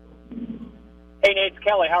 Hey, Nate, it's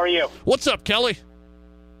Kelly. How are you? What's up, Kelly?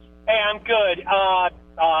 Hey, I'm good.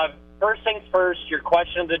 First things first, your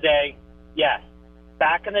question of the day, yes.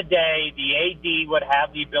 Back in the day, the AD would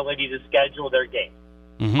have the ability to schedule their games.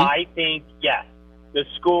 Mm-hmm. I think, yes, the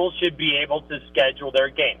schools should be able to schedule their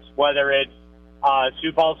games, whether it's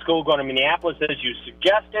Sioux Falls School going to Minneapolis, as you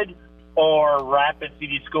suggested, or Rapid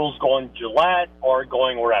City Schools going Gillette or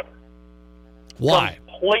going wherever. Why?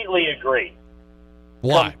 Completely agree.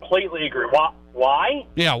 Why? Completely agree. Why?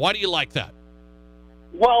 Yeah, why do you like that?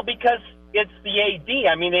 Well, because it's the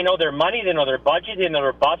AD. I mean, they know their money, they know their budget, they know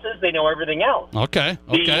their buses, they know everything else. Okay.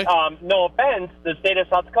 No offense, the state of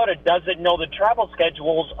South Dakota doesn't know the travel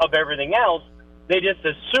schedules of everything else. They just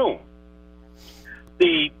assume.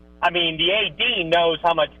 The AD knows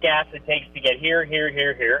how much gas it takes to get here,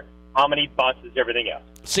 how many buses, everything else.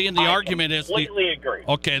 See, and the argument is... completely agree.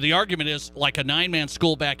 Okay, the argument is, like a 9-man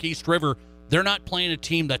school back East River, they're not playing a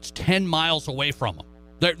team that's 10 miles away from them.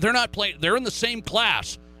 They're not playing... They're in the same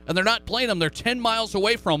class, and they're not playing them. They're 10 miles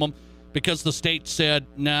away from them because the state said,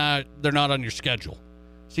 nah, they're not on your schedule.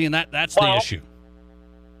 See, and that's the issue.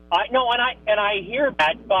 I know, and I hear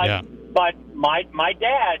that, but... Yeah. But my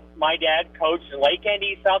dad coached in Lake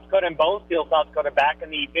Andes, South Dakota, and Bonesfield, South Dakota, back in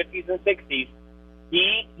the 50s and 60s.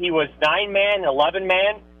 He was 9-man,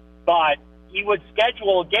 11-man, but he would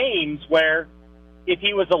schedule games where if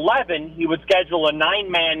he was 11, he would schedule a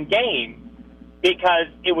 9-man game because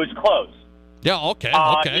it was close. Yeah, okay.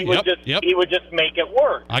 He would just make it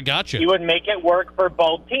work. I got you. He would make it work for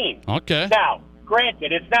both teams. Okay. Now,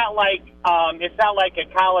 granted, it's not like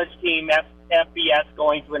a college team FBS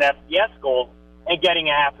going to an FCS school and getting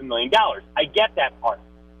 $500,000. I get that part,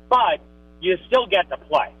 but you still get to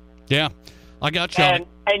play. Yeah, I got you.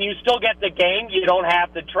 And you still get the game. You don't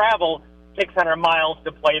have to travel 600 miles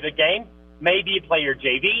to play the game. Maybe you play your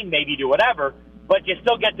JV, maybe you do whatever, but you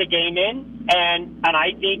still get the game in. And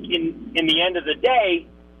I think in the end of the day,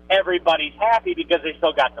 everybody's happy because they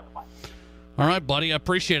still got to play. All right, buddy. I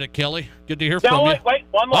appreciate it, Kelly. Good to hear from you. Wait,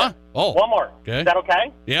 one more. Huh? Oh. One more. Okay. Is that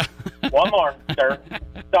okay? Yeah. One more, sir.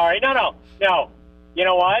 Sorry. No. You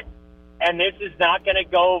know what? And this is not going to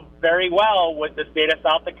go very well with the state of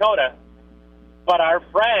South Dakota. But our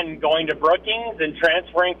friend going to Brookings and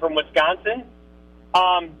transferring from Wisconsin,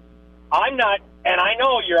 I'm not, and I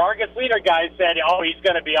know your Argus leader guy said, he's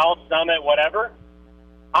going to be all Summit, whatever.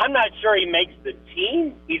 I'm not sure he makes the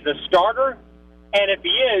team. He's a starter. And if he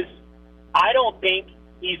is, I don't think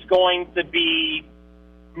he's going to be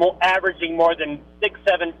averaging more than 6,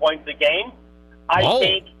 7 points a game. I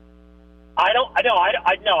think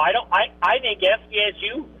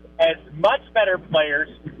SDSU has much better players,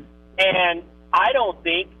 and I don't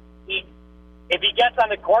think if he gets on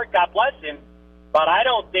the court, God bless him, but I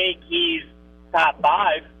don't think he's top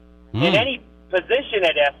 5 in any position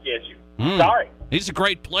at SDSU. Sorry. He's a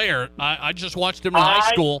great player. I just watched him in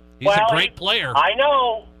high school. He's a great player. I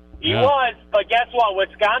know he was, but guess what?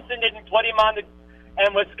 Wisconsin didn't put him on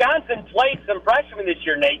and Wisconsin played some freshmen this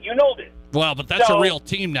year, Nate. You know this. Well, but that's a real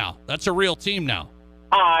team now. That's a real team now.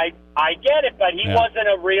 I get it, but he wasn't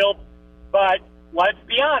a real. But let's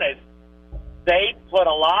be honest, they put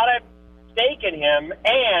a lot of stake in him,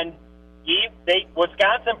 and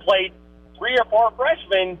Wisconsin played 3 or 4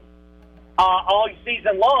 freshmen all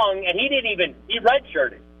season long, and he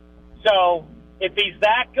redshirted. So if he's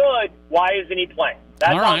that good, why isn't he playing?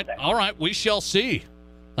 That's all right. We shall see.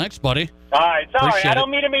 Thanks, buddy. All right, sorry. Appreciate I don't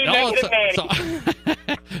mean to be negative, Manny.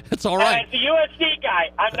 It's all right. As a USC guy,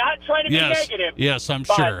 I'm not trying to be negative. Yes, I'm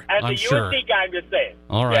but sure. As I'm a sure. USC guy, I'm just saying.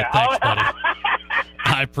 All right, thanks, buddy.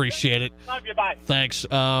 I appreciate it. Love you, bye. Thanks.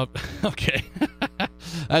 Okay.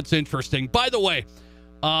 That's interesting. By the way,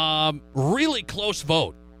 really close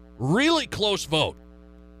vote. Really close vote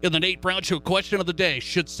in the Nate Brown Show question of the day.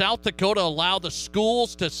 Should South Dakota allow the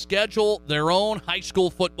schools to schedule their own high school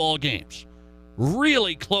football games?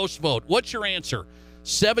 Really close vote. What's your answer?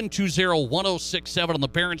 720-1067 on the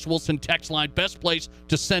Barron's Wilson text line. Best place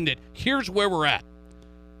to send it. Here's where we're at.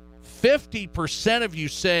 50% of you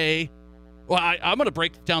say, well, I'm going to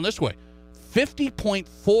break it down this way.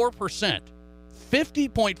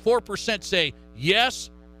 50.4% say, yes,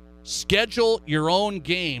 schedule your own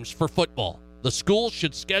games for football. The schools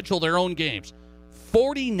should schedule their own games.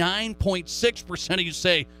 49.6% of you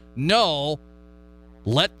say, no,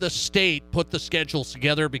 let the state put the schedules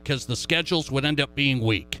together because the schedules would end up being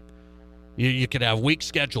weak. You could have weak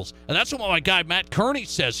schedules. And that's what my guy Matt Kearney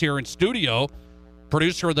says here in studio,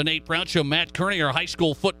 producer of the Nate Brown Show. Matt Kearney, our high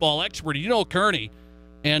school football expert. You know Kearney.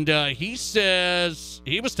 And he says,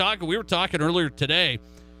 we were talking earlier today,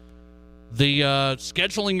 the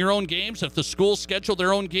scheduling your own games, if the schools schedule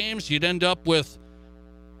their own games, you'd end up with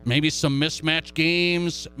maybe some mismatched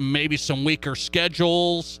games, maybe some weaker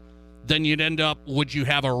schedules. Then you'd end up, would you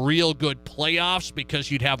have a real good playoffs because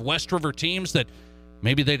you'd have West River teams that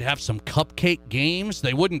maybe they'd have some cupcake games?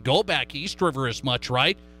 They wouldn't go back East River as much,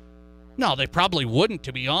 right? No, they probably wouldn't,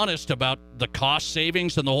 to be honest, about the cost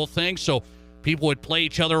savings and the whole thing. So people would play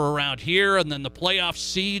each other around here, and then the playoff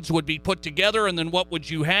seeds would be put together, and then what would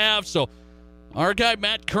you have? So our guy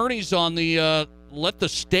Matt Kearney's on the let the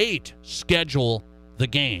state schedule the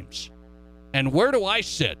games. And where do I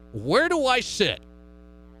sit?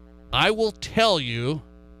 I will tell you,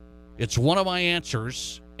 it's one of my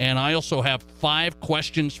answers, and I also have 5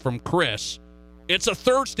 questions from Chris. It's a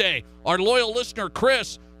Thursday. Our loyal listener,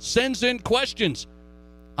 Chris, sends in questions.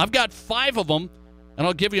 I've got 5 of them, and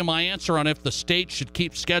I'll give you my answer on if the state should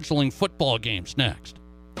keep scheduling football games next.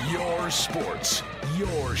 Your sports,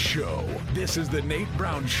 your show. This is the Nate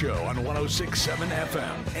Brown Show on 106.7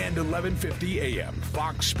 FM and 1150 AM,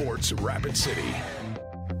 Fox Sports Rapid City.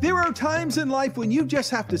 There are times in life when you just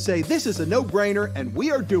have to say, this is a no-brainer, and we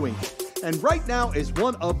are doing it. And right now is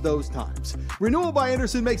one of those times. Renewal by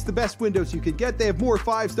Andersen makes the best windows you can get. They have more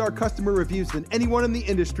 5-star customer reviews than anyone in the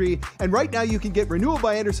industry. And right now you can get Renewal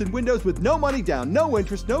by Andersen windows with no money down, no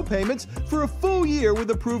interest, no payments for a full year with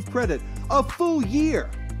approved credit. A full year.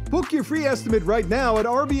 Book your free estimate right now at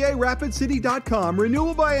RBARapidCity.com.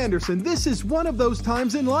 Renewal by Andersen. This is one of those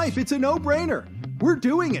times in life. It's a no-brainer. We're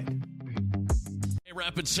doing it.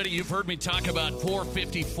 Rapid City, you've heard me talk about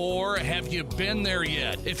 454. Have you been there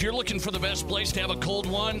yet? If you're looking for the best place to have a cold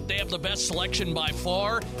one, they have the best selection by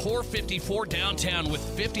far. 454 downtown with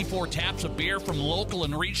 54 taps of beer from local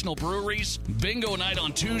and regional breweries. Bingo night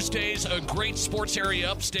on Tuesdays, a great sports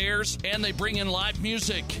area upstairs, and they bring in live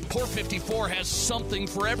music. 454 has something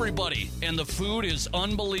for everybody, and the food is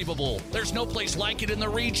unbelievable. There's no place like it in the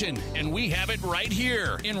region, and we have it right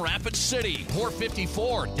here in Rapid City.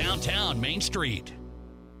 454 downtown Main Street.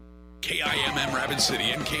 KIMM Rapid City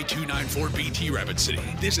and K294BT Rapid City.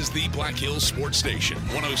 This is the Black Hills Sports Station,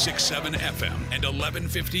 106.7 FM and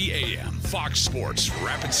 1150 AM. Fox Sports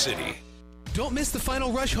Rapid City. Don't miss the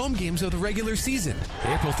final Rush home games of the regular season.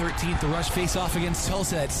 April 13th, the Rush face off against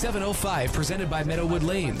Tulsa at 7:05, presented by Meadowood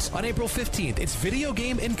Lanes. On April 15th, it's video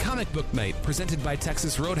game and comic book night, presented by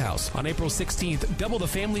Texas Roadhouse. On April 16th, double the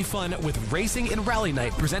family fun with racing and rally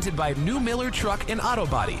night, presented by New Miller Truck and Auto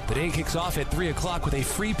Body. The day kicks off at 3 o'clock with a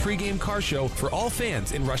free pregame car show for all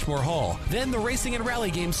fans in Rushmore Hall. Then the racing and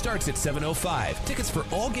rally game starts at 7:05. Tickets for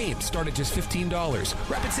all games start at just $15.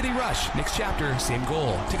 Rapid City Rush, next chapter, same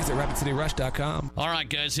goal. Tickets at rapidcityrush.com. All right,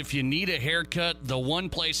 guys, if you need a haircut, the one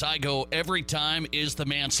place I go every time is the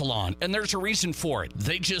Man Salon. And there's a reason for it.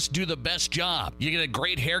 They just do the best job. You get a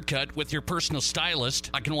great haircut with your personal stylist.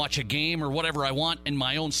 I can watch a game or whatever I want in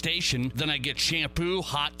my own station. Then I get shampoo,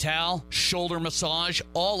 hot towel, shoulder massage,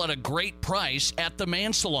 all at a great price at the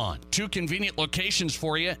Man Salon. 2 convenient locations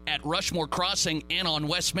for you at Rushmore Crossing and on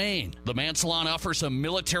West Main. The Man Salon offers a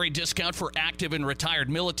military discount for active and retired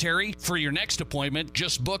military. For your next appointment,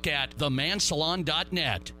 just book at themansalon.net.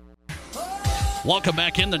 Welcome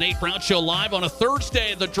back in the Nate Brown Show live on a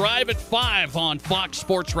Thursday, The Drive at 5 on Fox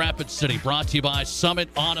Sports Rapid City. Brought to you by Summit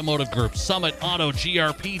Automotive Group,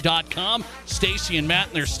 summitautogrp.com. Stacy and Matt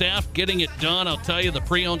and their staff getting it done. I'll tell you, the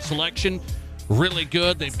pre-owned selection, really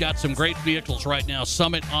good. They've got some great vehicles right now,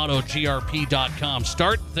 summitautogrp.com.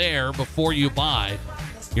 Start there before you buy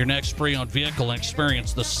your next pre-owned vehicle and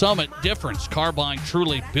experience the Summit difference. Car buying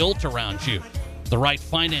truly built around you. The right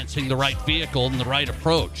financing, the right vehicle, and the right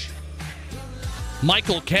approach.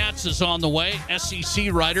 Michael Katz is on the way,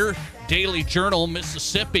 SEC writer, Daily Journal,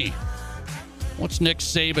 Mississippi. What's Nick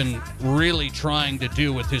Saban really trying to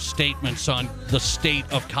do with his statements on the state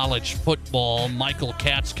of college football? Michael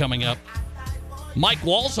Katz coming up. Mike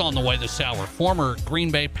Wall's on the way this hour. Former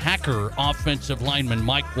Green Bay Packer offensive lineman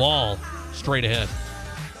Mike Wall, straight ahead.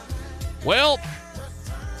 Well,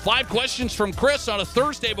 5 questions from Chris on a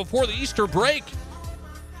Thursday before the Easter break.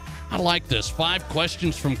 I like this. 5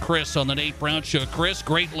 questions from Chris on the Nate Brown Show. Chris,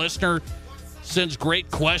 great listener, sends great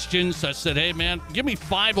questions. I said, hey, man, give me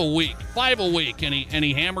 5 a week. 5 a week. And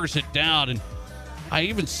he hammers it down. And I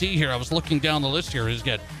even see here, I was looking down the list here, he's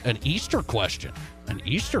got an Easter question. An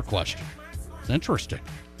Easter question. Interesting.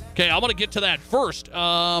 Okay, I want to get to that first.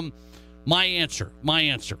 My answer.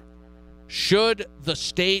 Should the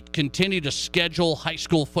state continue to schedule high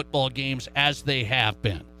school football games as they have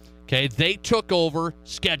been? Okay, they took over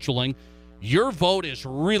scheduling. Your vote is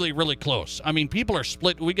really, really close. I mean, people are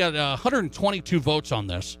split. We got 122 votes on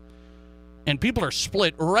this, and people are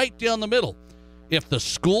split right down the middle. If the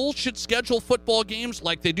school should schedule football games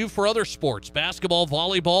like they do for other sports, basketball,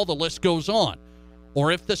 volleyball, the list goes on,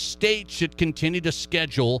 or if the state should continue to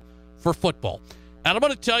schedule for football. And I'm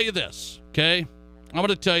going to tell you this, okay? I'm going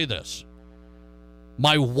to tell you this.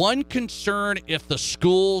 My one concern, if the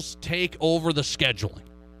schools take over the scheduling,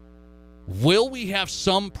 will we have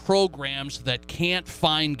some programs that can't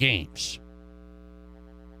find games?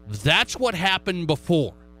 That's what happened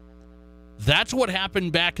before. That's what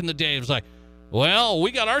happened back in the day. It was like, well,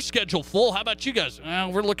 we got our schedule full. How about you guys?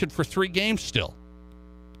 Well, we're looking for 3 games still.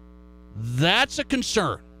 That's a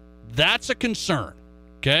concern. That's a concern.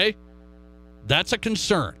 Okay? That's a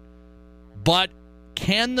concern. But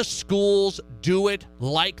can the schools do it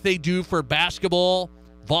like they do for basketball,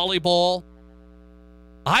 volleyball?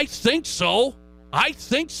 I think so.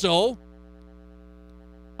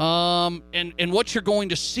 And what you're going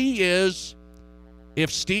to see is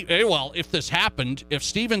if this happened, if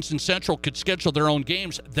Stevenson Central could schedule their own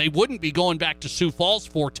games, they wouldn't be going back to Sioux Falls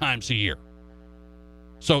 4 times a year.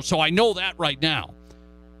 So I know that right now.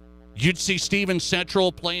 You'd see Steven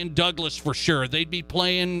Central playing Douglas for sure. They'd be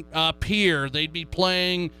playing Pierre. They'd be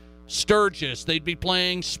playing Sturgis. They'd be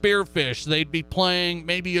playing Spearfish. They'd be playing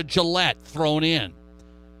maybe a Gillette thrown in.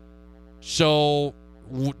 So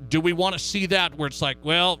do we want to see that where it's like,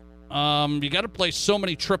 well, you got to play so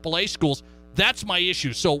many AAA schools? That's my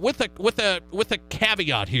issue. So with a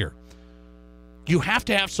caveat here, you have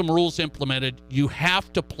to have some rules implemented. You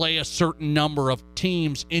have to play a certain number of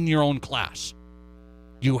teams in your own class.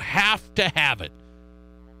 You have to have it.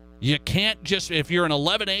 You can't just, if you're an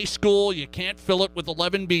 11A school, you can't fill it with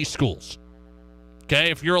 11B schools.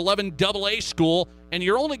 Okay, if you're 11AA school, and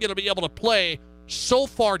you're only going to be able to play so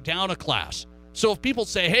far down a class. So if people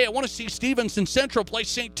say, hey, I want to see Stevenson Central play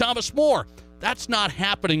St. Thomas More, that's not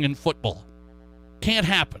happening in football. Can't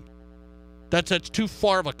happen. That's too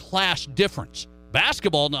far of a class difference.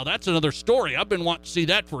 Basketball, now that's another story. I've been wanting to see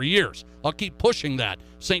that for years. I'll keep pushing that.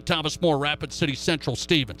 St. Thomas More, Rapid City Central,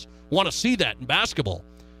 Stevens. Want to see that in basketball.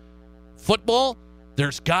 Football,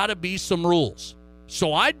 there's got to be some rules.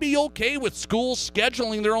 So I'd be okay with schools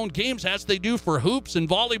scheduling their own games as they do for hoops and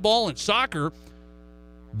volleyball and soccer.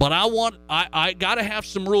 But I got to have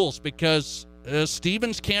some rules because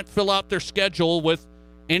Stevens can't fill out their schedule with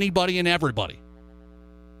anybody and everybody.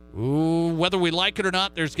 Ooh, whether we like it or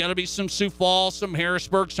not, there's got to be some Sioux Falls, some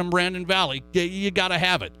Harrisburg, some Brandon Valley. You got to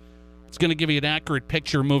have it. It's going to give you an accurate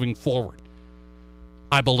picture moving forward.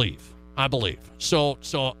 I believe. So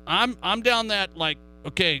I'm down that, like,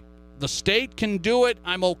 okay, the state can do it.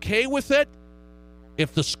 I'm okay with it.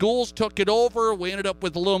 If the schools took it over, we ended up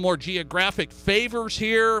with a little more geographic favors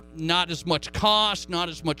here, not as much cost, not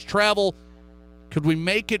as much travel. Could we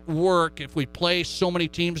make it work if we play so many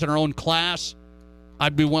teams in our own class?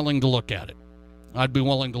 I'd be willing to look at it.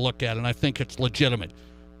 And I think it's legitimate.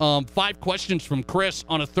 5 questions from Chris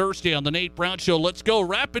on a Thursday on the Nate Brown Show. Let's go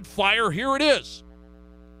rapid fire. Here it is.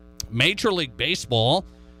 Major League Baseball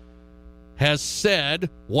has said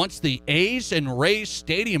once the A's and Rays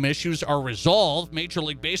stadium issues are resolved, Major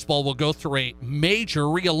League Baseball will go through a major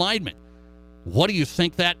realignment. What do you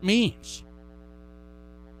think that means?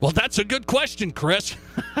 Well, that's a good question, Chris.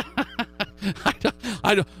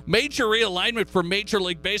 I don't, major realignment for Major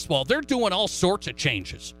League Baseball. They're doing all sorts of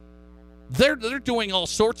changes. They're doing all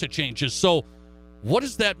sorts of changes. So what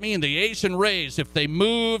does that mean? The A's and Rays, if they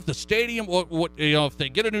move the stadium, if they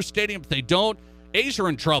get a new stadium, if they don't, A's are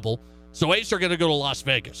in trouble. So A's are going to go to Las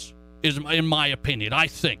Vegas, is in my opinion. I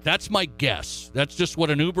think. That's my guess. That's just what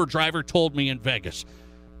an Uber driver told me in Vegas.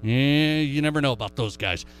 You never know about those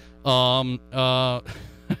guys.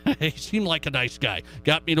 He seemed like a nice guy.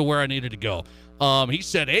 Got me to where I needed to go. He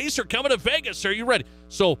said, A's are coming to Vegas. Are you ready?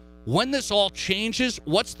 So when this all changes,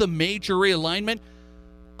 what's the major realignment?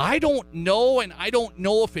 I don't know, and I don't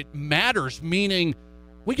know if it matters, meaning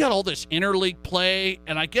we got all this interleague play,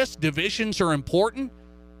 and I guess divisions are important.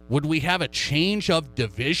 Would we have a change of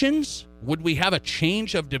divisions?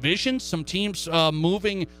 Some teams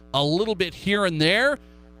moving a little bit here and there?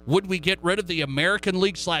 Would we get rid of the American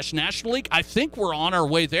League / National League? I think we're on our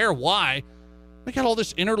way there. Why? We got all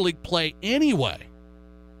this interleague play anyway.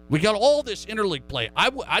 I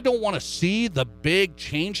don't want to see the big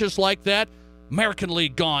changes like that. American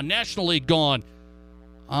League gone, National League gone.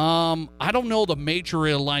 I don't know the major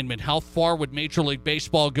realignment. How far would Major League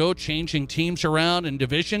Baseball go, changing teams around and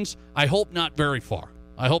divisions? I hope not very far.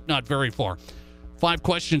 5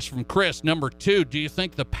 questions from Chris. Number 2, do you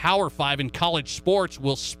think the Power 5 in college sports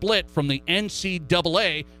will split from the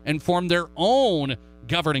NCAA and form their own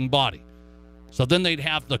governing body? So then they'd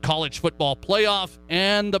have the college football playoff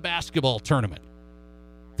and the basketball tournament.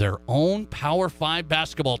 Their own Power 5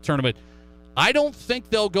 basketball tournament. I don't think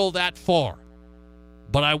they'll go that far.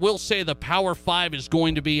 But I will say the Power 5 is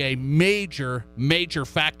going to be a major, major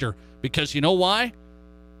factor. Because you know why?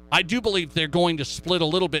 I do believe they're going to split a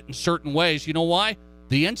little bit in certain ways. You know why?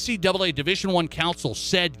 The NCAA Division I Council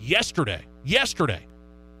said yesterday,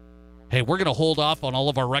 hey, we're going to hold off on all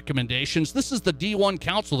of our recommendations. This is the D1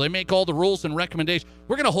 Council. They make all the rules and recommendations.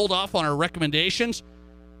 We're going to hold off on our recommendations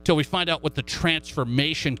till we find out what the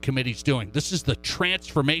Transformation Committee's doing. This is the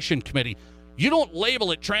Transformation Committee. You don't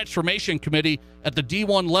label it Transformation Committee at the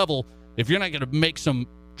D1 level if you're not going to make some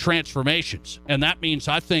transformations. And that means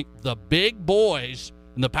I think the big boys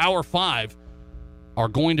in the Power 5 are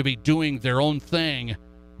going to be doing their own thing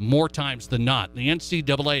more times than not. The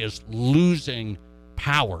NCAA is losing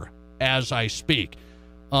power as I speak.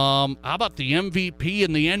 How about the MVP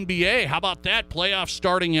in the NBA? How about that? Playoffs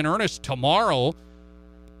starting in earnest tomorrow.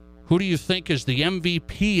 Who do you think is the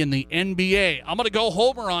MVP in the NBA? I'm going to go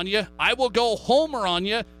homer on you. I will go homer on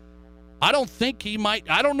you. I don't think he might.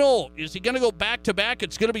 I don't know. Is he going to go back-to-back?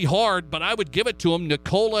 It's going to be hard, but I would give it to him.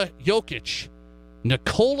 Nikola Jokic.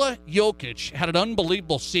 Nikola Jokic had an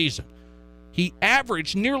unbelievable season. He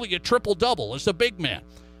averaged nearly a triple-double as a big man.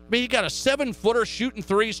 I mean, he got a 7-footer shooting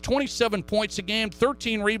threes, 27 points a game,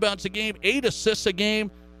 13 rebounds a game, 8 assists a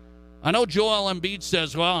game. I know Joel Embiid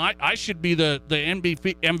says, well, I should be the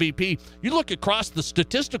MVP. You look across the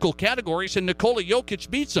statistical categories, and Nikola Jokic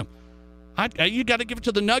beats him. You got to give it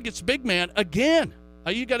to the Nuggets big man again.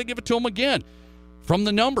 You got to give it to him again from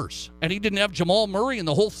the numbers. And he didn't have Jamal Murray and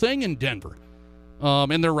the whole thing in Denver.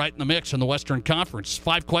 And they're right in the mix in the Western Conference.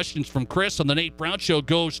 5 questions from Chris on the Nate Brown Show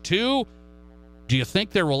goes to, do you think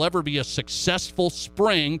there will ever be a successful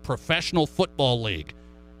spring professional football league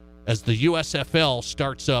as the USFL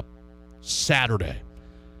starts up Saturday?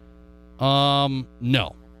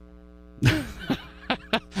 No.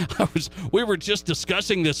 We were just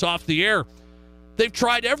discussing this off the air. They've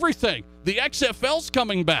tried everything. The XFL's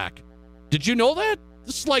coming back. Did you know that?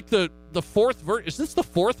 This is like the fourth version. Is this the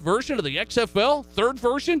 4th version of the XFL? 3rd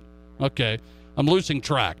version? Okay. I'm losing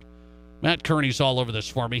track. Matt Kearney's all over this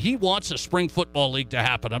for me. He wants a spring football league to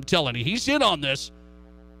happen. I'm telling you, he's in on this.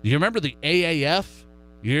 Do you remember the AAF?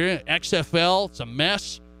 Your XFL, it's a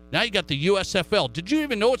mess. Now you got the USFL. Did you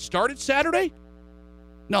even know it started Saturday?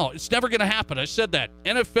 No, it's never going to happen. I said that.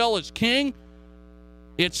 NFL is king.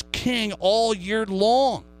 It's king all year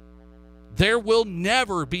long. There will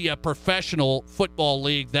never be a professional football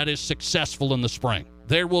league that is successful in the spring.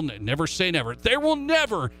 There will never say never. There will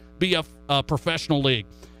never be a professional league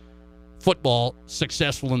football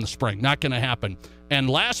successful in the spring. Not going to happen. And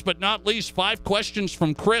last but not least, 5 questions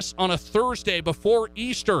from Chris on a Thursday before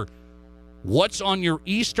Easter. What's on your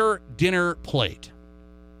Easter dinner plate?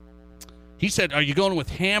 He said, are you going with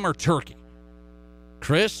ham or turkey?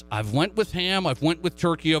 Chris, I've went with ham. I've went with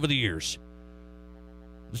turkey over the years.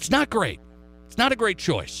 It's not great. It's not a great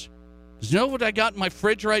choice. You know what I got in my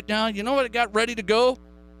fridge right now? You know what I got ready to go?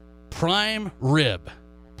 Prime rib.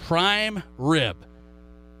 Prime rib.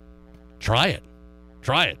 Try it.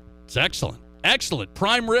 Try it. It's excellent. Excellent.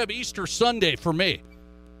 Prime rib Easter Sunday for me.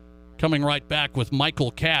 Coming right back with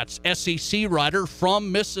Michael Katz, SEC writer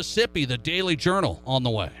from Mississippi, the Daily Journal, on the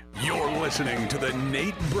way. You're listening to the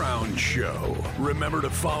Nate Brown Show. Remember to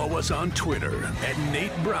follow us on Twitter at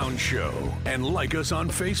Nate Brown Show and like us on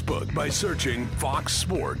Facebook by searching Fox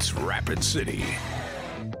Sports Rapid City.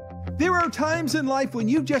 There are times in life when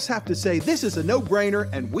you just have to say, this is a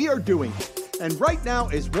no-brainer, and we are doing it. And right now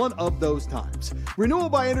is one of those times. Renewal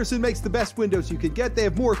by Andersen makes the best windows you can get. They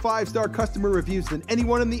have more 5-star customer reviews than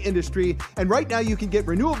anyone in the industry. And right now you can get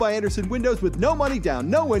Renewal by Andersen windows with no money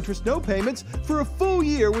down, no interest, no payments for a full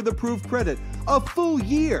year with approved credit. A full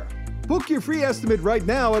year. Book your free estimate right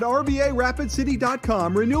now at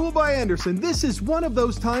RBARapidCity.com. Renewal by Andersen. This is one of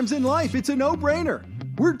those times in life. It's a no-brainer.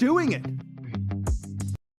 We're doing it.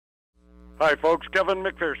 Hi, folks. Kevin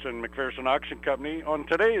McPherson Auction Company, on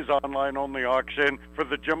today's online-only auction for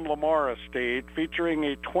the Jim Lamar Estate, featuring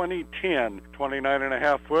a 2010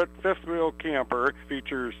 29.5-foot fifth-wheel camper.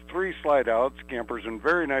 Features 3 slide-outs. Camper's in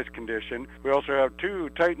very nice condition. We also have 2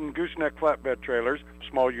 Titan gooseneck flatbed trailers,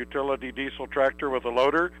 small utility diesel tractor with a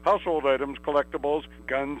loader, household items, collectibles,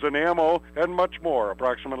 guns and ammo, and much more.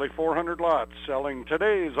 Approximately 400 lots selling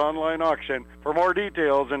today's online auction. For more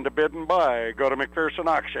details and to bid and buy, go to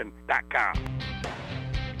McPhersonAuction.com.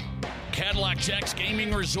 Cadillac Jack's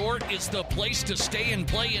Gaming Resort is the place to stay and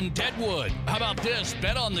play in Deadwood. How about this?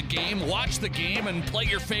 Bet on the game, watch the game, and play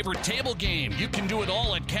your favorite table game. You can do it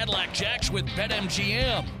all at Cadillac Jack's with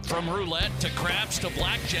BetMGM. From roulette to craps to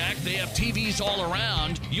blackjack, they have TVs all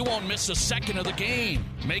around. You won't miss a second of the game.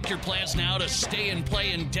 Make your plans now to stay and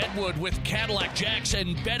play in Deadwood with Cadillac Jack's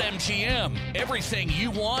and BetMGM. Everything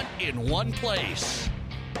you want in one place.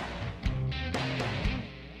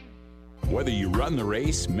 Whether you run the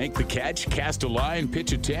race, make the catch, cast a line,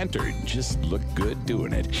 pitch a tent, or just look good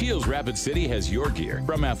doing it, Shields Rapid City has your gear.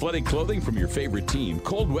 From athletic clothing from your favorite team,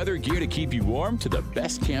 cold weather gear to keep you warm, to the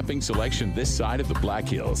best camping selection this side of the Black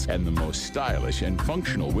Hills, and the most stylish and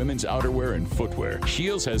functional women's outerwear and footwear.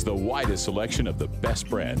 Shields has the widest selection of the best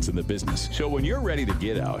brands in the business. So when you're ready to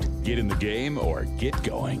get out, get in the game, or get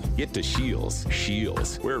going, get to Shields.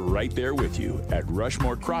 Shields, we're right there with you at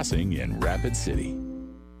Rushmore Crossing in Rapid City.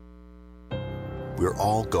 We're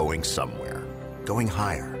all going somewhere. Going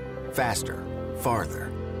higher, faster,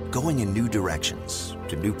 farther. Going in new directions,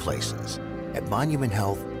 to new places. At Monument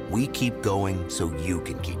Health, we keep going so you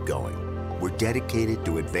can keep going. We're dedicated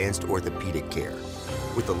to advanced orthopedic care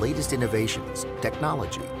with the latest innovations,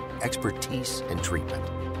 technology, expertise, and treatment.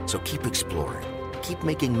 So keep exploring, keep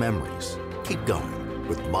making memories, keep going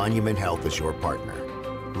with Monument Health as your partner.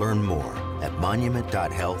 Learn more at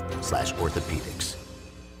monument.health/orthopedics.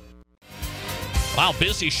 Wow,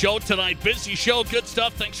 busy show tonight. Busy show. Good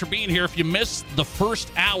stuff. Thanks for being here. If you missed the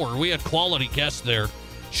first hour, we had quality guests there.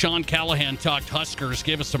 Sean Callahan talked Huskers,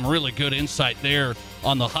 gave us some really good insight there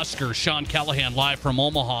on the Huskers. Sean Callahan live from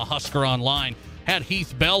Omaha, Husker Online. Had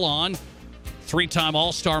Heath Bell on, 3-time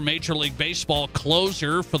All-Star Major League Baseball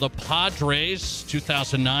closer for the Padres,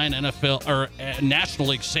 2009 NFL or National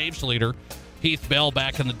League saves leader. Heath Bell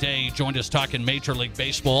back in the day. He joined us talking Major League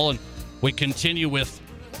Baseball, and we continue with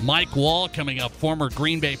Mike Wahle coming up, former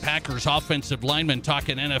Green Bay Packers offensive lineman,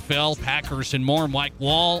 talking NFL, Packers, and more. Mike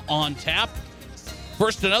Wahle on tap.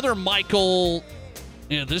 First, another Michael.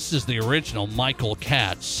 Yeah, this is the original Michael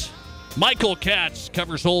Katz. Michael Katz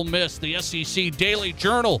covers Ole Miss, the SEC Daily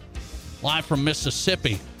Journal, live from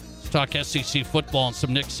Mississippi. Let's talk SEC football and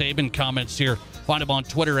some Nick Saban comments here. Find him on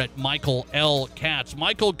Twitter at Michael L. Katz.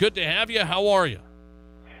 Michael, good to have you. How are you?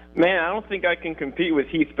 Man, I don't think I can compete with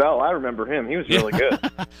Heath Bell. I remember him. He was really good.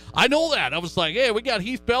 I know that. I was like, hey, we got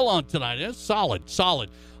Heath Bell on tonight. It's solid.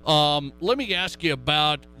 Let me ask you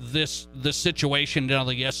about this situation down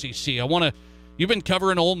the SEC. You've been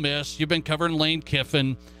covering Ole Miss. You've been covering Lane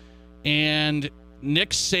Kiffin. And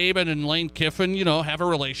Nick Saban and Lane Kiffin, have a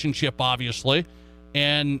relationship, obviously.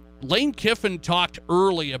 And Lane Kiffin talked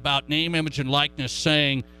early about name, image, and likeness,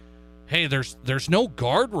 saying, hey, there's no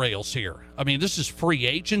guardrails here. I mean, this is free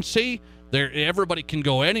agency. Everybody can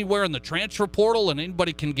go anywhere in the transfer portal, and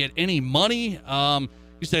anybody can get any money.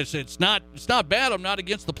 He says it's not bad. I'm not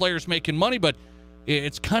against the players making money, but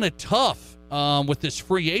it's kind of tough with this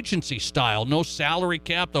free agency style. No salary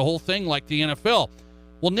cap, the whole thing like the NFL.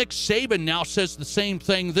 Well, Nick Saban now says the same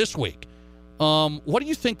thing this week. What do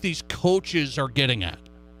you think these coaches are getting at?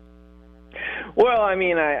 Well, I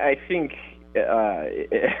mean, I think there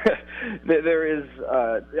is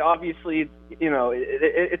obviously,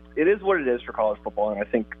 it is what it is for college football, and I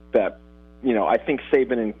think that, I think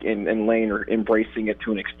Saban and Lane are embracing it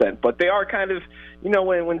to an extent, but they are kind of,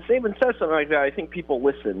 when Saban says something like that, I think people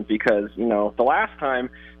listen because, the last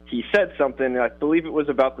time he said something, I believe it was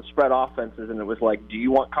about the spread offenses, and it was like, do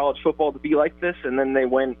you want college football to be like this? And then they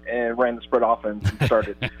went and ran the spread offense and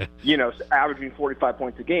started, averaging 45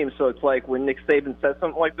 points a game. So it's like when Nick Saban says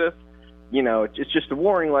something like this, it's just a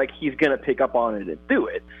warning, like he's going to pick up on it and do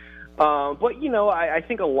it. But, I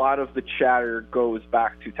think a lot of the chatter goes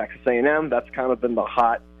back to Texas A&M. That's kind of been the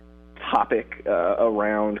hot topic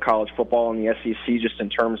around college football in the SEC, just in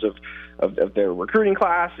terms of their recruiting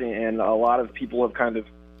class. And a lot of people have kind of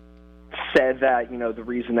said that, the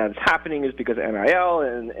reason that it's happening is because of NIL,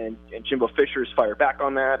 and Jimbo Fisher's fired back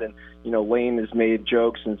on that. And, Lane has made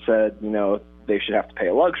jokes and said, they should have to pay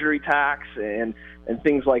a luxury tax and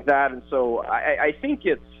things like that. And so I think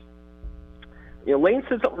it's, Lane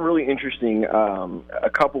said something really interesting a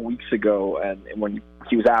couple weeks ago, and when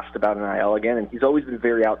he was asked about NIL again, and he's always been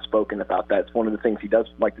very outspoken about that. It's one of the things he does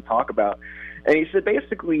like to talk about. And he said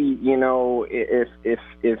basically, if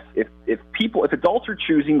adults are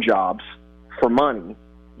choosing jobs for money,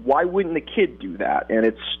 why wouldn't the kid do that? And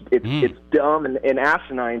it's dumb and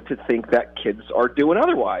asinine to think that kids are doing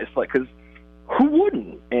otherwise. Because who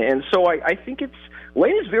wouldn't? And so I think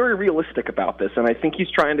Lane is very realistic about this, and I think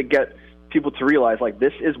he's trying to get people to realize,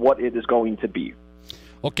 this is what it is going to be.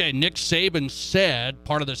 Okay, Nick Saban said,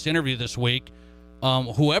 part of this interview this week,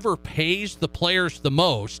 whoever pays the players the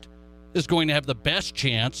most is going to have the best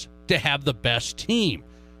chance to have the best team.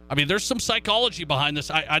 I mean, there's some psychology behind this.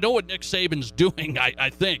 I know what Nick Saban's doing, I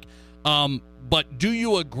think. But do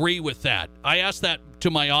you agree with that? I asked that to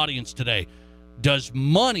my audience today. Does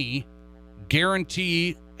money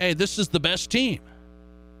guarantee, hey, this is the best team?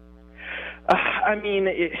 I mean,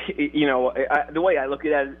 the way I look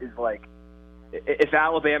at it is like, if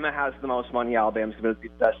Alabama has the most money, Alabama's going to be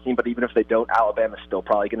the best team. But even if they don't, Alabama's still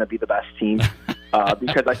probably going to be the best team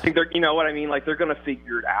because I think they're, what I mean? Like, they're going to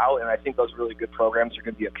figure it out, and I think those really good programs are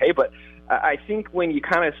going to be okay. But I think when you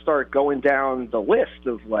kind of start going down the list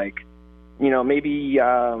of, maybe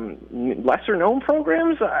lesser-known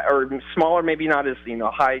programs or smaller, maybe not as,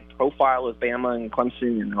 high profile as Bama and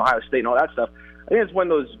Clemson and Ohio State and all that stuff, I think it's when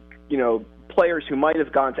those, players who might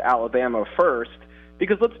have gone to Alabama first,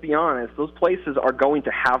 because let's be honest, those places are going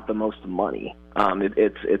to have the most money.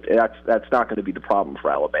 That's not going to be the problem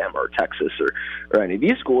for Alabama or Texas or any of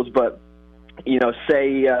these schools. But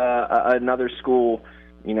say another school,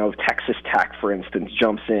 Texas Tech, for instance,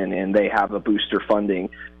 jumps in and they have a booster funding,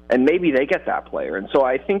 and maybe they get that player. And so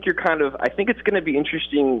I think I think it's going to be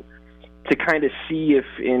interesting to kind of see if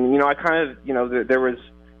there was.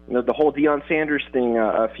 The whole Deion Sanders thing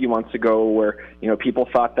a few months ago where, people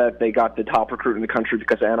thought that they got the top recruit in the country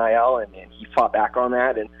because of NIL, and he fought back on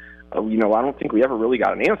that. And, I don't think we ever really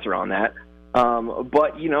got an answer on that.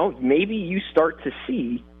 But, maybe you start to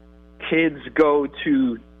see kids go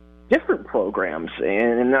to different programs.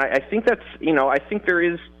 And I think that's, I think there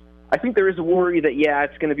is a worry that,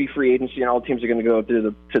 it's going to be free agency and all teams are going to go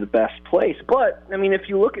to the best place. But, I mean, if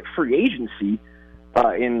you look at free agency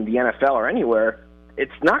in the NFL or anywhere,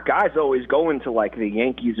 it's not guys always going to the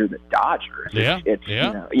Yankees or the Dodgers.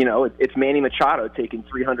 It's Manny Machado taking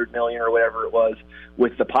 $300 million or whatever it was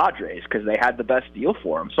with the Padres because they had the best deal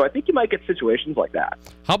for him. So I think you might get situations like that.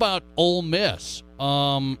 How about Ole Miss?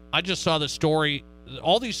 I just saw the story.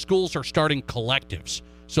 All these schools are starting collectives.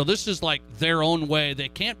 So this is like their own way. They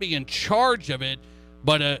can't be in charge of it,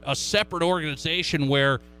 but a separate organization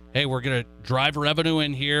where, hey, we're going to drive revenue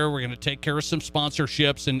in here. We're going to take care of some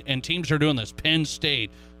sponsorships, and teams are doing this. Penn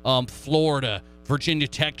State, Florida, Virginia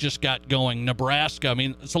Tech just got going, Nebraska. I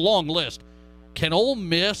mean, it's a long list. Can Ole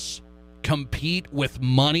Miss compete with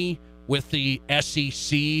money with the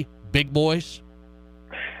SEC big boys?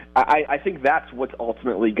 I think that's what's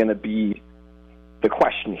ultimately going to be the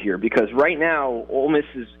question here, because right now Ole Miss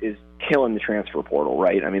is killing the transfer portal,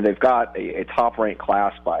 right? I mean, they've got a top-ranked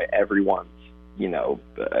class by everyone's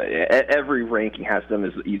every ranking has them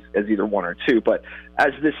as either 1 or 2. But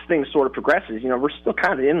as this thing sort of progresses, we're still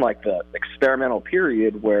kind of in like the experimental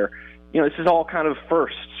period where, this is all kind of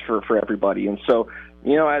firsts for everybody. And so,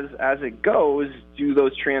 as it goes, do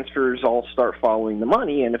those transfers all start following the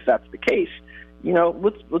money? And if that's the case,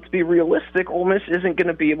 let's be realistic. Ole Miss isn't going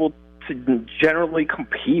to be able to generally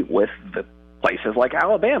compete with the places like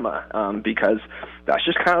Alabama because that's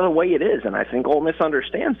just kind of the way it is. And I think Ole Miss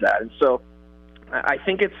understands that. And so I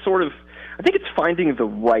think it's finding the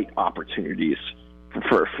right opportunities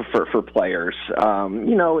for players.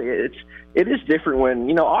 It is different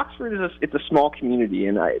when, Oxford it's a small community,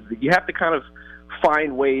 and you have to kind of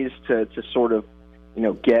find ways to sort of,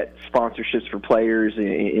 get sponsorships for players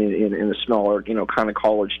in a smaller, kind of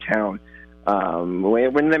college town.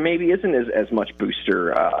 When there maybe isn't as much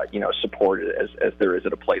booster, support as there is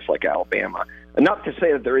at a place like Alabama. And not to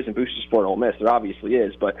say that there isn't booster support at Ole Miss, there obviously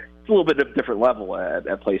is, but it's a little bit of a different level at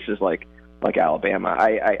places like Alabama.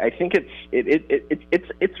 I think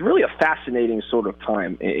it's really a fascinating sort of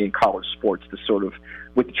time in college sports, to sort of,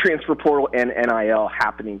 with the transfer portal and NIL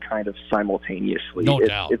happening kind of simultaneously. No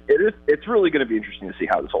doubt. It's really going to be interesting to see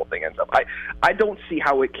how this whole thing ends up. I don't see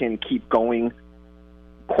how it can keep going,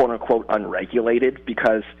 quote unquote, unregulated,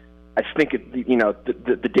 because I think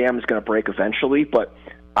the dam is going to break eventually, but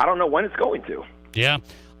I don't know when it's going to. Yeah.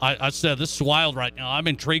 I said this is wild right now. I'm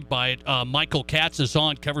intrigued by it. Michael Katz is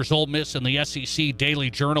on, covers Ole Miss and the SEC Daily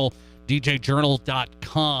Journal,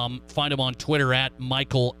 djjournal.com. Find him on Twitter at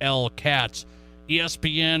Michael L. Katz.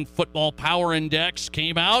 ESPN Football Power Index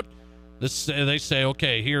came out. They say,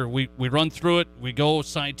 okay, here, we run through it. We go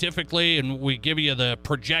scientifically, and we give you the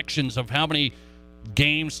projections of how many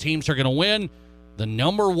games teams are going to win. The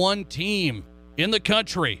number 1 team in the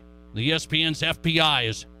country, the ESPN's FPI,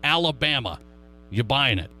 is Alabama. You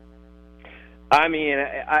buying it? I mean,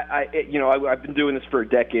 I've been doing this for a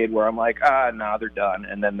decade where I'm like, no, they're done,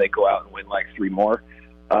 and then they go out and win like 3 more.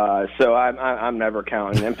 So I'm never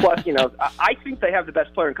counting. And plus, I think they have the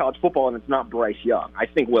best player in college football, and it's not Bryce Young. I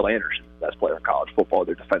think Will Anderson is the best player in college football,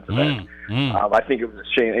 their defensive end. I think it was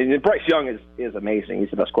a shame. And Bryce Young is amazing. He's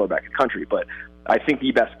the best quarterback in the country. But I think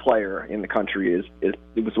the best player in the country it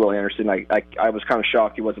was Will Anderson. I was kind of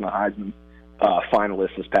shocked he wasn't a Heisman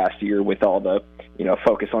finalist this past year with all the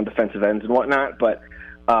focus on defensive ends and whatnot. But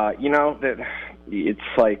it's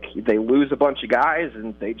like they lose a bunch of guys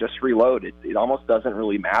and they just reload. It almost doesn't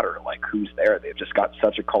really matter like who's there. They've just got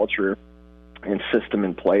such a culture and system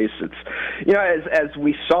in place. It's as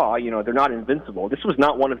we saw, they're not invincible. This was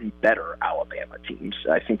not one of the better Alabama teams.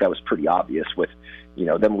 I think that was pretty obvious with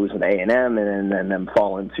them losing to A&M and then them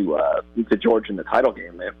falling to Georgia in the title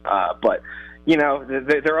game. But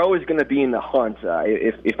they're always going to be in the hunt.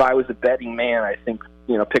 If I was a betting man, I think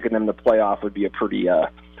picking them to playoff would be a pretty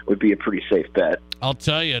safe bet. I'll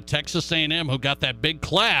tell you, Texas A&M, who got that big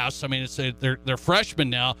class, I mean, they're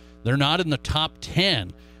freshmen now. They're not in the top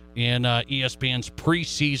 10 in ESPN's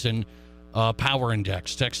preseason power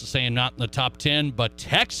index. Texas A&M not in the top 10, but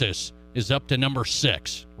Texas is up to number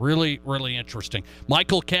 6. Really, really interesting.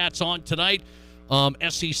 Michael Katz on tonight.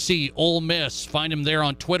 SEC, Ole Miss. Find him there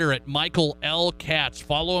on Twitter at Michael L. Katz.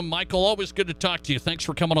 Follow him. Michael, always good to talk to you. Thanks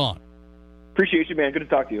for coming on. Appreciate you, man. Good to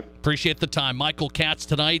talk to you. Appreciate the time. Michael Katz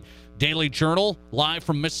tonight, Daily Journal, live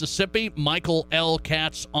from Mississippi. Michael L.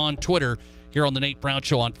 Katz on Twitter here on the Nate Brown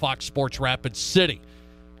Show on Fox Sports Rapid City.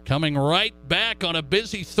 Coming right back on a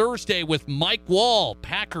busy Thursday with Mike Wahle,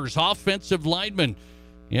 Packers offensive lineman.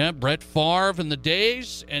 Yeah, Brett Favre in the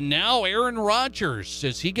days, and now Aaron Rodgers.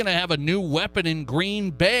 Is he going to have a new weapon in Green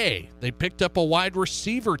Bay? They picked up a wide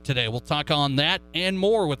receiver today. We'll talk on that and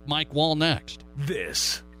more with Mike Wahle next.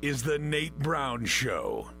 This is the Nate Brown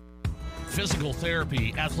Show. Physical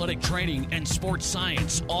therapy, athletic training, and sports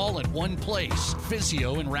science all at one place.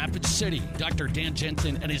 Physio in Rapid City. Dr. Dan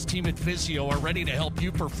Jensen and his team at Physio are ready to help you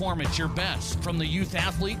perform at your best. From the youth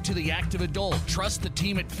athlete to the active adult, trust the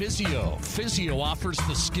team at Physio. Physio offers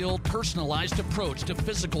the skilled, personalized approach to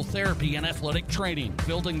physical therapy and athletic training,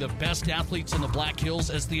 building the best athletes in the Black Hills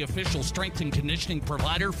as the official strength and conditioning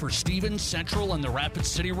provider for Stevens, Central, and the Rapid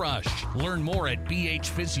City Rush. Learn more at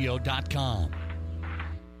bhphysio.com.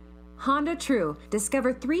 Honda True.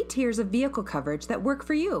 Discover 3 tiers of vehicle coverage that work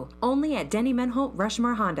for you. Only at Denny Menholt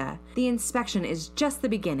Rushmore Honda. The inspection is just the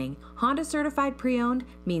beginning. Honda certified pre-owned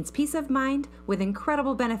means peace of mind with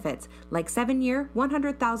incredible benefits like 7-year,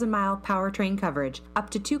 100,000-mile powertrain coverage, up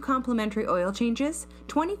to 2 complimentary oil changes,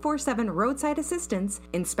 24/7 roadside assistance,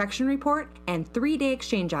 inspection report, and 3-day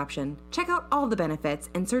exchange option. Check out all the benefits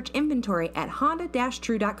and search inventory at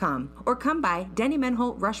honda-true.com or come by Denny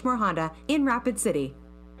Menholt Rushmore Honda in Rapid City.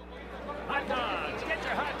 Hot dogs, get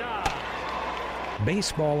your hot dog.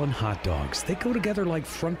 Baseball and hot dogs, they go together like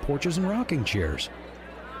front porches and rocking chairs.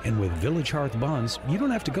 And with Village Hearth Buns, you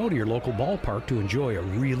don't have to go to your local ballpark to enjoy a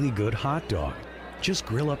really good hot dog. Just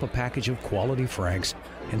grill up a package of quality Franks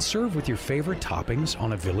and serve with your favorite toppings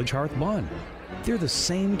on a Village Hearth bun. They're the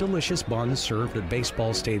same delicious buns served at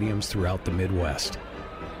baseball stadiums throughout the Midwest.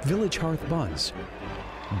 Village Hearth Buns,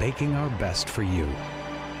 baking our best for you.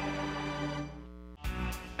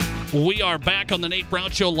 We are back on the Nate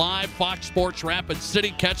Brown Show live, Fox Sports Rapid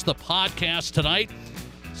City. Catch the podcast tonight.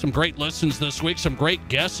 Some great listens this week, some great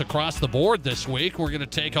guests across the board this week. We're going to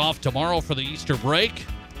take off tomorrow for the Easter break.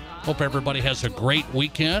 Hope everybody has a great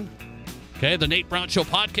weekend. Okay, the Nate Brown Show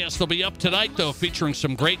podcast will be up tonight, though, featuring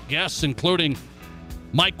some great guests, including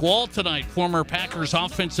Mike Wahle tonight, former Packers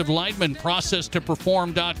offensive lineman,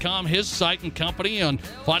 processtoperform.com, his site and company. And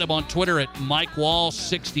find him on Twitter at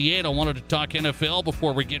MikeWahle68. I wanted to talk NFL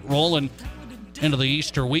before we get rolling into the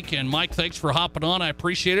Easter weekend. Mike, thanks for hopping on. I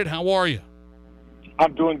appreciate it. How are you?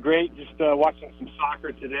 I'm doing great. Just watching some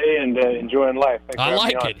soccer today and enjoying life. I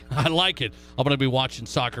like it. I like it. I'm going to be watching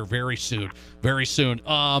soccer very soon. Very soon.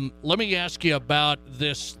 Let me ask you about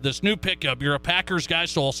this new pickup. You're a Packers guy,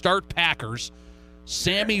 so I'll start Packers.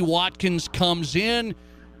 Sammy Watkins comes in,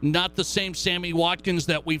 not the same Sammy Watkins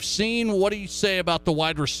that we've seen. What do you say about the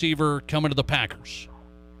wide receiver coming to the Packers?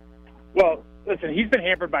 Well, listen, he's been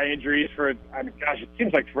hampered by injuries for, it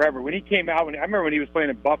seems like forever. When he came out, I remember when he was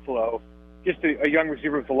playing in Buffalo, just a young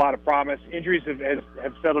receiver with a lot of promise. Injuries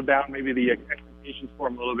have settled down, maybe the expectations for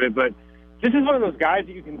him a little bit. But this is one of those guys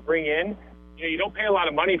that you can bring in. You don't pay a lot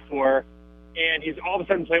of money for, and he's all of a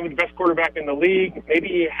sudden playing with the best quarterback in the league. Maybe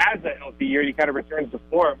he has a healthy year and he kind of returns to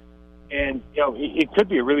form. And, it could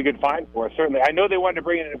be a really good find for us, certainly. I know they wanted to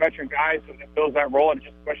bring in a veteran guy so that fills that role, and it's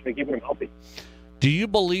just a question of keeping him healthy. Do you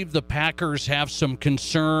believe the Packers have some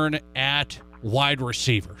concern at wide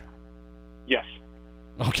receiver? Yes.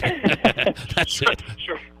 Okay. That's it.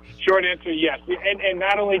 Short answer, yes. And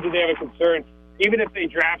not only do they have a concern, even if they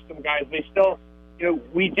draft some guys, they still,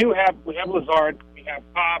 we have Lazard, we have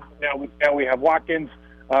Cobb, now we have Watkins,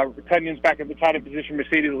 Tunyon's back at the tight end position,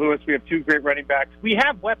 Mercedes Lewis. We have two great running backs. We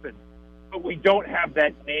have weapons, but we don't have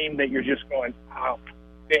that name that you're just going, wow,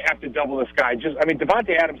 they have to double this guy.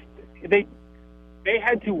 Devontae Adams, they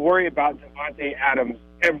had to worry about Devontae Adams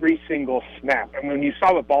every single snap. I mean, when you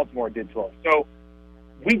saw what Baltimore did to him. So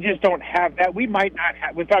we just don't have that. We might not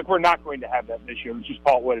have. In fact, we're not going to have that this year. Let's just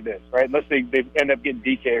call it what it is, right? Unless they end up getting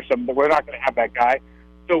DK or something, but we're not going to have that guy.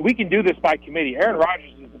 So we can do this by committee. Aaron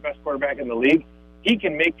Rodgers is the best quarterback in the league. He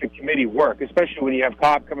can make the committee work, especially when you have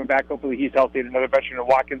Cobb coming back. Hopefully he's healthy, and another veteran of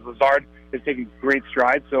Watkins. Lazard is taking great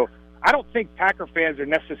strides. So I don't think Packer fans are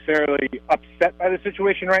necessarily upset by the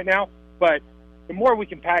situation right now, but the more we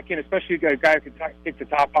can pack in, especially a guy who can take the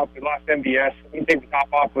top off. We lost MBS. We can take the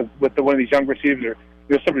top off with one of these young receivers, or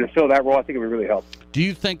there's somebody to fill that role. I think it would really help. Do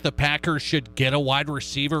you think the Packers should get a wide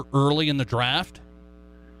receiver early in the draft?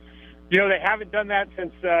 They haven't done that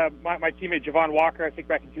since my teammate Javon Walker, I think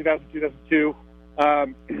back in 2002.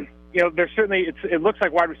 There's certainly it looks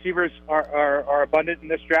like wide receivers are abundant in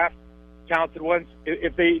this draft, talented ones.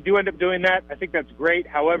 If they do end up doing that, I think that's great.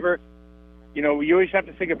 However, you always have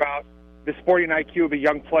to think about the sporting IQ of a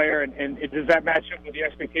young player, and does that match up with the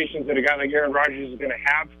expectations that a guy like Aaron Rodgers is going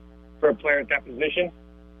to have for a player at that position?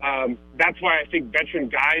 That's why I think veteran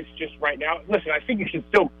guys just right now. Listen, I think you should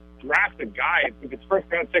still draft a guy if it's first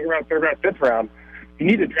round, second round, third round, fifth round. You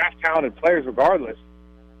need to draft talented players regardless.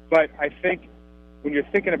 But I think when you're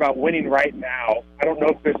thinking about winning right now, I don't know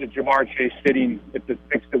if there's a Jamar Chase sitting at the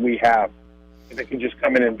six that we have that can just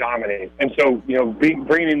come in and dominate. And so,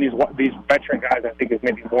 bringing in these veteran guys, I think, is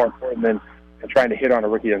maybe more important than trying to hit on a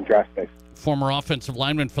rookie on draft space. Former offensive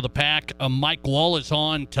lineman for the Pack, Mike Wahle is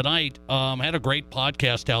on tonight. Had a great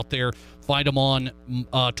podcast out there. Find him on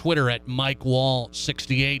Twitter at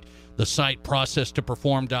MikeWahle68. The site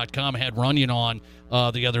processtoperform.com had Runyon on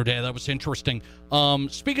the other day. That was interesting.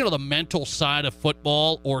 Speaking of the mental side of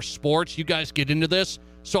football or sports, you guys get into this.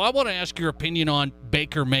 So I want to ask your opinion on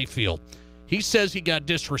Baker Mayfield. He says he got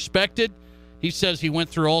disrespected. He says he went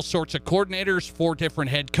through all sorts of coordinators, 4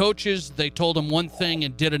 different head coaches. They told him one thing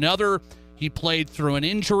and did another. He played through an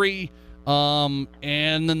injury, and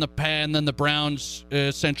then the Browns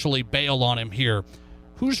essentially bail on him here.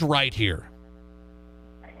 Who's right here?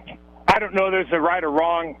 I don't know there's a right or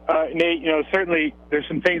wrong, Nate. Certainly there's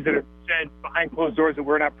some things that are said behind closed doors that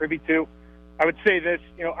we're not privy to. I would say this,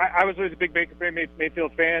 I was always a big Baker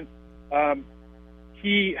Mayfield fan.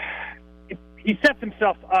 He sets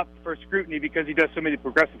himself up for scrutiny because he does so many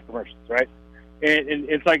progressive commercials, right? And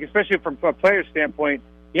it's like, especially from a player's standpoint,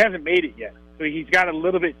 he hasn't made it yet. So he's got a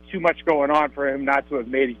little bit too much going on for him not to have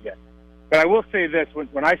made it yet. But I will say this: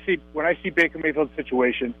 when I see Baker Mayfield's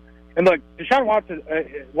situation, and look, Deshaun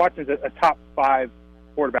Watson's a top 5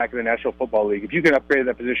 quarterback in the National Football League. If you can upgrade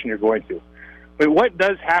that position, you're going to. But what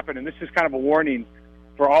does happen, and this is kind of a warning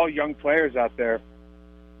for all young players out there,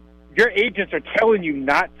 your agents are telling you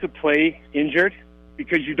not to play injured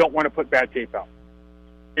because you don't want to put bad tape out.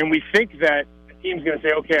 And we think that the team's going to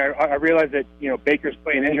say, okay, I realize that Baker's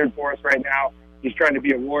playing injured for us right now. He's trying to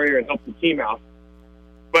be a warrior and help the team out.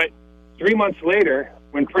 But 3 months later,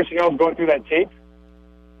 when personnel is going through that tape,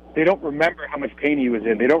 they don't remember how much pain he was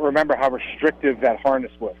in. They don't remember how restrictive that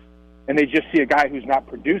harness was. And they just see a guy who's not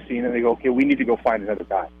producing, and they go, okay, we need to go find another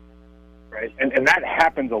guy. Right? And that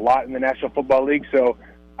happens a lot in the National Football League. So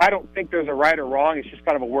I don't think there's a right or wrong. It's just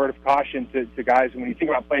kind of a word of caution to guys. And when you think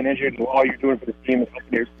about playing injured and all you're doing for the team is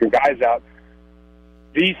helping your guys out,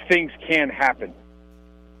 these things can happen.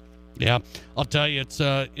 Yeah, I'll tell you, it's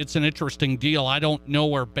an interesting deal. I don't know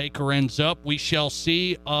where Baker ends up. We shall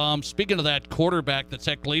see. Speaking of that quarterback that's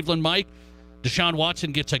at Cleveland, Mike, Deshaun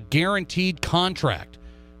Watson gets a guaranteed contract,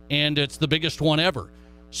 and it's the biggest one ever.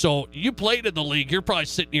 So you played in the league. You're probably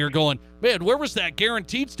sitting here going, man, where was that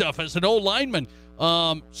guaranteed stuff as an old lineman?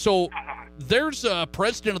 So there's a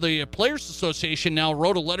president of the Players Association now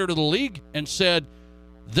wrote a letter to the league and said,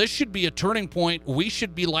 this should be a turning point. We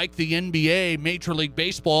should be like the NBA, Major League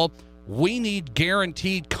Baseball. We need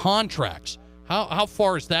guaranteed contracts. How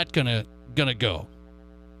far is that gonna go?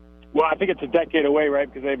 Well, I think it's a decade away, right?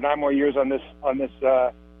 Because they have 9 more years on this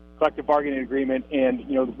collective bargaining agreement, and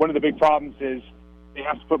one of the big problems is they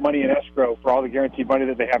have to put money in escrow for all the guaranteed money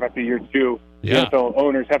that they have after year 2. Yeah. NFL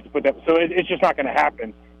owners have to put that, so it's just not going to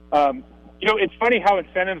happen. It's funny how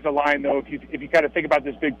incentives align, though. If you kind of think about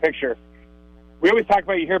this big picture. We always talk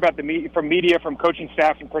about, you hear about from media, from coaching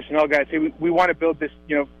staff, and personnel guys, say we want to build this,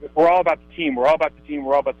 we're all about the team, we're all about the team,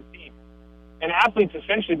 we're all about the team. And athletes,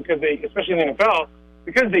 essentially, especially in the NFL,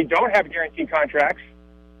 because they don't have guaranteed contracts,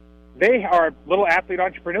 they are little athlete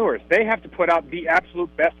entrepreneurs. They have to put out the absolute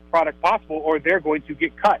best product possible, or they're going to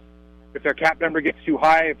get cut if their cap number gets too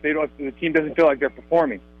high, if the team doesn't feel like they're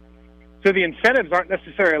performing. So the incentives aren't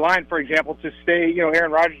necessarily aligned. For example, to stay,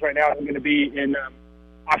 Aaron Rodgers right now is going to be in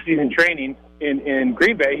off-season training in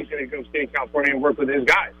Green Bay. He's going to go stay in California and work with his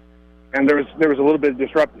guys. And there was a little bit of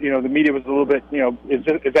disrupt. The media was a little bit,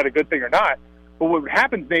 is that a good thing or not? But what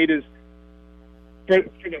happens, Nate, is for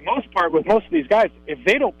the most part, with most of these guys, if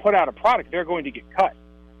they don't put out a product, they're going to get cut.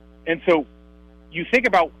 And so you think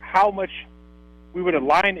about how much we would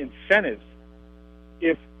align incentives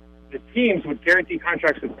if the teams would guarantee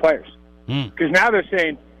contracts with players. Because now they're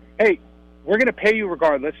saying, hey, we're going to pay you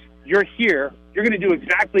regardless. You're here. You're going to do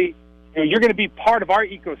exactly, you're going to be part of our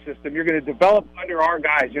ecosystem. You're going to develop under our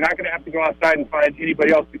guys. You're not going to have to go outside and find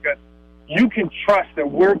anybody else, because you can trust that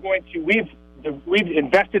we've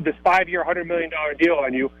invested this 5-year, $100 million deal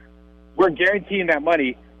on you. We're guaranteeing that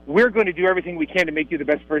money. We're going to do everything we can to make you the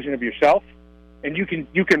best version of yourself. And you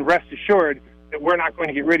can rest assured that we're not going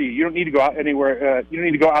to get rid of you. You don't need to go out anywhere. You don't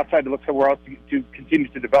need to go outside to look somewhere else to continue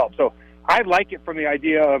to develop. So I like it from the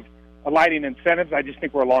idea of aligning incentives. I just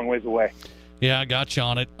think we're a long ways away. Yeah, I got you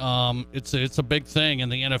on it. It's a big thing in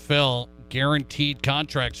the NFL. Guaranteed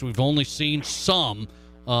contracts. We've only seen some,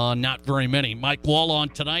 not very many. Mike Wahle on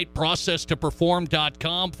tonight.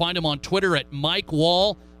 ProcessToPerform.com. Find him on Twitter at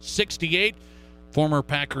MikeWall68. Former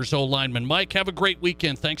Packers O-lineman. Mike, have a great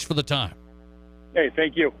weekend. Thanks for the time. Hey,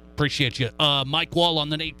 thank you. Appreciate you. Mike Wahle on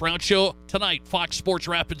the Nate Brown Show tonight, Fox Sports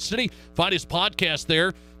Rapid City. Find his podcast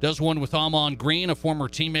there. Does one with Amon Green, a former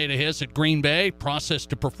teammate of his at Green Bay.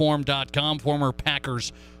 ProcessToPerform.com, former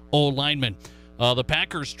Packers O-lineman. The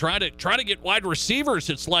Packers try to get wide receivers.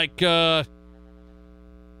 It's like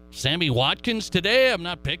Sammy Watkins today. I'm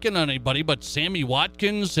not picking on anybody, but Sammy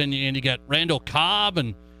Watkins, and you got Randall Cobb,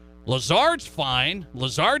 and Lazard's fine,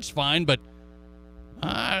 but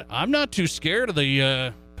I'm not too scared of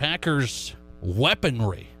the Packers'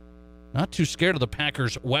 weaponry. Not too scared of the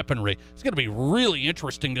Packers' weaponry. It's going to be really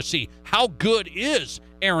interesting to see how good is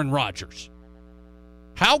Aaron Rodgers.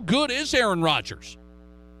 How good is Aaron Rodgers?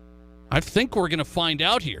 I think we're going to find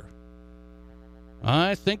out here.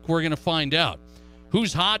 I think we're going to find out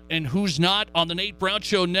who's hot and who's not on the Nate Brown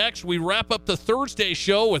Show next. We wrap up the Thursday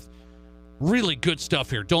show with really good stuff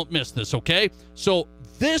here. Don't miss this, okay? So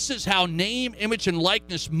this is how name, image, and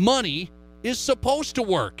likeness money is supposed to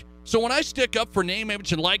work. So when I stick up for name,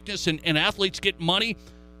 image, and likeness and athletes get money,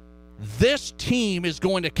 this team is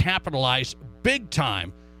going to capitalize big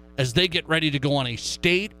time as they get ready to go on a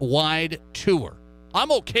statewide tour.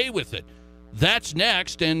 I'm okay with it. That's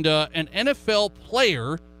next. And an NFL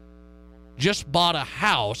player just bought a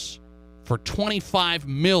house for $25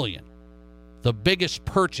 million. the biggest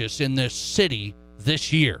purchase in this city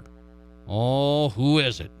this year. Oh, who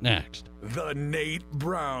is it? Next. The Nate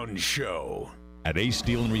Brown Show. At Ace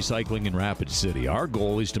Steel and Recycling in Rapid City, our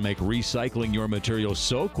goal is to make recycling your materials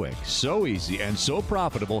so quick, so easy, and so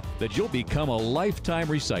profitable that you'll become a lifetime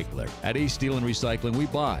recycler. At Ace Steel and Recycling, we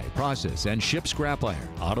buy, process, and ship scrap iron,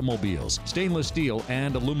 automobiles, stainless steel,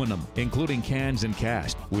 and aluminum, including cans and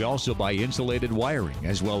cast. We also buy insulated wiring,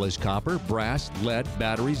 as well as copper, brass, lead,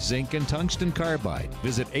 batteries, zinc, and tungsten carbide.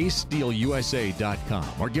 Visit acesteelusa.com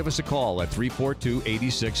or give us a call at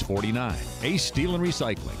 342-8649. Ace Steel and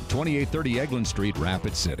Recycling, 2830 Eglin Street,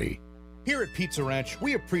 Rapid City. Here at Pizza Ranch,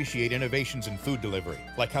 we appreciate innovations in food delivery,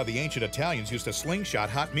 like how the ancient Italians used to slingshot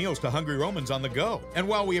hot meals to hungry Romans on the go. And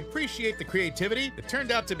while we appreciate the creativity, it turned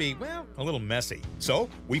out to be, well, a little messy. So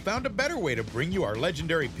we found a better way to bring you our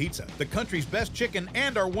legendary pizza, the country's best chicken,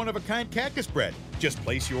 and our one-of-a-kind cactus bread. Just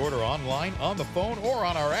place your order online, on the phone, or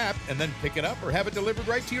on our app, and then pick it up or have it delivered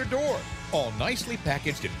right to your door. All nicely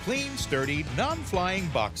packaged in clean, sturdy, non-flying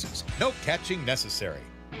boxes. No catching necessary.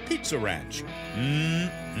 Pizza Ranch.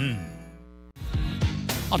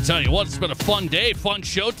 I'll tell you what, it's been a fun day, fun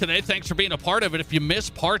show today. Thanks for being a part of it. If you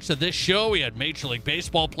missed parts of this show, we had Major League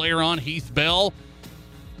Baseball player on, Heath Bell,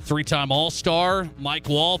 three-time All-Star, Mike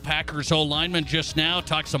Wahle, Packers O-lineman just now,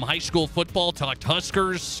 talked some high school football, talked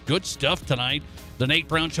Huskers. Good stuff tonight. The Nate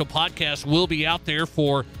Brown Show podcast will be out there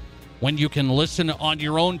for when you can listen on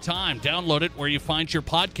your own time. Download it where you find your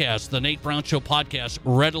podcast. The Nate Brown Show podcast,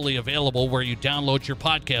 readily available where you download your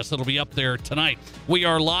podcast. It'll be up there tonight. We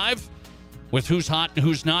are live with Who's Hot and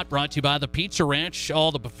Who's Not, brought to you by the Pizza Ranch.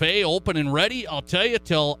 All the buffet open and ready. I'll tell you,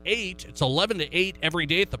 till 8. It's 11 to 8 every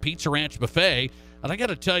day at the Pizza Ranch buffet. And I got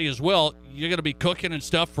to tell you as well, you're going to be cooking and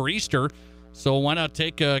stuff for Easter. So why not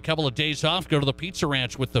take a couple of days off, go to the Pizza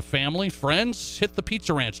Ranch with the family, friends, hit the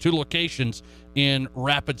Pizza Ranch, 2 locations in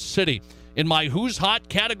Rapid City. In my Who's Hot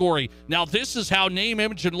category, now this is how name,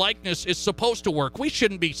 image, and likeness is supposed to work. We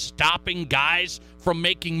shouldn't be stopping guys from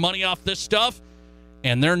making money off this stuff,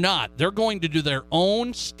 and they're not. They're going to do their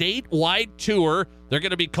own statewide tour. They're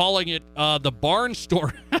going to be calling it the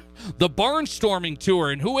Barnstorming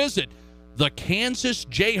Tour. And who is it? The Kansas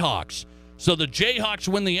Jayhawks. So the Jayhawks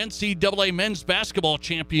win the NCAA Men's Basketball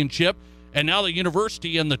Championship, and now the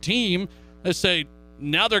university and the team, they say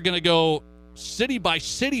now they're going to go city by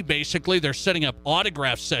city, basically. They're setting up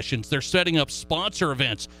autograph sessions. They're setting up sponsor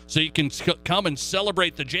events so you can come and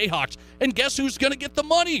celebrate the Jayhawks. And guess who's going to get the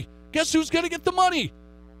money? Guess who's going to get the money?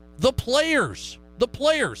 The players. The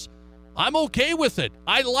players. I'm okay with it.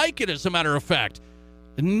 I like it, as a matter of fact.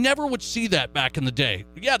 Never would see that back in the day.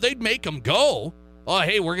 Yeah, they'd make them go. Oh,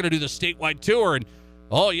 hey, we're going to do the statewide tour. And,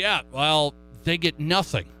 oh, yeah, well, they get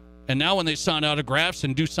nothing. And now when they sign autographs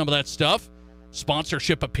and do some of that stuff,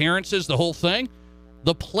 sponsorship appearances, the whole thing,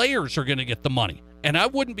 the players are going to get the money. And I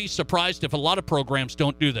wouldn't be surprised if a lot of programs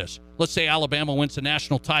don't do this. Let's say Alabama wins the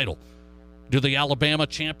national title. Do the Alabama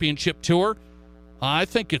championship tour? I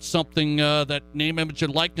think it's something that name, image,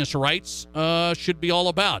 and likeness rights should be all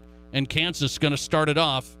about. And Kansas is going to start it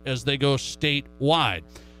off as they go statewide.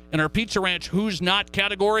 In our Pizza Ranch Who's Not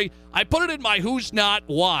category, I put it in my Who's Not.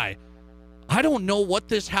 Why? I don't know what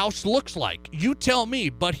this house looks like. You tell me,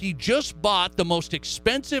 but he just bought the most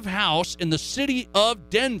expensive house in the city of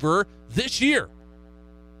Denver this year.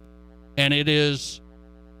 And it is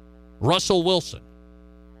Russell Wilson.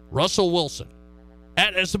 Russell Wilson.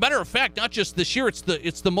 And as a matter of fact, not just this year,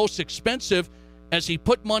 it's the most expensive, as he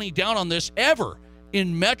put money down on this ever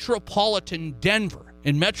in metropolitan Denver.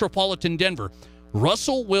 In metropolitan Denver.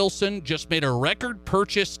 Russell Wilson just made a record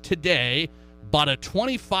purchase today, bought a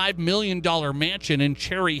 $25 million mansion in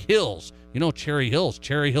Cherry Hills. You know Cherry Hills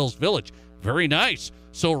Village. Very nice.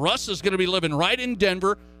 So Russ is going to be living right in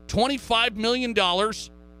Denver, $25 million.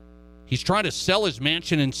 He's trying to sell his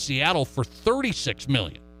mansion in Seattle for $36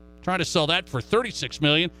 million. Trying to sell that for $36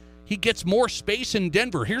 million. He gets more space in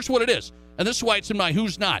Denver. Here's what it is, and this is why it's in my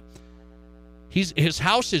Who's Not. His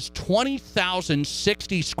house is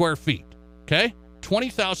 20,060 square feet, okay?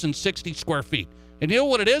 20,060 square feet. And you know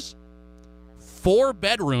what it is? 4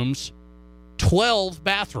 bedrooms, 12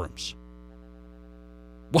 bathrooms.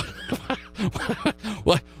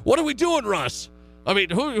 What are we doing, Russ? I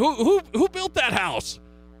mean, who built that house?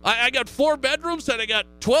 I got 4 bedrooms and I got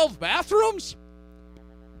 12 bathrooms?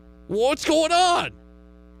 What's going on?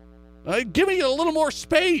 Give me a little more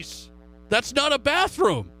space. That's not a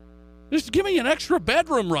bathroom. Just give me an extra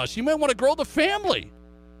bedroom, Russ. You might want to grow the family.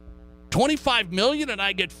 $25 million and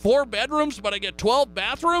I get 4 bedrooms, but I get 12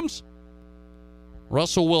 bathrooms?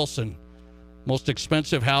 Russell Wilson, most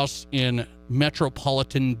expensive house in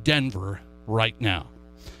metropolitan Denver right now.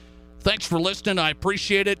 Thanks for listening. I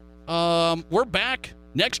appreciate it. we're back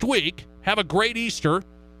next week. Have a great Easter.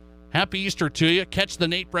 Happy Easter to you. Catch the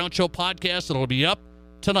Nate Brown Show podcast. It'll be up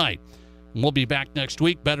tonight. And we'll be back next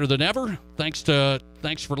week better than ever. Thanks for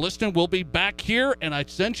listening. We'll be back here, and I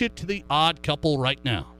sent you to the odd couple right now.